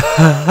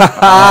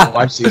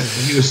 I see.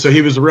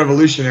 He was a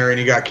revolutionary and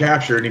he got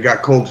captured and he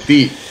got cold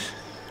feet. He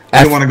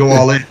didn't want to go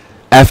all in.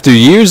 After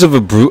years of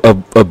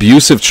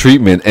abusive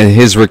treatment and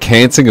his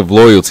recanting of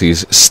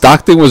loyalties,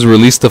 Stockton was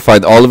released to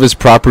find all of his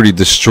property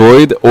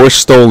destroyed or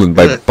stolen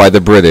by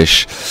the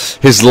British.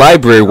 His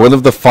library, one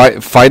of the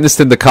finest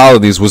in the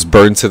colonies, was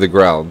burned to the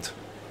ground.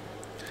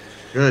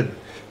 Good.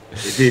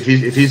 If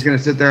he's going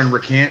to sit there and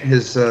recant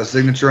his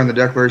signature on the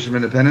Declaration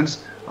of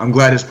Independence, I'm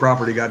glad his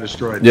property got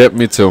destroyed. Yep,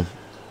 me too.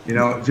 You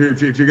know, if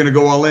you're going to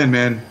go all in,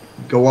 man,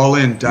 go all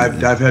in.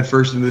 Dive head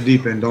first into the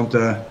deep end.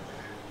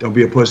 Don't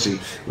be a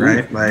pussy,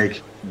 right?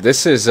 Like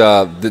this is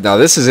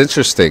this is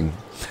interesting.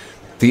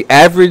 The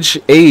average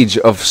age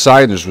of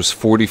signers was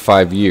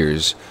 45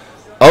 years.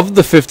 Of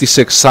the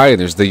 56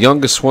 signers, the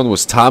youngest one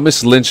was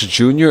Thomas Lynch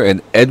Jr.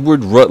 and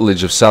Edward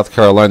Rutledge of South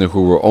Carolina,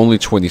 who were only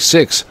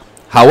 26.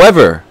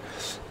 However,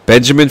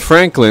 Benjamin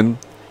Franklin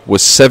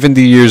was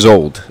 70 years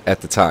old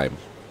at the time.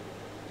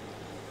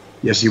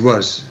 Yes, he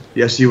was.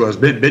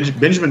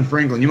 Benjamin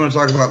Franklin, you want to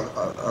talk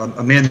about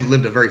a man that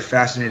lived a very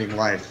fascinating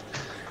life.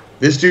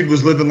 This dude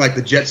was living like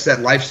the jet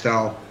set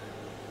lifestyle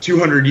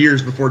 200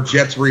 years before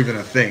jets were even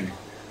a thing.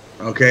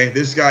 Okay,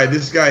 this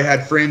guy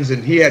had friends,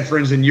 and he had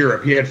friends in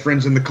Europe. He had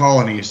friends in the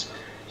colonies.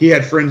 He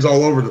had friends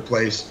all over the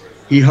place.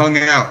 He hung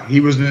out.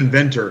 He was an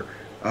inventor.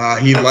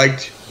 He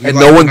liked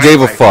no one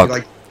gave a fuck.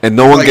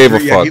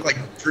 He liked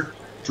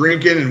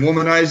drinking and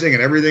womanizing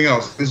and everything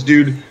else. This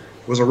dude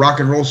was a rock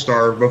and roll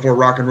star before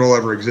rock and roll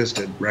ever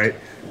existed, right?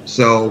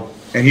 So,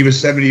 and he was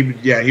 70.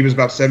 Yeah, he was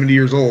about 70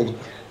 years old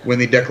when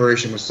the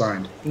Declaration was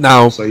signed.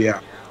 Now, so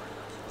yeah.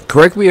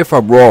 Correct me if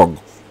I'm wrong.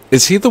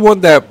 Is he the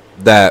one that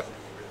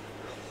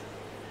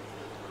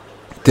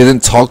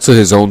didn't talk to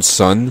his own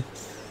son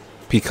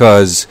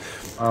because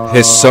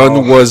his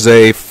son was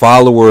a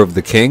follower of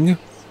the king?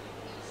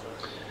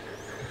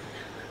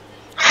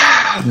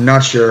 I'm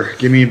not sure.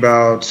 Give me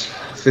about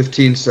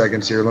 15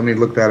 seconds here. Let me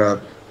look that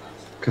up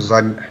because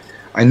I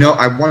I know.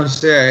 I want to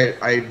say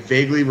I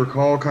vaguely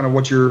recall kind of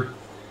what you're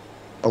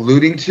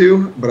alluding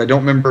to, but I don't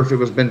remember if it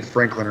was Ben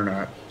Franklin or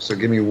not. So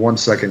give me 1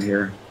 second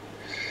here.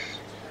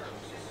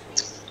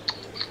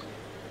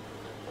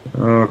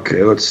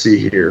 Okay, let's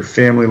see here.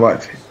 Family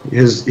life.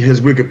 His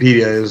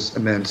Wikipedia is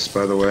immense,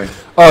 by the way.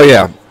 Oh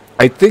yeah,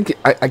 I think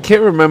I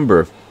can't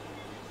remember.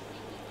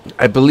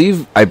 I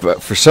believe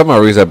for some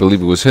odd reason I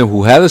believe it was him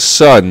who had a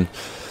son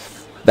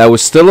that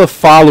was still a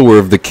follower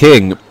of the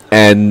king,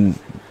 and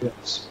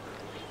Yes.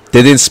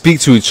 they didn't speak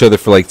to each other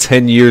for like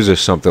 10 years or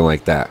something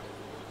like that.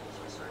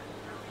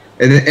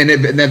 And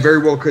that very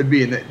well could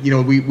be. And you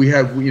know,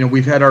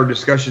 we've had our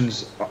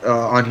discussions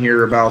on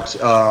here about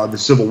the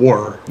Civil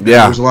War.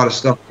 Yeah, there was a lot of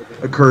stuff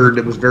that occurred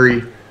that was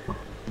very,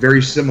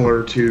 very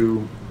similar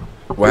to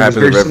what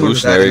happened in the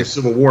Revolutionary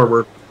Civil War,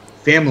 where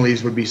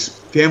families would be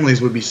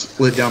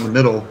split down the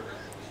middle.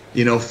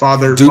 You know,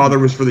 father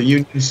was for the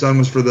Union, son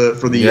was for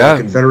the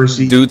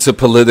Confederacy, due to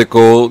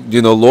political,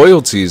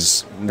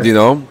 loyalties.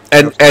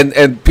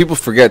 And people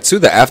forget too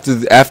that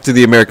after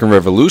the American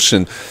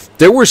Revolution,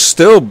 there were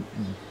still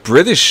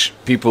British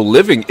people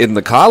living in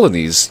the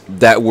colonies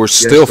that were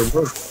still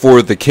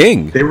for the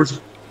king. They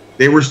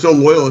were still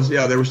loyalists.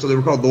 Yeah, they were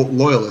called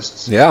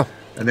loyalists. Yeah,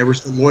 and they were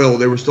still loyal.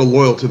 They were still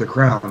loyal to the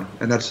crown,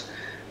 and that's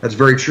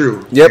very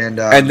true. Yep.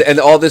 And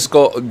all this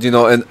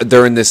and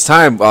during this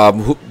time,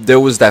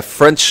 there was that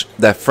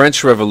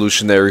French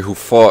revolutionary who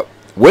fought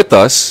with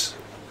us.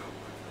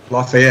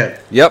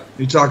 Lafayette. Yep.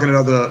 You're talking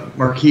about the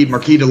Marquis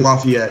de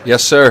Lafayette.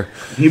 Yes, sir.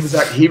 He was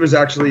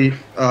actually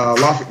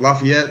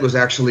Lafayette was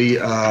actually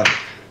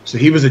so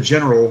he was a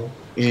general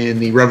in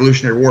the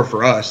Revolutionary War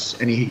for us,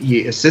 and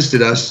he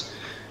assisted us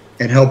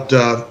and helped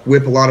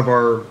whip a lot of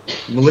our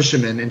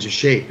militiamen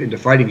into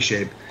fighting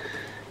shape.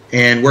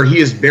 And where he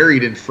is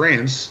buried in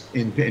France,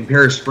 in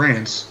Paris,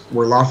 France,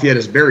 where Lafayette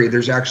is buried,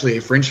 there's actually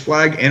a French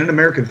flag and an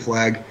American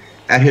flag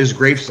at his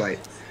gravesite.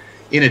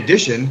 In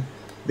addition,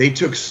 they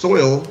took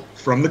soil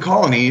from the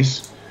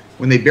colonies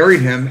when they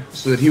buried him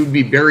so that he would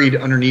be buried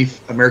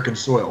underneath American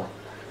soil.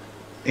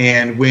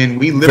 And when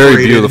we liberated,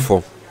 very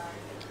beautiful.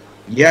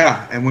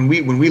 Yeah, and when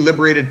we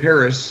liberated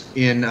Paris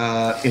in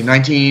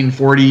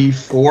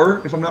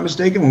 1944, if I'm not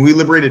mistaken, when we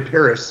liberated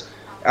Paris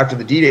after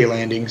the D-Day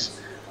landings,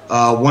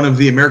 one of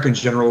the American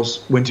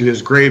generals went to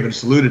his grave and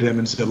saluted him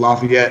and said,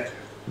 "Lafayette,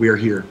 we are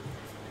here."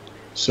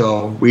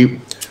 So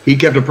he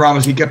kept a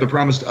promise. He kept a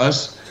promise to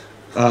us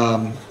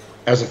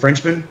as a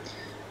Frenchman,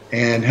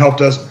 and helped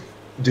us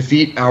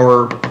defeat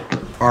our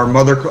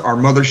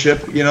mothership,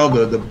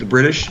 the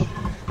British.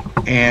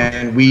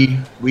 And we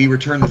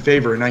returned the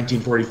favor in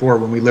 1944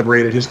 when we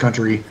liberated his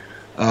country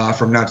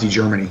from Nazi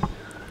Germany.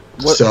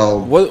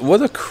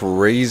 What a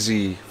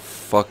crazy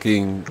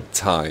fucking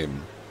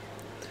time.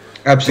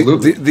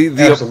 Absolutely.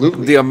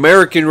 Absolutely. The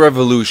American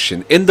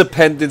Revolution,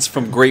 independence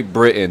from Great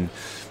Britain,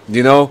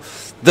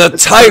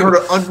 it's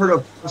unheard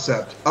of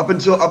concept. Up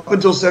until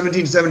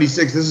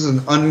 1776, this is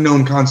an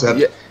unknown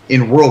concept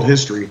in world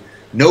history.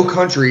 No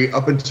country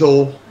up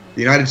until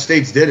the United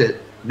States did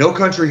it. No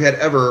country had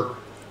ever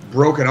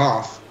broken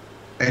off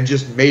and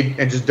just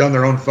done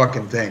their own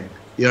fucking thing.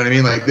 You know what I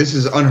mean? Like, this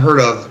is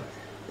unheard of.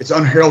 It's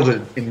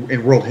unheralded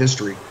in world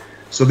history.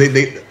 So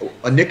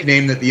a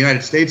nickname that the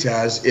United States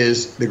has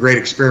is the Great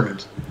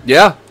Experiment.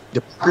 Yeah.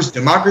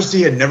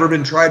 Democracy had never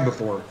been tried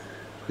before.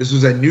 This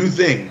was a new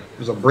thing. It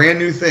was a brand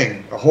new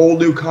thing, a whole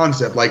new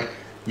concept. Like,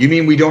 you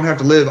mean we don't have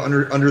to live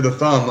under the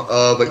thumb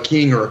of a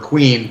king or a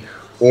queen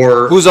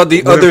or who's on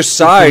the other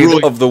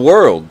side of the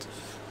world?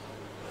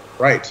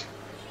 Right.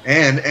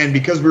 And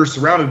because we were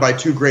surrounded by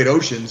two great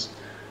oceans,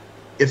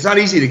 it's not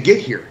easy to get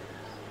here.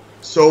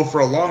 So for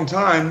a long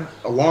time,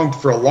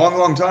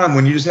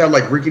 when you just had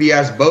like rickety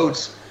ass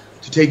boats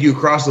to take you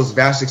across those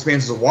vast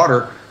expanses of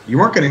water, you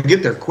weren't going to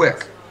get there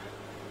quick.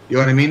 You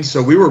know what I mean?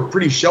 So we were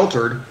pretty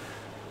sheltered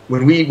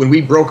when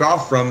we broke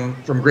off from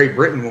Great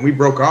Britain, when we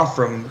broke off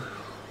from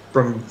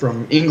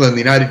England,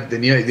 the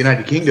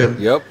United Kingdom.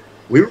 Yep.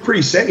 We were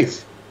pretty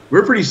safe.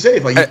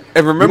 Like,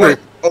 and remember,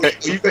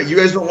 you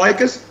guys don't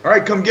like us? All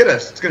right, come get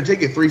us. It's going to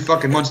take you 3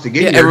 fucking months to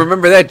get here. And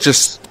remember that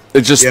just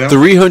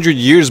 300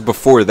 years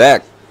before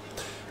that,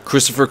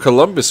 Christopher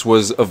Columbus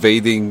was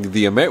invading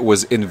the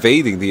Americas.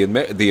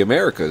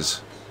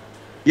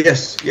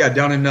 Yes,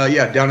 down in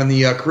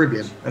the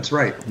Caribbean. That's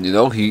right.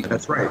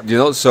 That's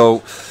right.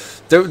 So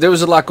there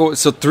was a lot going.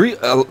 So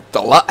a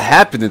lot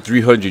happened in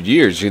 300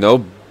 years.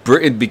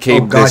 Britain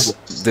became this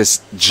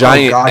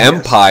giant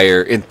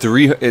empire in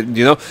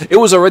it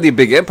was already a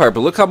big empire, but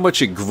look how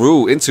much it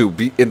grew into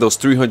in those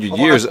 300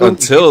 years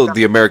until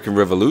the American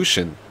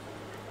Revolution.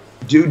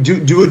 Do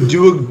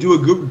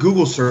a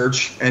Google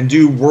search and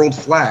do world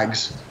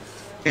flags,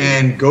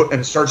 and go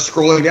and start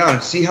scrolling down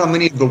and see how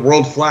many of the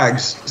world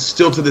flags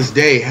still to this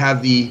day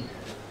have the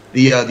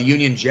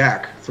Union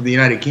Jack from the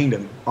United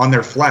Kingdom on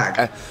their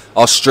flag.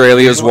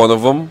 Australia is one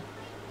of them.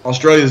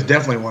 Australia is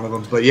definitely one of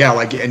them. But yeah,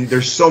 and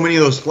there's so many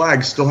of those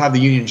flags still have the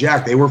Union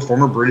Jack. They were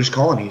former British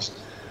colonies,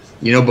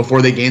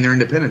 before they gained their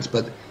independence.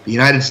 But the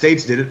United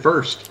States did it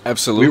first.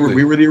 Absolutely.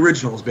 We were the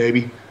originals,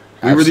 baby.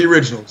 We were the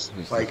originals.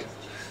 Like,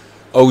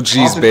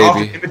 OGs,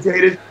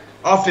 baby.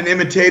 Often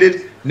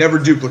imitated, never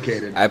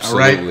duplicated.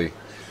 Absolutely. All right?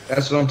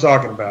 That's what I'm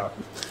talking about.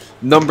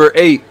 Number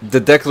 8, the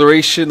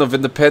Declaration of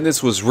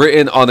Independence was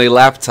written on a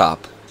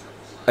laptop,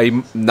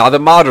 not a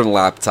modern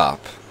laptop.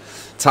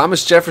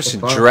 Thomas Jefferson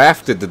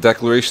drafted the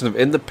Declaration of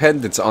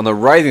Independence on a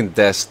writing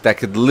desk that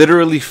could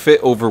literally fit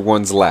over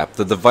one's lap.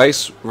 The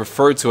device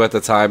referred to at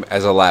the time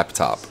as a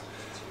laptop.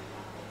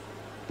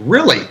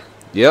 Really?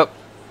 Yep.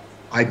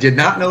 I did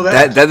not know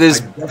that.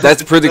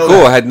 That's pretty cool.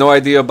 That. I had no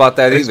idea about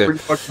that either.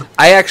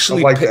 I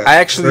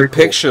actually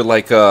picture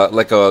like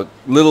a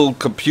little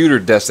computer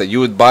desk that you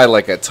would buy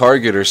like at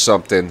Target or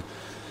something.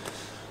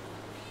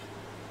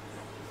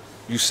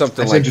 Use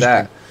something like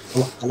that.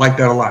 I like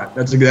that a lot.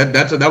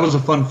 That was a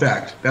fun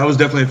fact. That was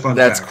definitely a fun fact.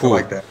 That's cool. I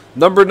like that.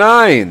 Number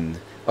 9.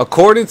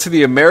 According to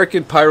the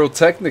American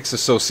Pyrotechnics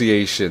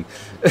Association,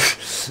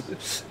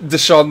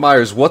 Deshaun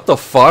Myers, what the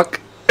fuck?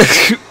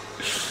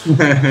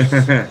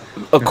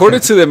 According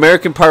to the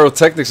American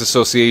Pyrotechnics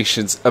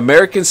Associations,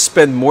 Americans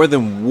spend more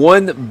than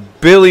 $1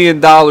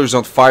 billion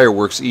on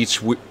fireworks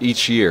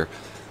each year.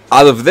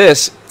 Out of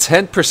this,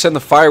 10%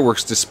 of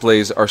fireworks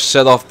displays are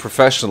set off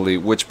professionally,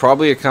 which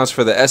probably accounts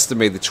for the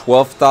estimated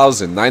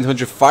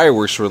 12,900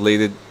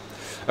 fireworks-related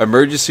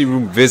emergency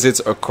room visits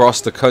across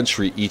the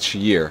country each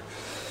year.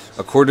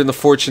 According to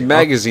Fortune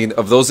magazine,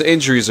 of those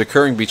injuries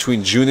occurring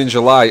between June and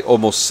July,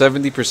 almost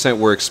 70%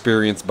 were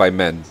experienced by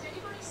men.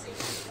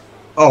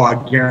 Oh, I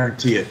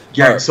guarantee it.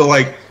 So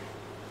like,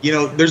 you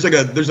know, there's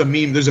a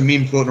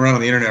meme floating around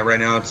on the internet right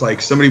now. It's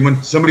like somebody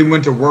went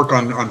to work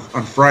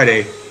on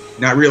Friday,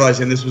 not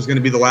realizing this was going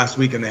to be the last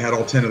week, and they had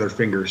all 10 of their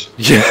fingers.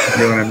 Yeah.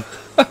 You know what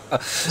I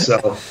mean?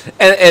 So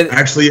and I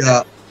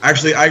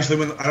actually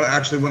went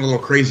a little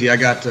crazy. I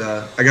got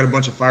a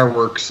bunch of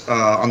fireworks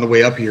on the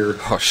way up here.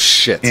 Oh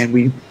shit! And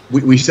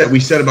we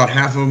set about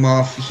half of them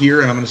off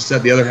here, and I'm going to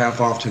set the other half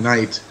off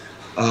tonight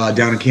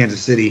down in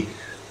Kansas City.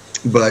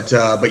 But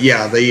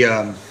yeah,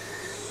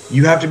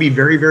 you have to be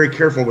very, very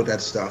careful with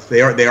that stuff.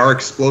 They are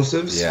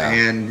explosives,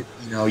 and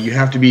you know you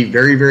have to be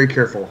very, very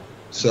careful.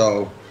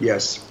 So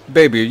yes.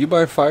 Baby, are you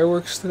buying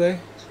fireworks today?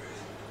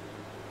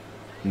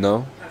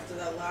 No.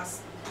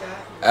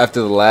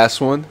 After the last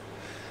one,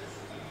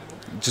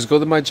 just go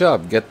to my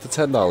job. Get the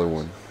 $10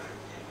 one.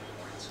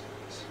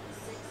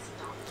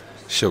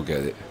 She'll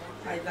get it.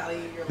 I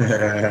value your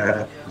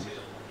life.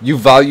 You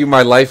value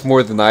my life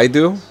more than I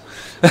do?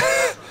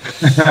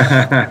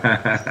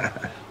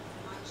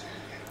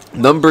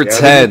 Number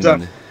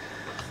 10.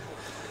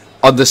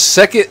 On the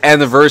second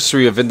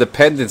anniversary of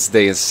Independence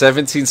Day in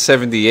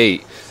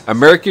 1778,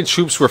 American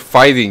troops were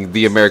fighting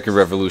the American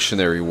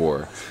Revolutionary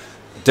War.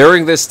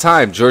 During this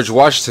time, George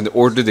Washington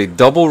ordered a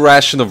double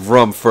ration of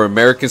rum for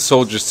American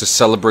soldiers to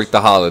celebrate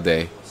the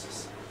holiday.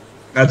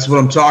 That's what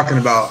I'm talking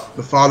about.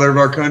 The father of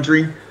our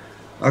country,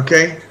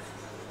 okay?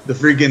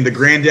 The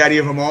granddaddy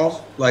of them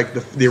all, like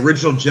the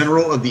original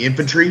general of the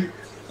infantry,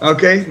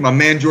 okay? My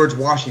man George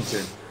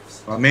Washington.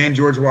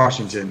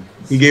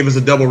 He gave us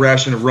a double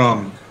ration of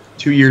rum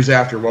 2 years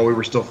after while we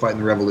were still fighting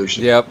the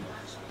revolution. Yep.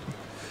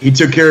 He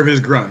took care of his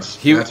grunts.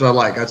 That's what I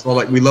like. That's what I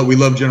like. We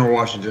love General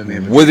Washington. The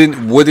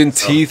infantry. Wooden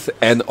teeth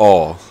and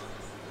all.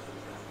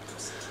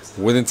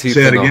 Wooden teeth.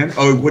 Say that again.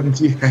 Oh, wooden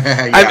teeth.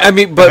 Yeah. I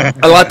mean, but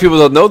a lot of people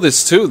don't know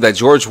this too. That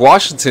George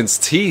Washington's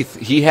teeth,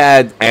 he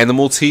had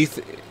animal teeth.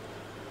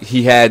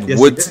 He had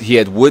wood. He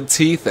had wood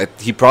teeth.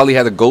 He probably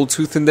had a gold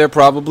tooth in there,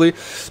 probably.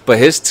 But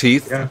his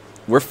teeth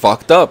were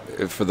fucked up.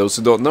 For those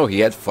who don't know, he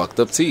had fucked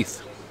up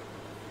teeth.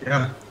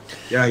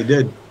 Yeah, he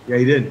did.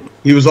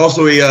 He was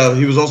also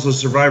a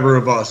survivor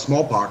of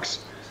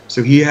smallpox.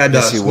 So he had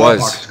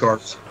smallpox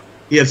scars.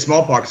 He had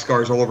smallpox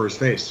scars all over his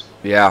face.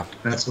 Yeah,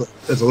 that's a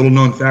little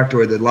known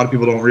factoid that a lot of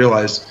people don't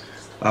realize.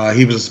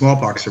 He was a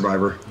smallpox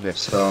survivor. Yeah.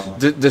 So,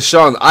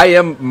 Deshaun, I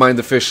am mind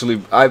officially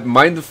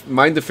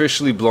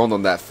blown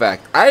on that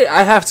fact.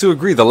 I have to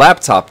agree. The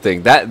laptop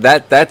thing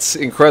that's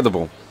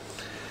incredible.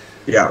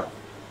 Yeah.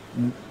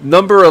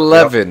 Number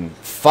 11. Yep.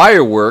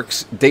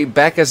 Fireworks date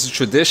back as a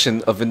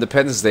tradition of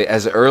Independence Day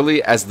as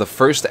early as the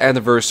first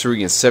anniversary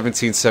in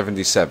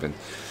 1777.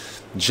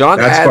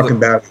 Fucking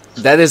bad.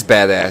 That is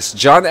badass.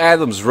 John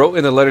Adams wrote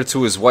in a letter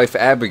to his wife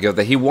Abigail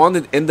that he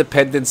wanted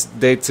Independence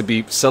Day to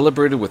be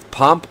celebrated with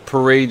pomp,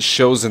 parades,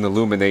 shows, and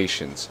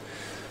illuminations.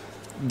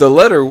 The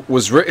letter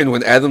was written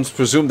when Adams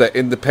presumed that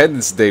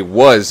Independence Day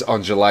was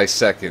on July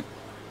 2nd.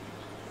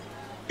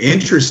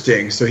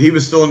 Interesting. So he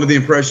was still under the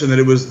impression that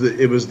it was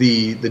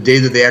the day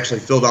that they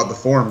actually filled out the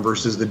form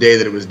versus the day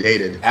that it was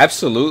dated.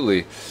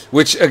 Absolutely.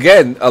 Which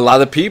again, a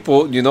lot of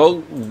people, you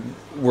know,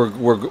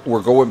 we're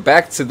going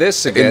back to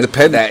this again.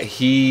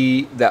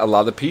 That a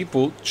lot of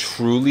people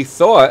truly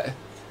thought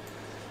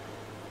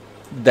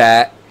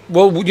that,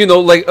 well, you know,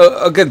 like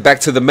again, back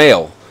to the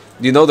mail.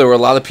 You know, there were a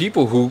lot of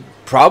people who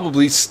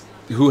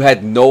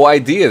had no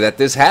idea that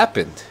this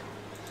happened.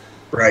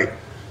 Right.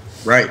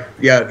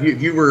 Yeah.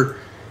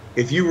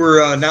 If you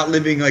were not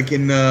living like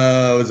in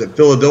was it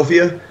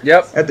Philadelphia?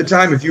 Yep. At the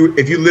time, if you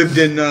lived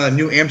in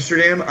New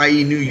Amsterdam,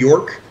 i.e. New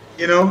York,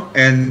 you know,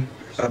 and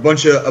a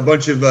bunch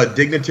of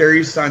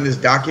dignitaries signed this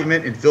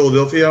document in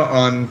Philadelphia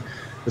on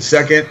the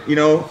 2nd,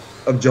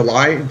 of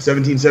July in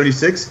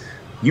 1776.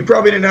 You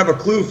probably didn't have a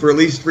clue for at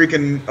least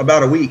freaking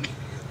about a week.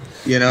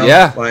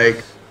 Yeah.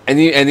 Like, and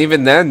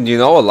even then,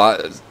 a lot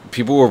of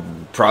people were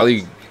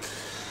probably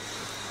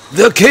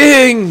the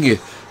king.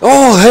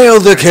 Oh,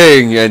 hail the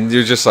king! And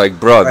you're just like,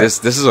 bro, right.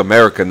 this is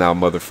America now,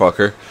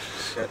 motherfucker.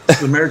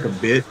 This is America,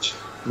 bitch.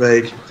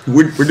 Like,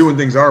 we're doing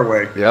things our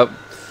way. Yep.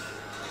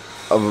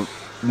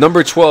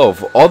 Number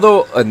 12.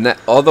 Although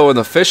an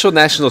official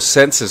national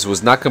census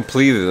was not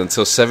completed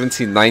until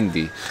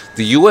 1790,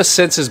 the U.S.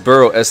 Census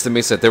Bureau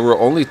estimates that there were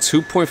only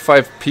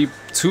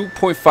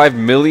 2.5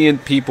 million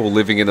people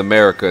living in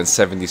America in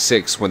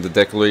 76 when the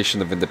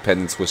Declaration of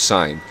Independence was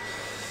signed,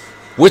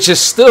 which is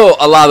still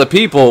a lot of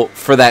people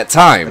for that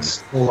time.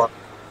 That's a lot.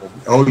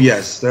 Oh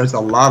yes, there's a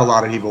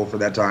lot of people for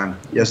that time.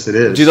 Yes, it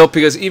is.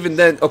 Because even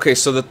then, okay,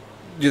 so the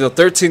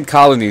 13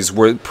 colonies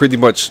were pretty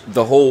much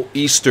the whole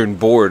eastern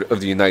board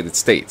of the United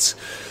States.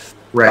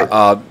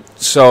 Right.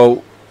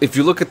 So if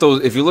you look at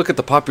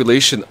the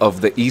population of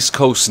the East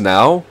Coast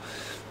now,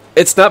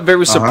 it's not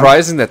very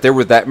surprising that there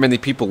were that many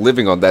people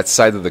living on that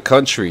side of the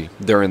country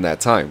during that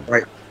time.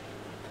 Right.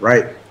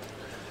 Right.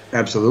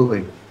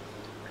 Absolutely.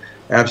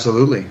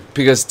 Absolutely.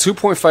 Because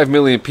 2.5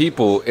 million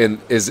people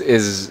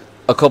is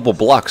a couple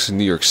blocks in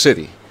New York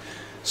City.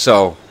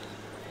 So.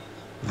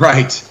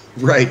 Right.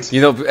 Right.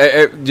 You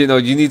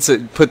need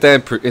to put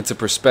that into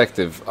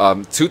perspective.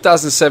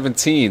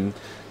 2017,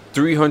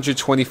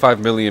 325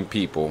 million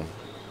people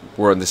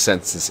were on the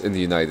census in the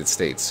United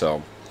States.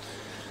 So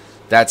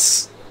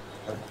that's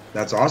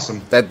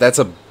awesome. That's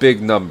a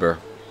big number.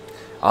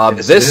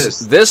 Yes,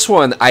 this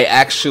one I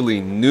actually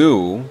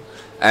knew,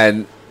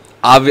 and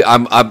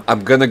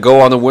I'm gonna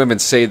go on a whim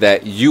and say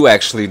that you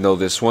actually know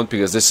this one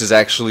because this is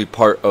actually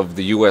part of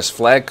the U.S.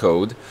 flag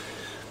code.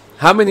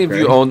 How many of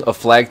you own a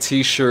flag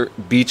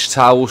T-shirt, beach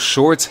towel,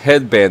 shorts,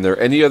 headband, or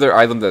any other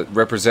item that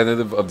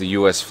representative of the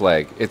U.S.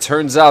 flag? It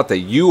turns out that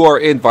you are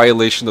in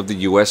violation of the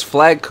U.S.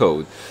 flag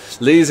code.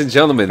 Ladies and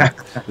gentlemen,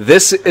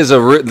 this is a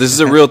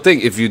real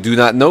thing. If you do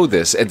not know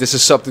this, and this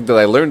is something that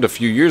I learned a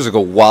few years ago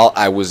while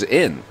I was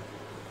in.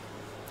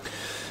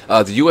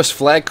 The U.S.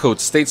 flag code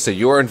states that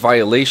you are in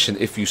violation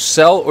if you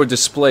sell or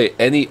display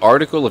any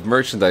article of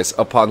merchandise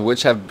upon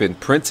which have been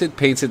printed,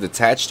 painted,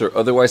 attached, or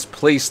otherwise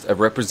placed a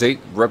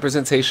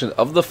representation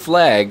of the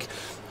flag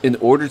in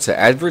order to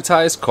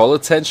advertise, call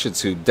attention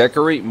to,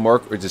 decorate,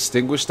 mark, or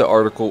distinguish the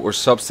article or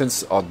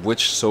substance on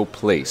which so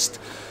placed.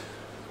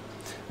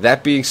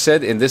 That being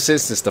said, in this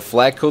instance, the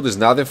flag code is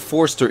not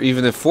enforced or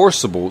even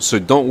enforceable, so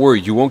don't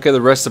worry, you won't get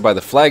arrested by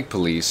the flag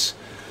police.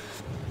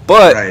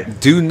 But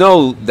do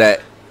know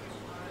that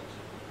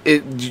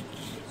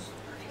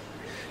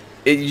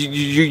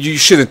you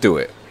shouldn't do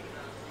it.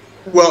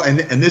 Well, and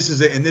this is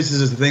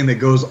the thing that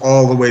goes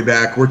all the way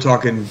back. We're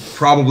talking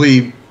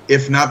probably,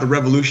 if not the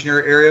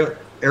Revolutionary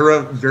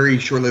era, very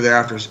shortly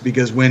thereafter,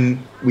 because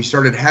when we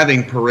started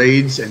having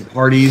parades and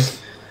parties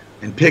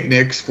and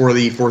picnics for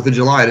the 4th of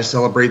July to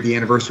celebrate the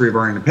anniversary of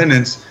our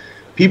independence,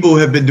 people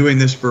have been doing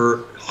this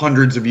for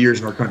hundreds of years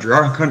in our country.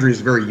 Our country is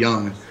very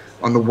young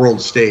on the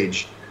world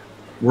stage.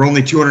 We're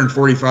only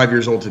 245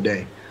 years old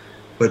today.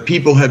 But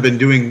people have been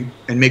doing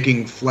and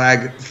making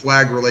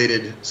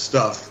flag-related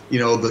stuff.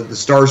 The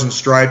stars and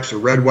stripes or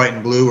red, white,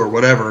 and blue or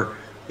whatever.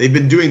 They've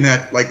been doing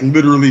that like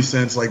literally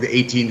since like the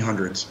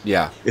 1800s.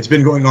 Yeah, it's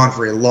been going on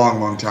for a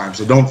long, long time.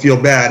 So don't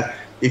feel bad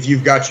if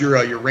you've got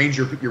your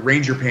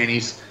ranger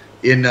panties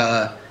in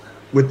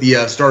with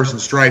the stars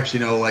and stripes.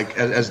 Like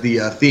as the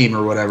theme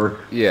or whatever.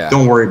 Yeah,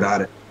 don't worry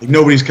about it. Like,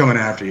 nobody's coming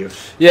after you.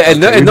 Yeah,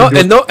 and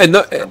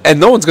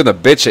no one's gonna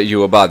bitch at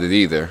you about it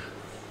either.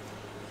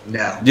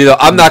 No.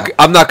 I'm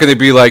not going to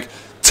be like,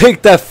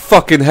 take that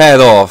fucking hat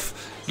off.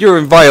 You're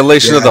in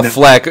violation of the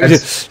flag.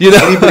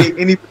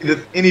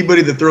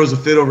 Anybody that throws a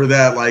fit over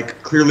that,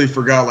 like, clearly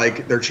forgot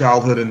like their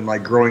childhood and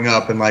like growing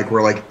up and like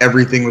where like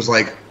everything was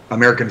like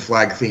American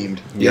flag themed.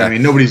 You know what I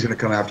mean, nobody's going to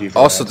come after you for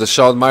also, that.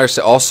 Deshaun Meyer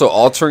said also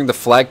altering the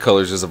flag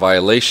colors is a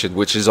violation,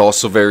 which is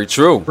also very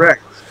true.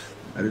 Correct.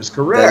 That is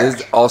correct. That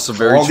is also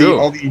very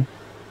true.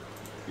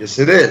 Yes,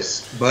 it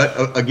is.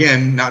 But,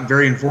 again, not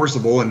very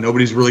enforceable, and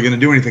nobody's really going to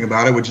do anything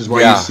about it, which is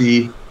why you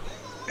see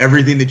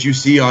everything that you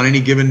see on any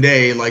given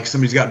day, like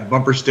somebody's got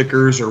bumper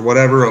stickers or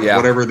whatever of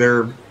whatever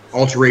their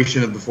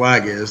alteration of the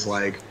flag is.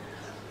 Like,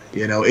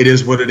 it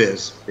is what it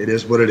is. It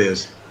is what it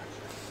is.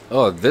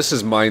 Oh, this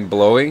is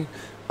mind-blowing.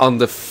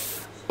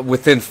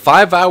 Within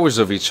 5 hours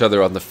of each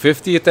other on the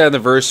 50th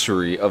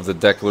anniversary of the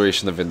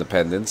Declaration of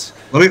Independence.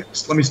 Let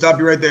me stop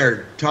you right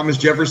there. Thomas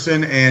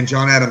Jefferson and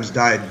John Adams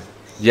died.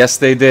 Yes,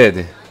 they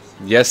did.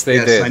 Yes, they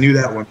did. I knew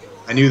that one.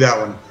 I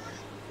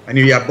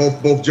knew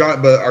both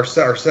John, but our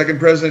second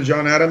president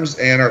John Adams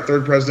and our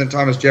third president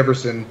Thomas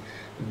Jefferson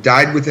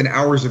died within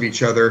hours of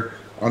each other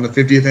on the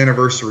 50th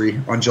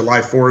anniversary on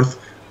July 4th.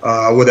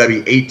 Would that be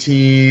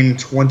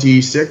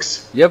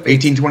 1826? Yep,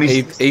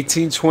 1826.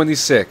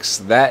 1826.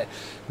 That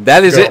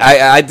is it.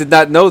 I did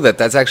not know that.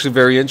 That's actually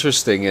very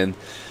interesting and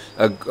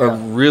a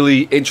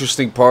really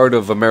interesting part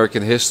of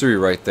American history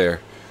right there.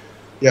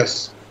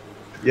 Yes.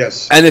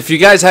 Yes. And if you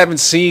guys haven't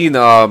seen,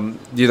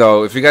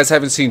 if you guys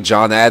haven't seen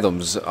John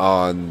Adams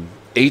on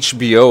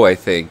HBO, I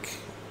think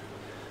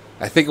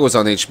it was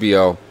on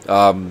HBO.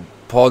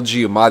 Paul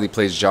Giamatti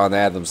plays John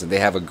Adams, and they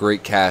have a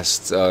great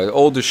cast.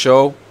 Older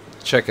show,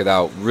 check it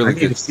out. Really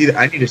good.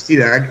 I need to see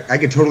that. I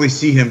could totally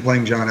see him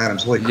playing John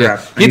Adams. Holy crap!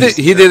 He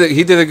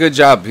did a good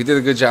job. He did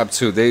a good job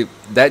too.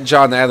 That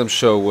John Adams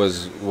show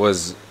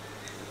was.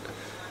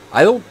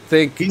 I don't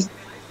think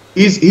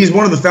he's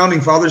one of the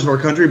founding fathers of our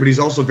country, but he's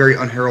also very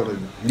unheralded.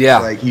 Yeah,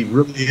 like he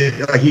really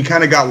he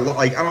kind of got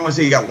like, I don't want to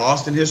say he got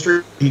lost in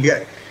history. He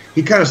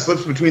kind of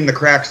slips between the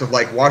cracks of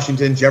like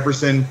Washington,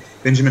 Jefferson,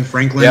 Benjamin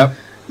Franklin. Yep.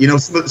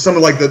 Some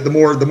of like the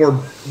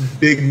more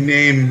big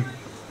name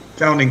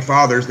founding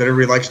fathers that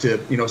everybody likes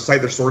to cite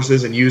their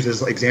sources and use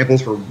as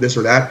examples for this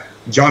or that.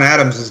 John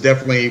Adams is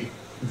definitely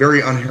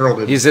very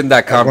unheralded. He's in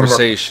that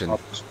conversation.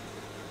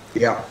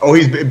 Yeah. Oh,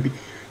 he's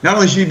not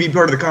only should he be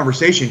part of the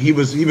conversation, he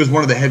was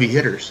one of the heavy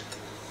hitters.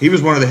 He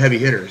was one of the heavy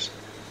hitters,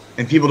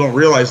 and people don't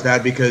realize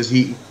that because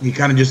he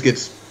kind of just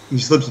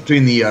slips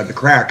between the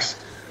cracks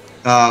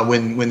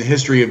when the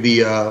history of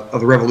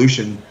the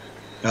revolution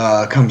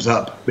comes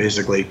up.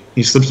 Basically,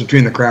 he slips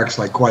between the cracks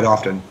like quite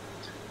often.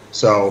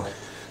 So,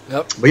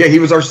 yep. But yeah, he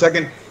was our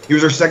second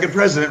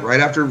president right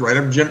after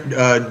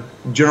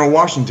General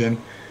Washington,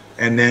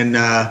 and then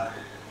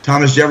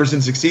Thomas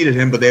Jefferson succeeded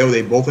him. But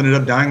they both ended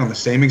up dying on the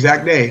same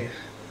exact day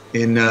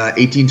in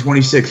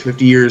 1826,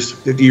 50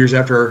 years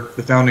after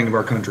the founding of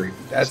our country.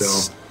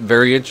 That's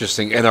very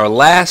interesting. And our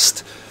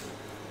last,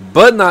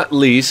 but not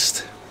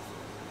least,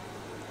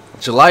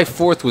 July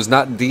 4th was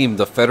not deemed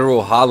a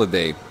federal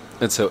holiday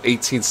until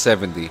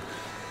 1870,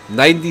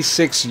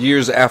 96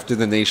 years after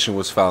the nation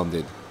was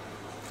founded.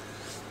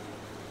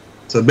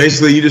 So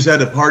basically, you just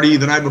had to party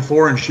the night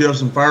before and shoot off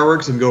some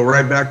fireworks and go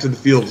right back to the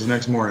fields the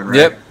next morning,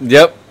 right?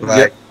 Yep.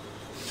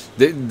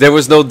 There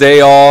was no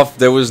day off.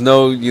 There was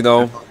no,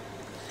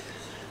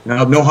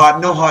 No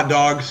hot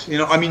dogs.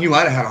 I mean, you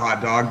might have had a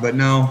hot dog, but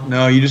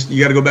no. You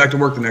got to go back to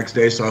work the next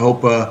day. So I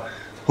hope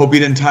you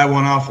didn't tie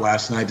one off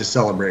last night to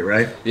celebrate,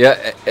 right?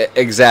 Yeah,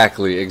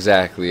 exactly.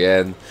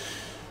 And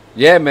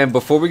yeah, man.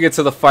 Before we get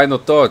to the final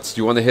thoughts,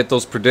 do you want to hit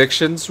those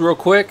predictions real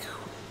quick?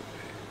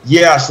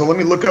 Yeah. So let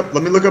me look up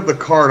the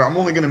card. I'm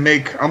only gonna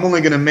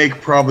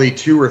make probably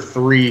 2 or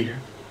 3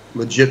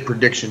 legit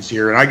predictions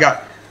here, and I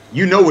got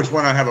which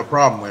one I have a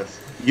problem with.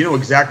 You know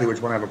exactly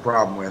which one I have a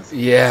problem with.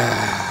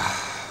 Yeah.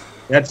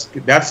 That's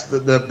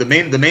the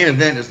main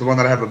event is the one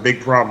that I have a big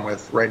problem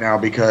with right now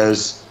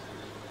because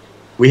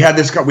we had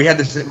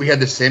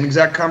the same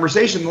exact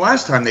conversation the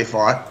last time they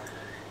fought,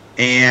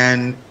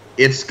 and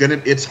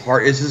it's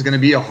hard. This is gonna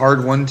be a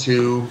hard one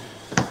to.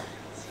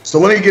 So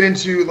let me get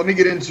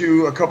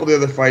into a couple of the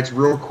other fights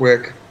real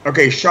quick.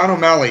 Okay, Sean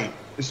O'Malley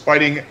is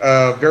fighting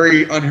a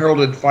very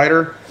unheralded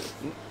fighter.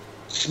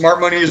 Smart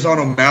money is on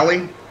O'Malley,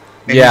 and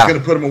he's gonna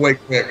put him away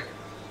quick.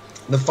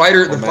 The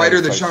fighter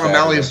that Sean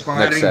O'Malley is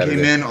fighting came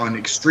in on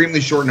extremely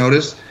short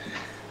notice.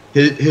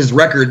 His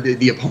record,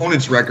 the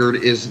opponent's record,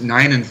 is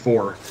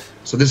 9-4.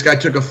 So this guy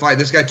took a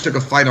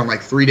fight on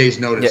like 3 days'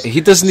 notice. Yeah, he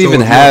doesn't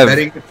even have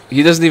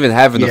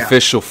an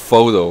official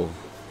photo.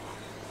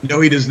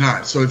 No, he does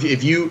not. So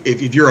if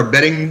you're a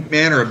betting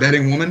man or a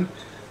betting woman,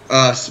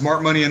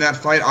 smart money in that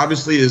fight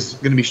obviously is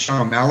going to be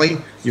Sean O'Malley.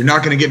 You're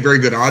not going to get very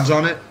good odds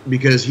on it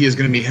because he is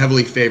going to be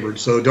heavily favored.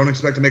 So don't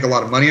expect to make a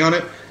lot of money on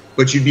it.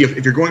 But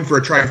if you're going for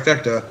a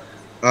trifecta,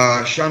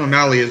 Sean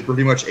O'Malley is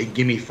pretty much a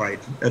gimme fight.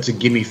 That's a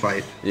gimme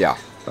fight. Yeah.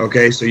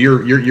 Okay, so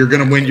you're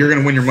gonna win. You're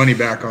gonna win your money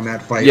back on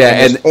that fight.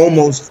 Yeah, and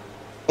almost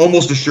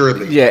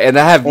assuredly. Yeah, and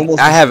I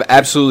have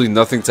absolutely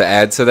nothing to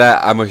add to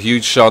that. I'm a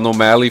huge Sean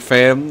O'Malley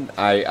fan.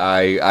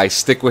 I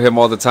stick with him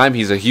all the time.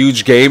 He's a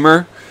huge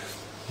gamer.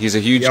 He's a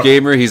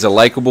He's a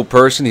likable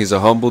person. He's a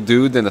humble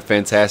dude and a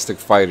fantastic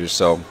fighter.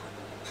 So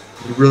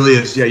he really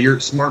is. Yeah, your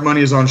smart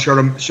money is on Sean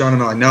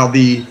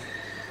O'Malley.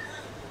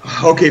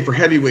 Now for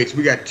heavyweights,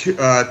 we got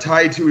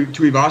Tai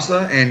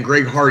Tuivasa and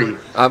Greg Hardy.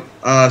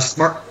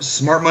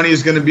 Smart money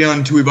is going to be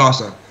on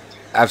Tuivasa.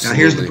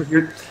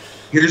 Absolutely. Now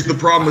here's the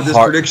problem with this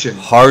prediction.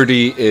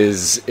 Hardy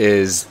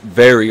is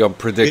very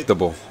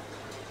unpredictable.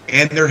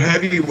 And they're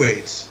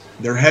heavyweights.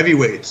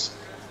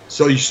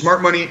 So your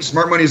smart money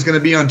is going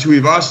to be on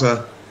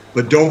Tuivasa,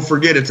 but don't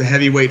forget it's a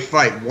heavyweight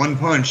fight. One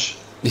punch.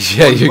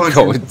 Yeah, you're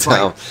going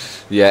down.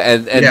 Yeah,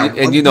 and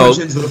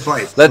into the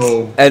fight.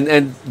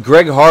 And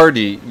Greg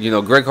Hardy,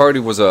 Greg Hardy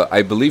was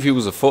I believe he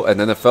was an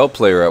NFL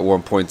player at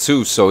one point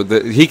too. So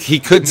he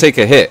could take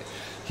a hit.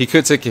 He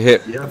could take a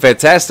hit. Yeah.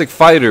 Fantastic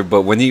fighter,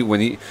 but when he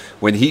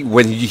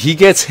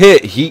gets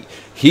hit,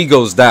 he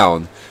goes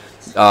down.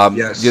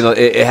 Yes.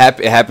 It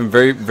happened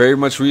very very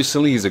much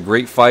recently. He's a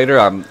great fighter.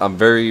 I'm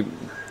very,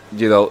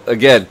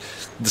 again,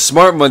 the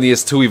smart money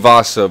is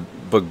Tuivasa,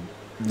 but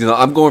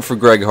I'm going for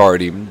Greg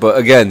Hardy. But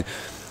again,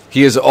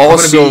 he is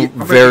also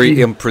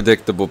very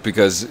unpredictable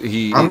because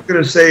I'm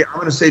gonna say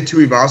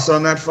Tuivasa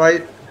on that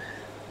fight,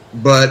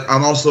 but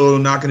I'm also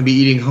not gonna be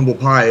eating humble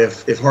pie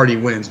if Hardy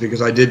wins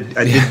because I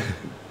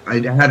I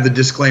have the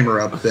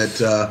disclaimer up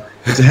that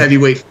it's a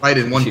heavyweight fight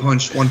and one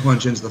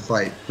punch ends the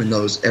fight. Win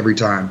those every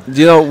time.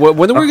 You know,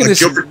 when are we going to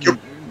see?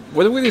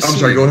 When are we going to I'm see?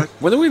 sorry, go ahead.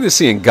 When are we going to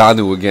see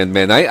Ngannou again,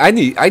 man?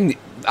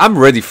 I'm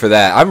ready for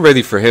that. I'm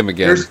ready for him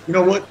again. You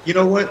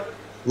know what?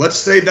 Let's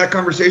save that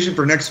conversation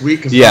for next week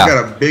because Yeah. I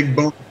got a big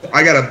bone.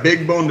 I got a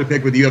big bone to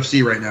pick with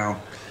UFC right now.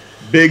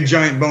 Big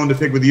giant bone to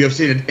pick with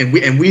UFC,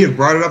 and we have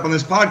brought it up on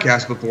this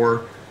podcast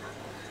before.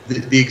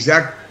 The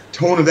exact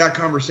tone of that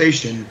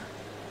conversation.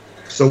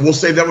 So we'll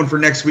save that one for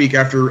next week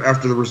after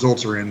the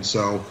results are in.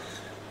 So,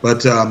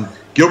 but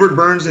Gilbert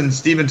Burns and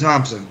Stephen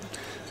Thompson.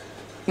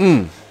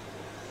 I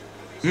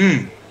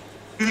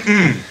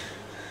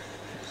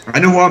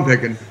know who I'm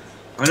picking.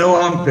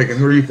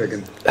 Who are you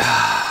picking?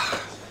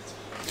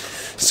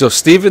 So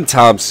Stephen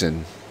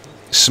Thompson,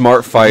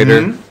 smart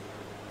fighter,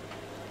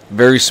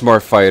 very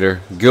smart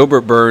fighter.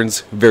 Gilbert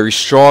Burns, very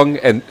strong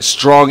and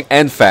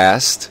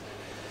fast.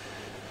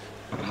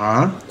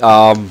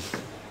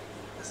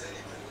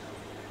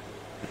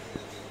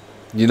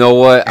 You know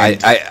what?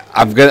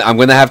 I'm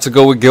gonna have to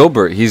go with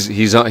Gilbert.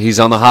 He's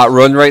on a hot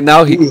run right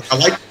now.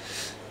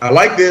 I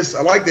like this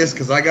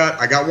because I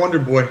got Wonder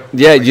Boy.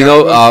 Yeah,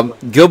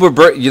 Gilbert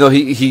Burns. You know,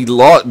 he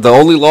lost. The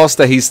only loss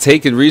that he's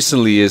taken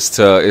recently is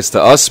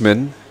to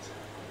Usman.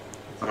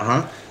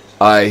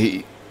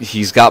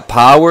 He's got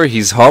power.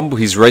 He's humble.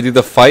 He's ready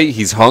to fight.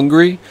 He's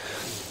hungry.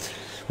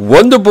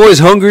 Wonder Boy's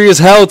hungry as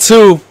hell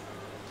too.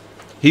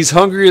 He's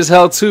hungry as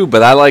hell too.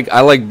 But I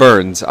like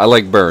Burns. I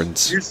like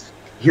Burns.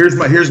 Here's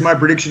my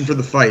prediction for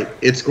the fight.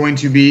 It's going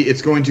to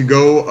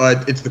go.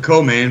 It's the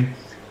co-main.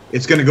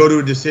 It's going to go to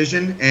a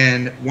decision,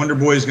 and Wonder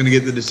Boy is going to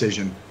get the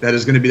decision.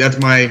 That's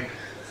my.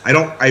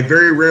 I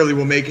very rarely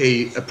will make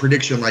a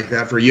prediction like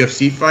that for a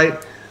UFC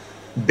fight,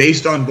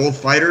 based on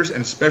both fighters,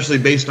 and especially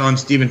based on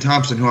Stephen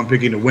Thompson, who I'm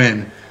picking to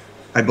win.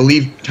 I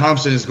believe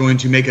Thompson is going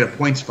to make it a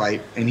points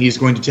fight, and he's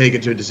going to take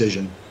it to a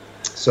decision.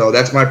 So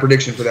that's my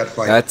prediction for that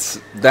fight.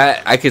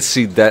 I could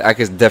see that. I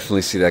could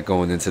definitely see that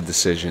going into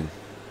decision.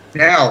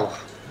 Now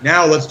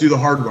let's do the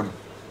hard one.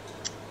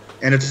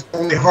 And it's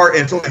only hard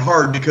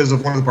because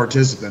of one of the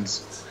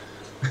participants.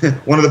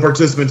 One of the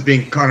participants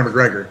being Conor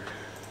McGregor.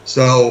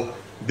 So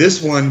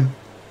this one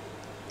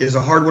is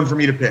a hard one for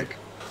me to pick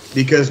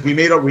because we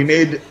made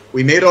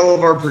all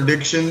of our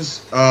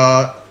predictions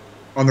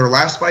on their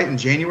last fight in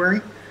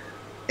January,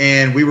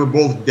 and we were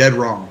both dead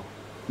wrong.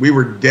 We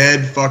were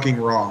dead fucking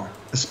wrong,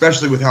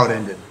 especially with how it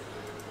ended.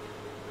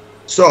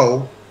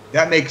 So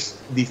that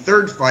makes the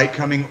third fight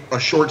coming a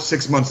short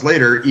 6 months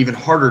later even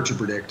harder to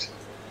predict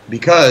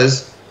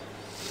because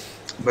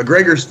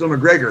McGregor's still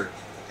McGregor,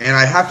 and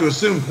I have to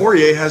assume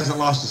Pourier hasn't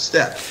lost a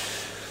step.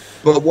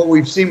 But what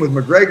we've seen with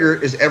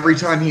McGregor is every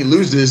time he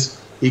loses,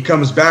 he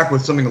comes back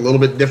with something a little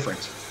bit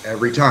different.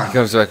 Every time. He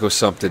comes back with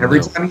something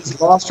Every new. time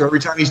he's lost or every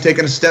time he's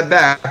taken a step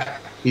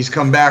back, he's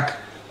come back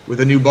with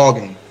a new ball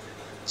game.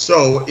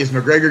 So is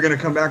McGregor going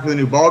to come back with a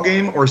new ball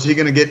game, or is he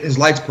going to get his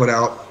lights put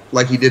out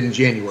like he did in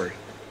January?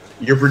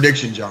 Your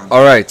prediction, John.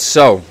 All right,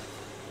 so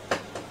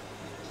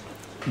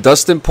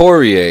Dustin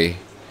Poirier,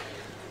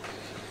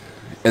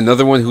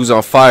 another one who's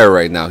on fire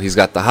right now. He's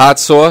got the hot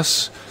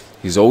sauce.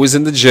 He's always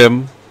in the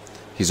gym.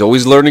 He's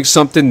always learning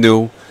something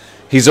new.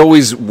 He's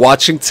always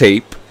watching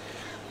tape.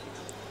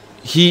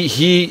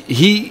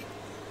 He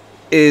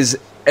is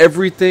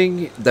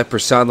everything that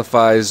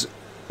personifies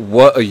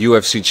what a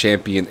UFC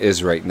champion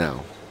is right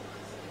now.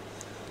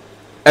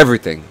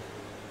 Everything.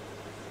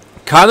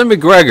 Conor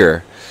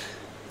McGregor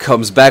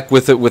comes back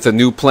with a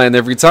new plan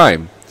every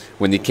time.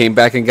 When he came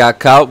back and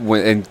got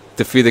and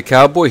defeated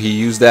Cowboy, he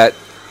used that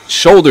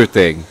shoulder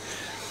thing.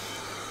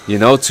 You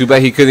know, too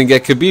bad he couldn't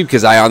get Khabib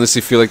because I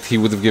honestly feel like he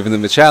would have given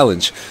him a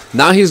challenge.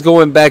 Now he's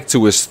going back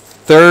to his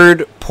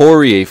third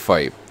Poirier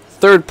fight.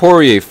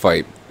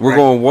 We're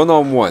going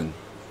one-on-one.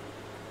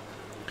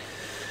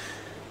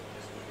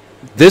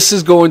 This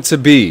is going to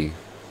be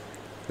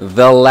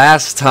the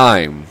last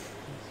time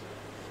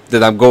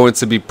that I'm going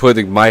to be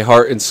putting my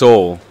heart and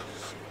soul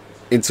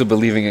into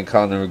believing in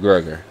Conor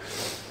McGregor.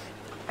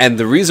 And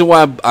the reason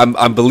why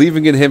I'm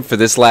believing in him for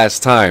this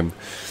last time,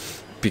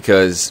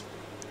 because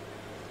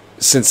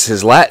since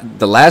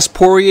the last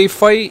Poirier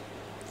fight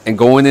and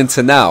going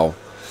into now,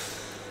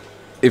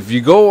 if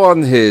you go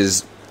on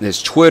his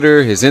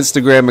Twitter, his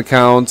Instagram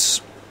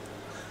accounts,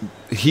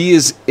 he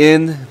is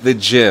in the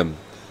gym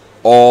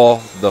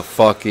all the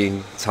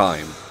fucking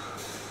time.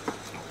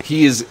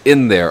 He is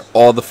in there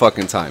all the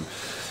fucking time.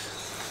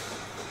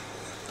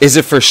 Is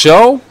it for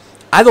show?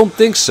 I don't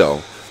think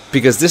so.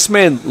 Because this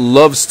man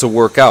loves to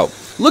work out.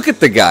 Look at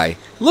the guy.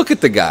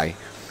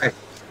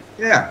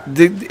 Yeah.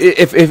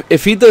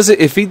 If he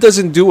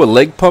doesn't do a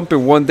leg pump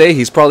in one day,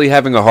 he's probably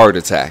having a heart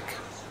attack.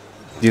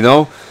 You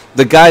know?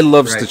 The guy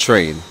loves to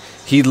train.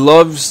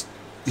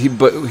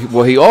 But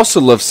what he also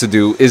loves to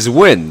do is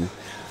win.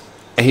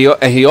 And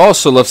he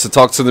also loves to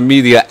talk to the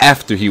media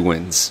after he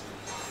wins.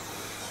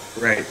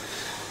 Right.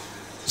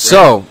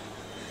 So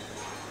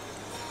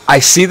I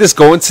see this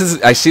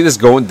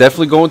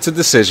definitely going to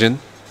decision.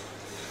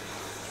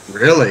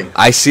 Really?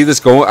 I see this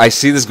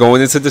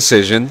going into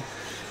decision,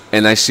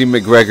 and I see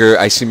McGregor.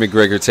 I see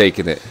McGregor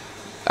taking it.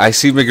 I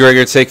see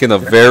McGregor taking a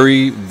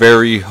very,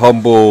 very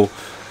humble,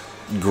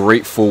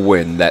 grateful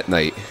win that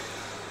night.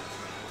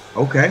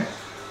 Okay.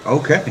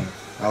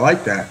 I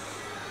like that.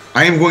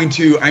 I'm going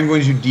to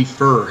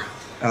defer.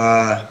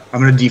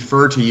 I'm going to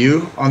defer to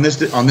you on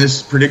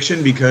this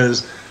prediction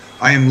because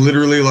I am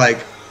literally like,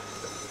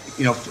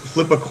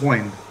 flip a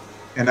coin,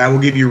 and I will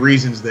give you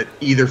reasons that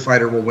either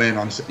fighter will win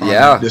on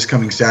this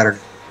coming Saturday.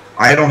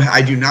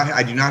 I do not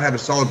have a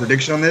solid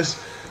prediction on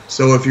this.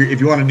 So if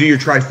you want to do your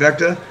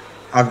trifecta,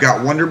 I've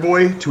got Wonder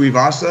Boy,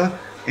 Tuivasa,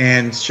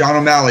 and Sean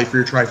O'Malley for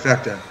your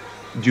trifecta.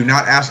 Do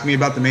not ask me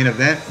about the main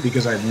event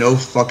because I have no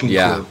fucking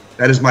clue.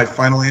 That is my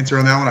final answer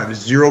on that one. I have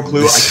zero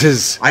clue.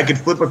 I could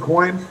flip a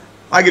coin.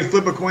 I could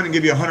flip a coin and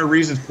give you 100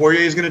 reasons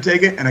Poirier is going to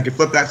take it, and I could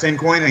flip that same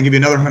coin and give you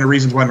another 100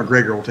 reasons why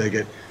McGregor will take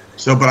it.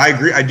 So, but I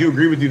agree. I do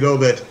agree with you though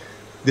that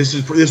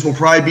this will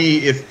probably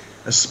be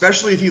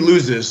especially if he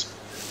loses.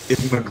 If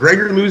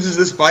McGregor loses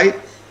this fight,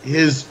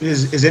 his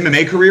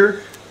MMA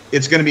career,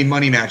 it's going to be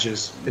money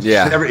matches.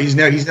 He's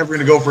never going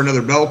to go for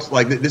another belt.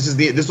 Like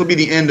this will be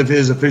the end of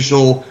his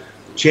official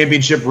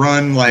championship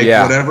run.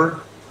 Whatever.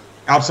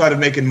 Outside of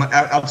making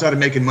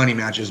money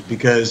matches,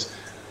 because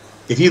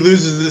if he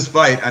loses this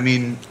fight, I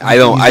mean, I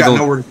don't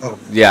nowhere to go.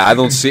 Yeah, I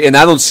don't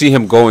see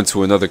him going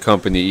to another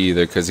company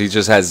either because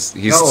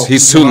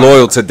he's too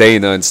loyal to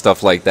Dana and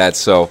stuff like that.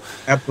 So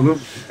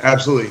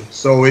absolutely.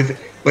 So if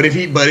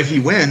he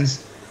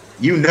wins,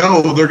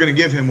 they're going to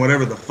give him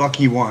whatever the fuck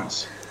he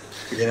wants.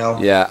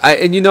 Yeah,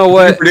 and you know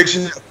what?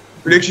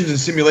 Predictions and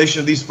simulation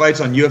of these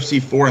fights on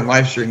UFC 4 and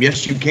live stream.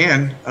 Yes, you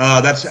can.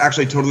 That's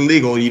actually totally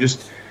legal. You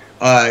just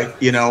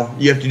you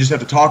just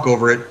have to talk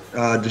over it,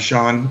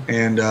 Deshaun,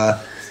 and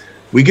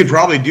we could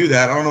probably do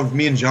that. I don't know if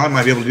me and John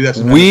might be able to do that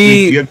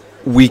sometime.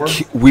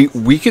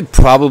 We could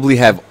probably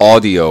have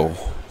audio,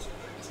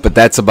 but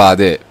that's about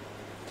it.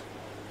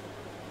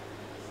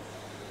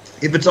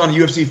 If it's on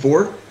UFC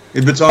 4,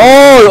 if it's on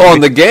on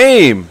the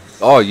game.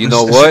 Oh, you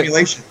know what?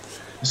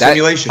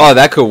 Simulation. Oh,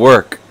 that could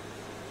work.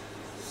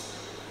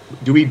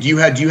 Do you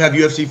have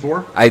UFC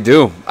 4? I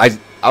do. I'm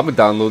gonna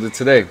download it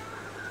today.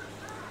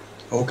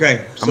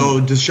 Okay, so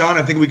Deshaun,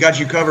 I think we got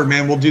you covered,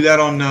 man. We'll do that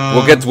on.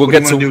 We'll get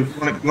to. You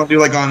want to do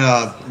like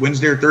on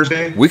Wednesday or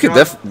Thursday? We could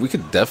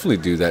definitely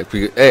do that.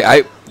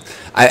 Hey,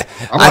 I'm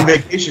on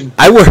vacation.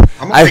 I'm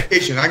on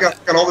vacation. I got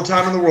all the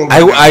time in the world.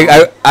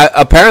 I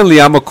apparently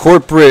I'm a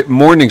corporate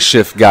morning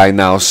shift guy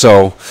now.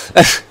 So.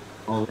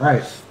 All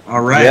right.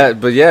 Yeah,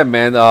 but yeah,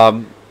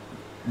 man.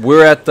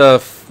 We're at the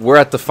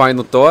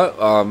final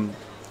thought.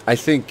 I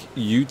think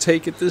you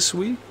take it this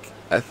week.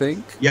 I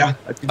think. Yeah.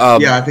 I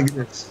think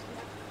it is.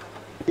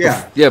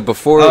 Yeah. Yeah.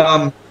 Before.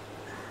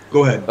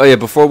 Go ahead. Oh yeah.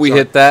 Before we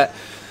hit that,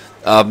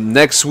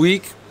 next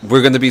week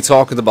we're going to be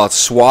talking about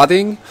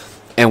swatting,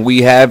 and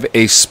we have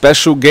a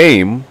special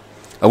game.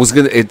 I was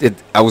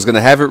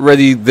gonna have it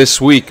ready this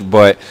week,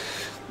 but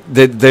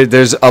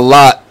there's a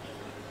lot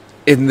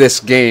in this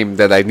game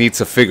that I need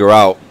to figure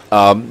out.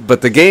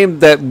 But the game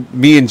that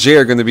me and Jay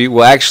are going to be,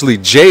 actually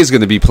Jay's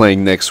going to be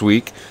playing next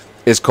week,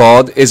 is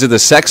called, is it a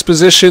sex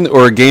position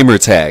or a gamer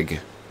tag?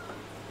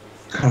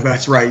 Oh,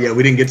 that's right. Yeah,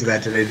 we didn't get to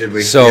that today, did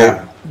we?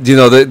 So,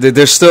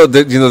 there's still,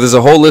 there's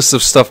a whole list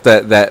of stuff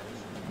that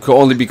could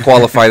only be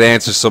qualified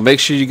answers. So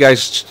make sure you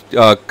guys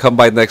come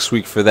by next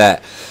week for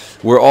that.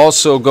 We're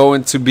also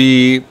going to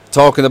be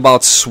talking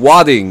about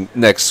swatting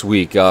next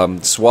week.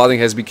 Swatting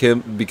has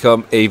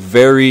become a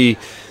very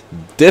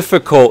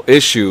difficult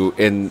issue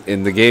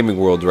in the gaming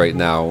world right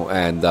now,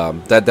 and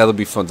that'll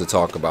be fun to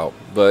talk about.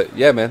 But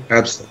yeah, man,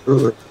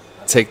 absolutely,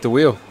 take the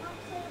wheel.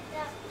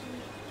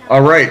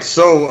 All right,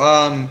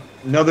 so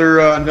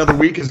another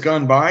week has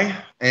gone by,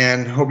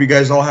 and hope you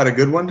guys all had a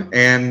good one.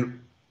 And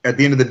at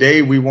the end of the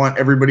day, we want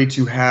everybody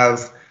to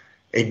have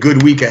a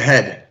good week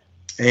ahead.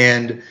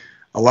 And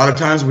a lot of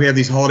times we have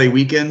these holiday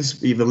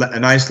weekends. We have a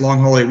nice long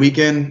holiday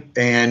weekend,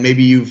 and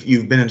maybe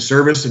you've been in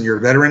service and you're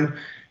a veteran.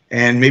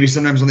 And maybe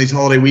sometimes on these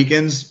holiday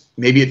weekends,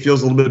 maybe it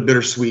feels a little bit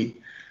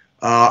bittersweet.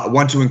 I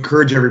want to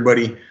encourage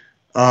everybody,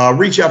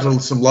 reach out to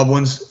some loved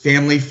ones,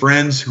 family,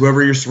 friends,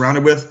 whoever you're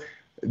surrounded with.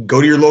 Go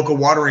to your local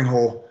watering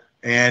hole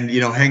and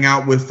hang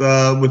out with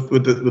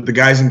the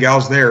guys and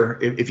gals there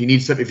if you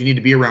need stuff, if you need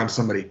to be around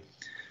somebody.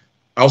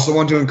 I also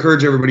want to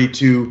encourage everybody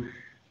to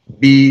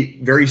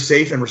be very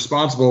safe and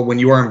responsible when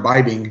you are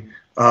imbibing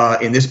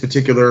in this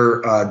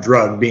particular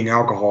drug, being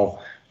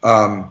alcohol.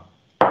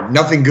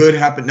 Nothing good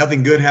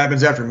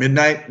happens after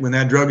midnight when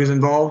that drug is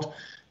involved,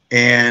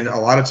 and a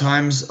lot of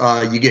times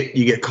you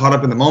get caught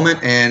up in the moment,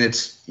 and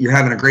you're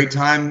having a great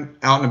time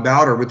out and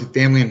about or with your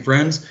family and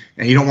friends,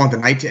 and you don't want the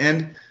night to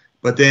end.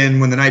 But then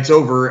when the night's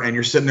over and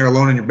you're sitting there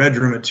alone in your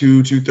bedroom at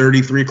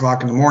 2:30, 3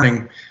 o'clock in the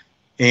morning,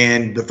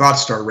 and the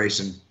thoughts start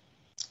racing,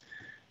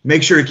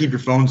 make sure to keep your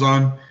phones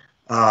on.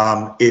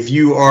 If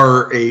you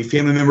are a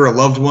family member, a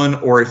loved one,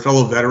 or a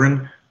fellow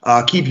veteran,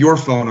 keep your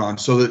phone on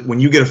so that when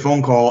you get a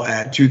phone call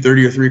at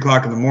 2:30 or 3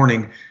 o'clock in the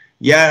morning,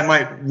 it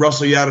might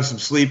rustle you out of some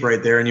sleep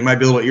right there, and you might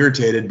be a little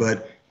irritated,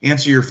 but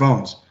answer your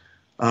phones.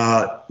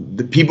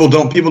 The people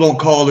don't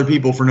call other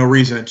people for no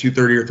reason at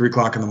 2:30 or 3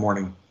 o'clock in the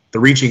morning.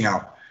 They're reaching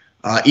out,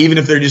 even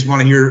if they just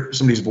want to hear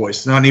somebody's voice.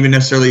 It's not even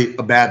necessarily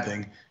a bad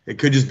thing. It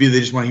could just be they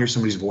just want to hear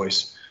somebody's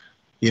voice.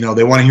 You know,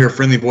 they want to hear a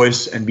friendly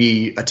voice and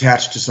be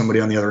attached to somebody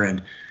on the other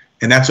end,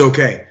 and that's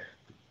okay.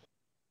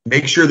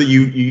 Make sure that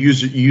you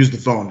use the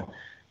phone.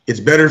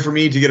 It's better for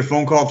me to get a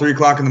phone call at 3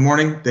 o'clock in the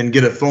morning than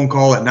get a phone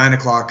call at 9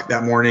 o'clock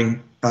that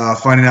morning,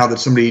 finding out that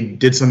somebody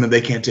did something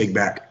they can't take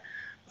back.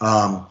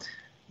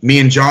 Me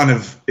and John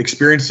have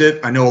experienced it.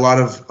 I know a lot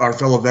of our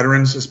fellow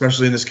veterans,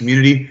 especially in this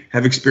community,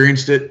 have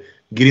experienced it,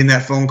 getting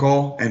that phone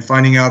call and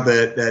finding out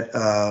that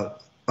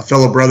a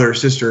fellow brother or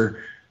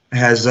sister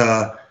has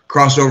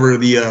crossed over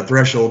the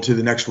threshold to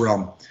the next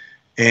realm.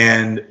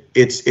 And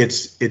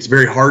it's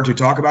very hard to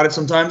talk about it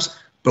sometimes,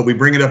 but we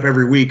bring it up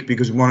every week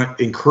because we want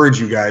to encourage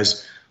you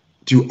guys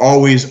to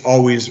always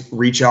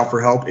reach out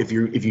for help if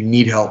you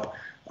need help.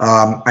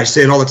 I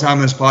say it all the time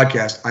on this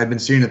podcast. I've been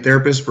seeing a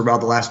therapist for about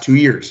the last 2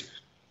 years.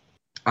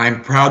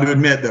 I'm proud to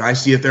admit that I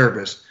see a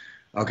therapist.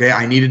 Okay,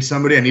 I needed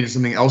somebody. I needed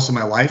something else in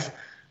my life.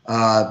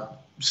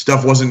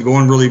 Stuff wasn't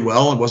going really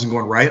well. It wasn't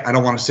going right. I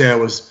don't want to say I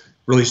was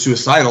really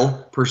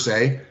suicidal per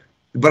se,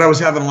 but I was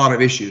having a lot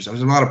of issues. I was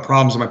having a lot of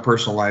problems in my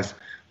personal life,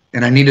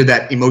 and I needed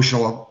that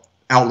emotional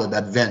outlet,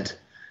 that vent.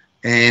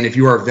 And if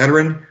you are a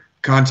veteran,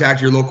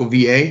 contact your local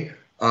VA.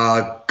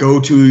 Go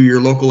to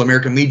your local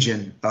American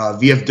Legion,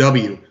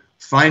 VFW.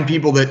 Find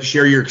people that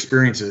share your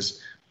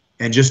experiences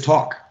and just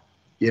talk.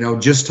 You know,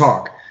 just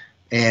talk.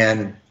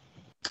 And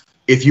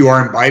if you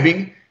are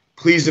imbibing,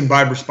 please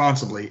imbibe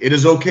responsibly. It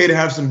is okay to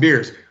have some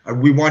beers.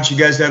 We want you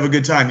guys to have a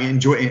good time.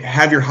 Enjoy.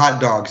 Have your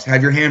hot dogs.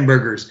 Have your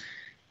hamburgers.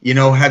 You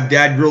know, have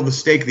Dad grill the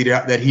steak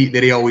that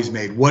he always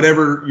made.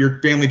 Whatever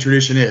your family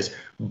tradition is,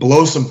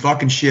 blow some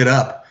fucking shit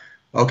up.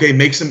 Okay,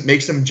 make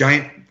some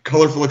giant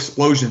colorful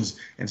explosions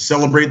and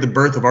celebrate the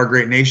birth of our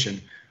great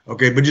nation.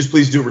 Okay, but just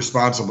please do it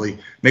responsibly.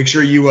 Make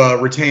sure you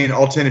retain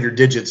all 10 of your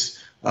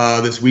digits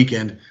this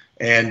weekend.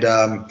 And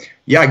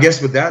yeah, I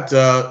guess with that,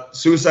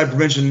 suicide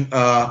prevention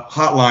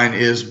hotline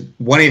is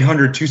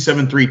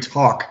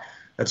 1-800-273-TALK.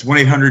 That's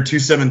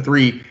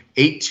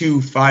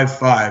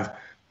 1-800-273-8255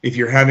 if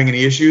you're having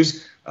any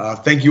issues.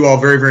 Thank you all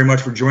very, very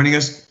much for joining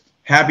us.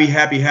 Happy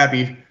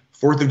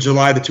 4th of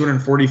July, the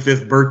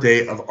 245th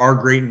birthday of our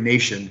great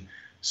nation.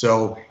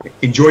 So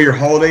enjoy your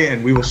holiday,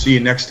 and we will see you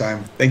next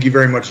time. Thank you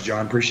very much,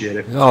 John. Appreciate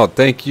it. Oh,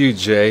 thank you,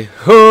 Jay.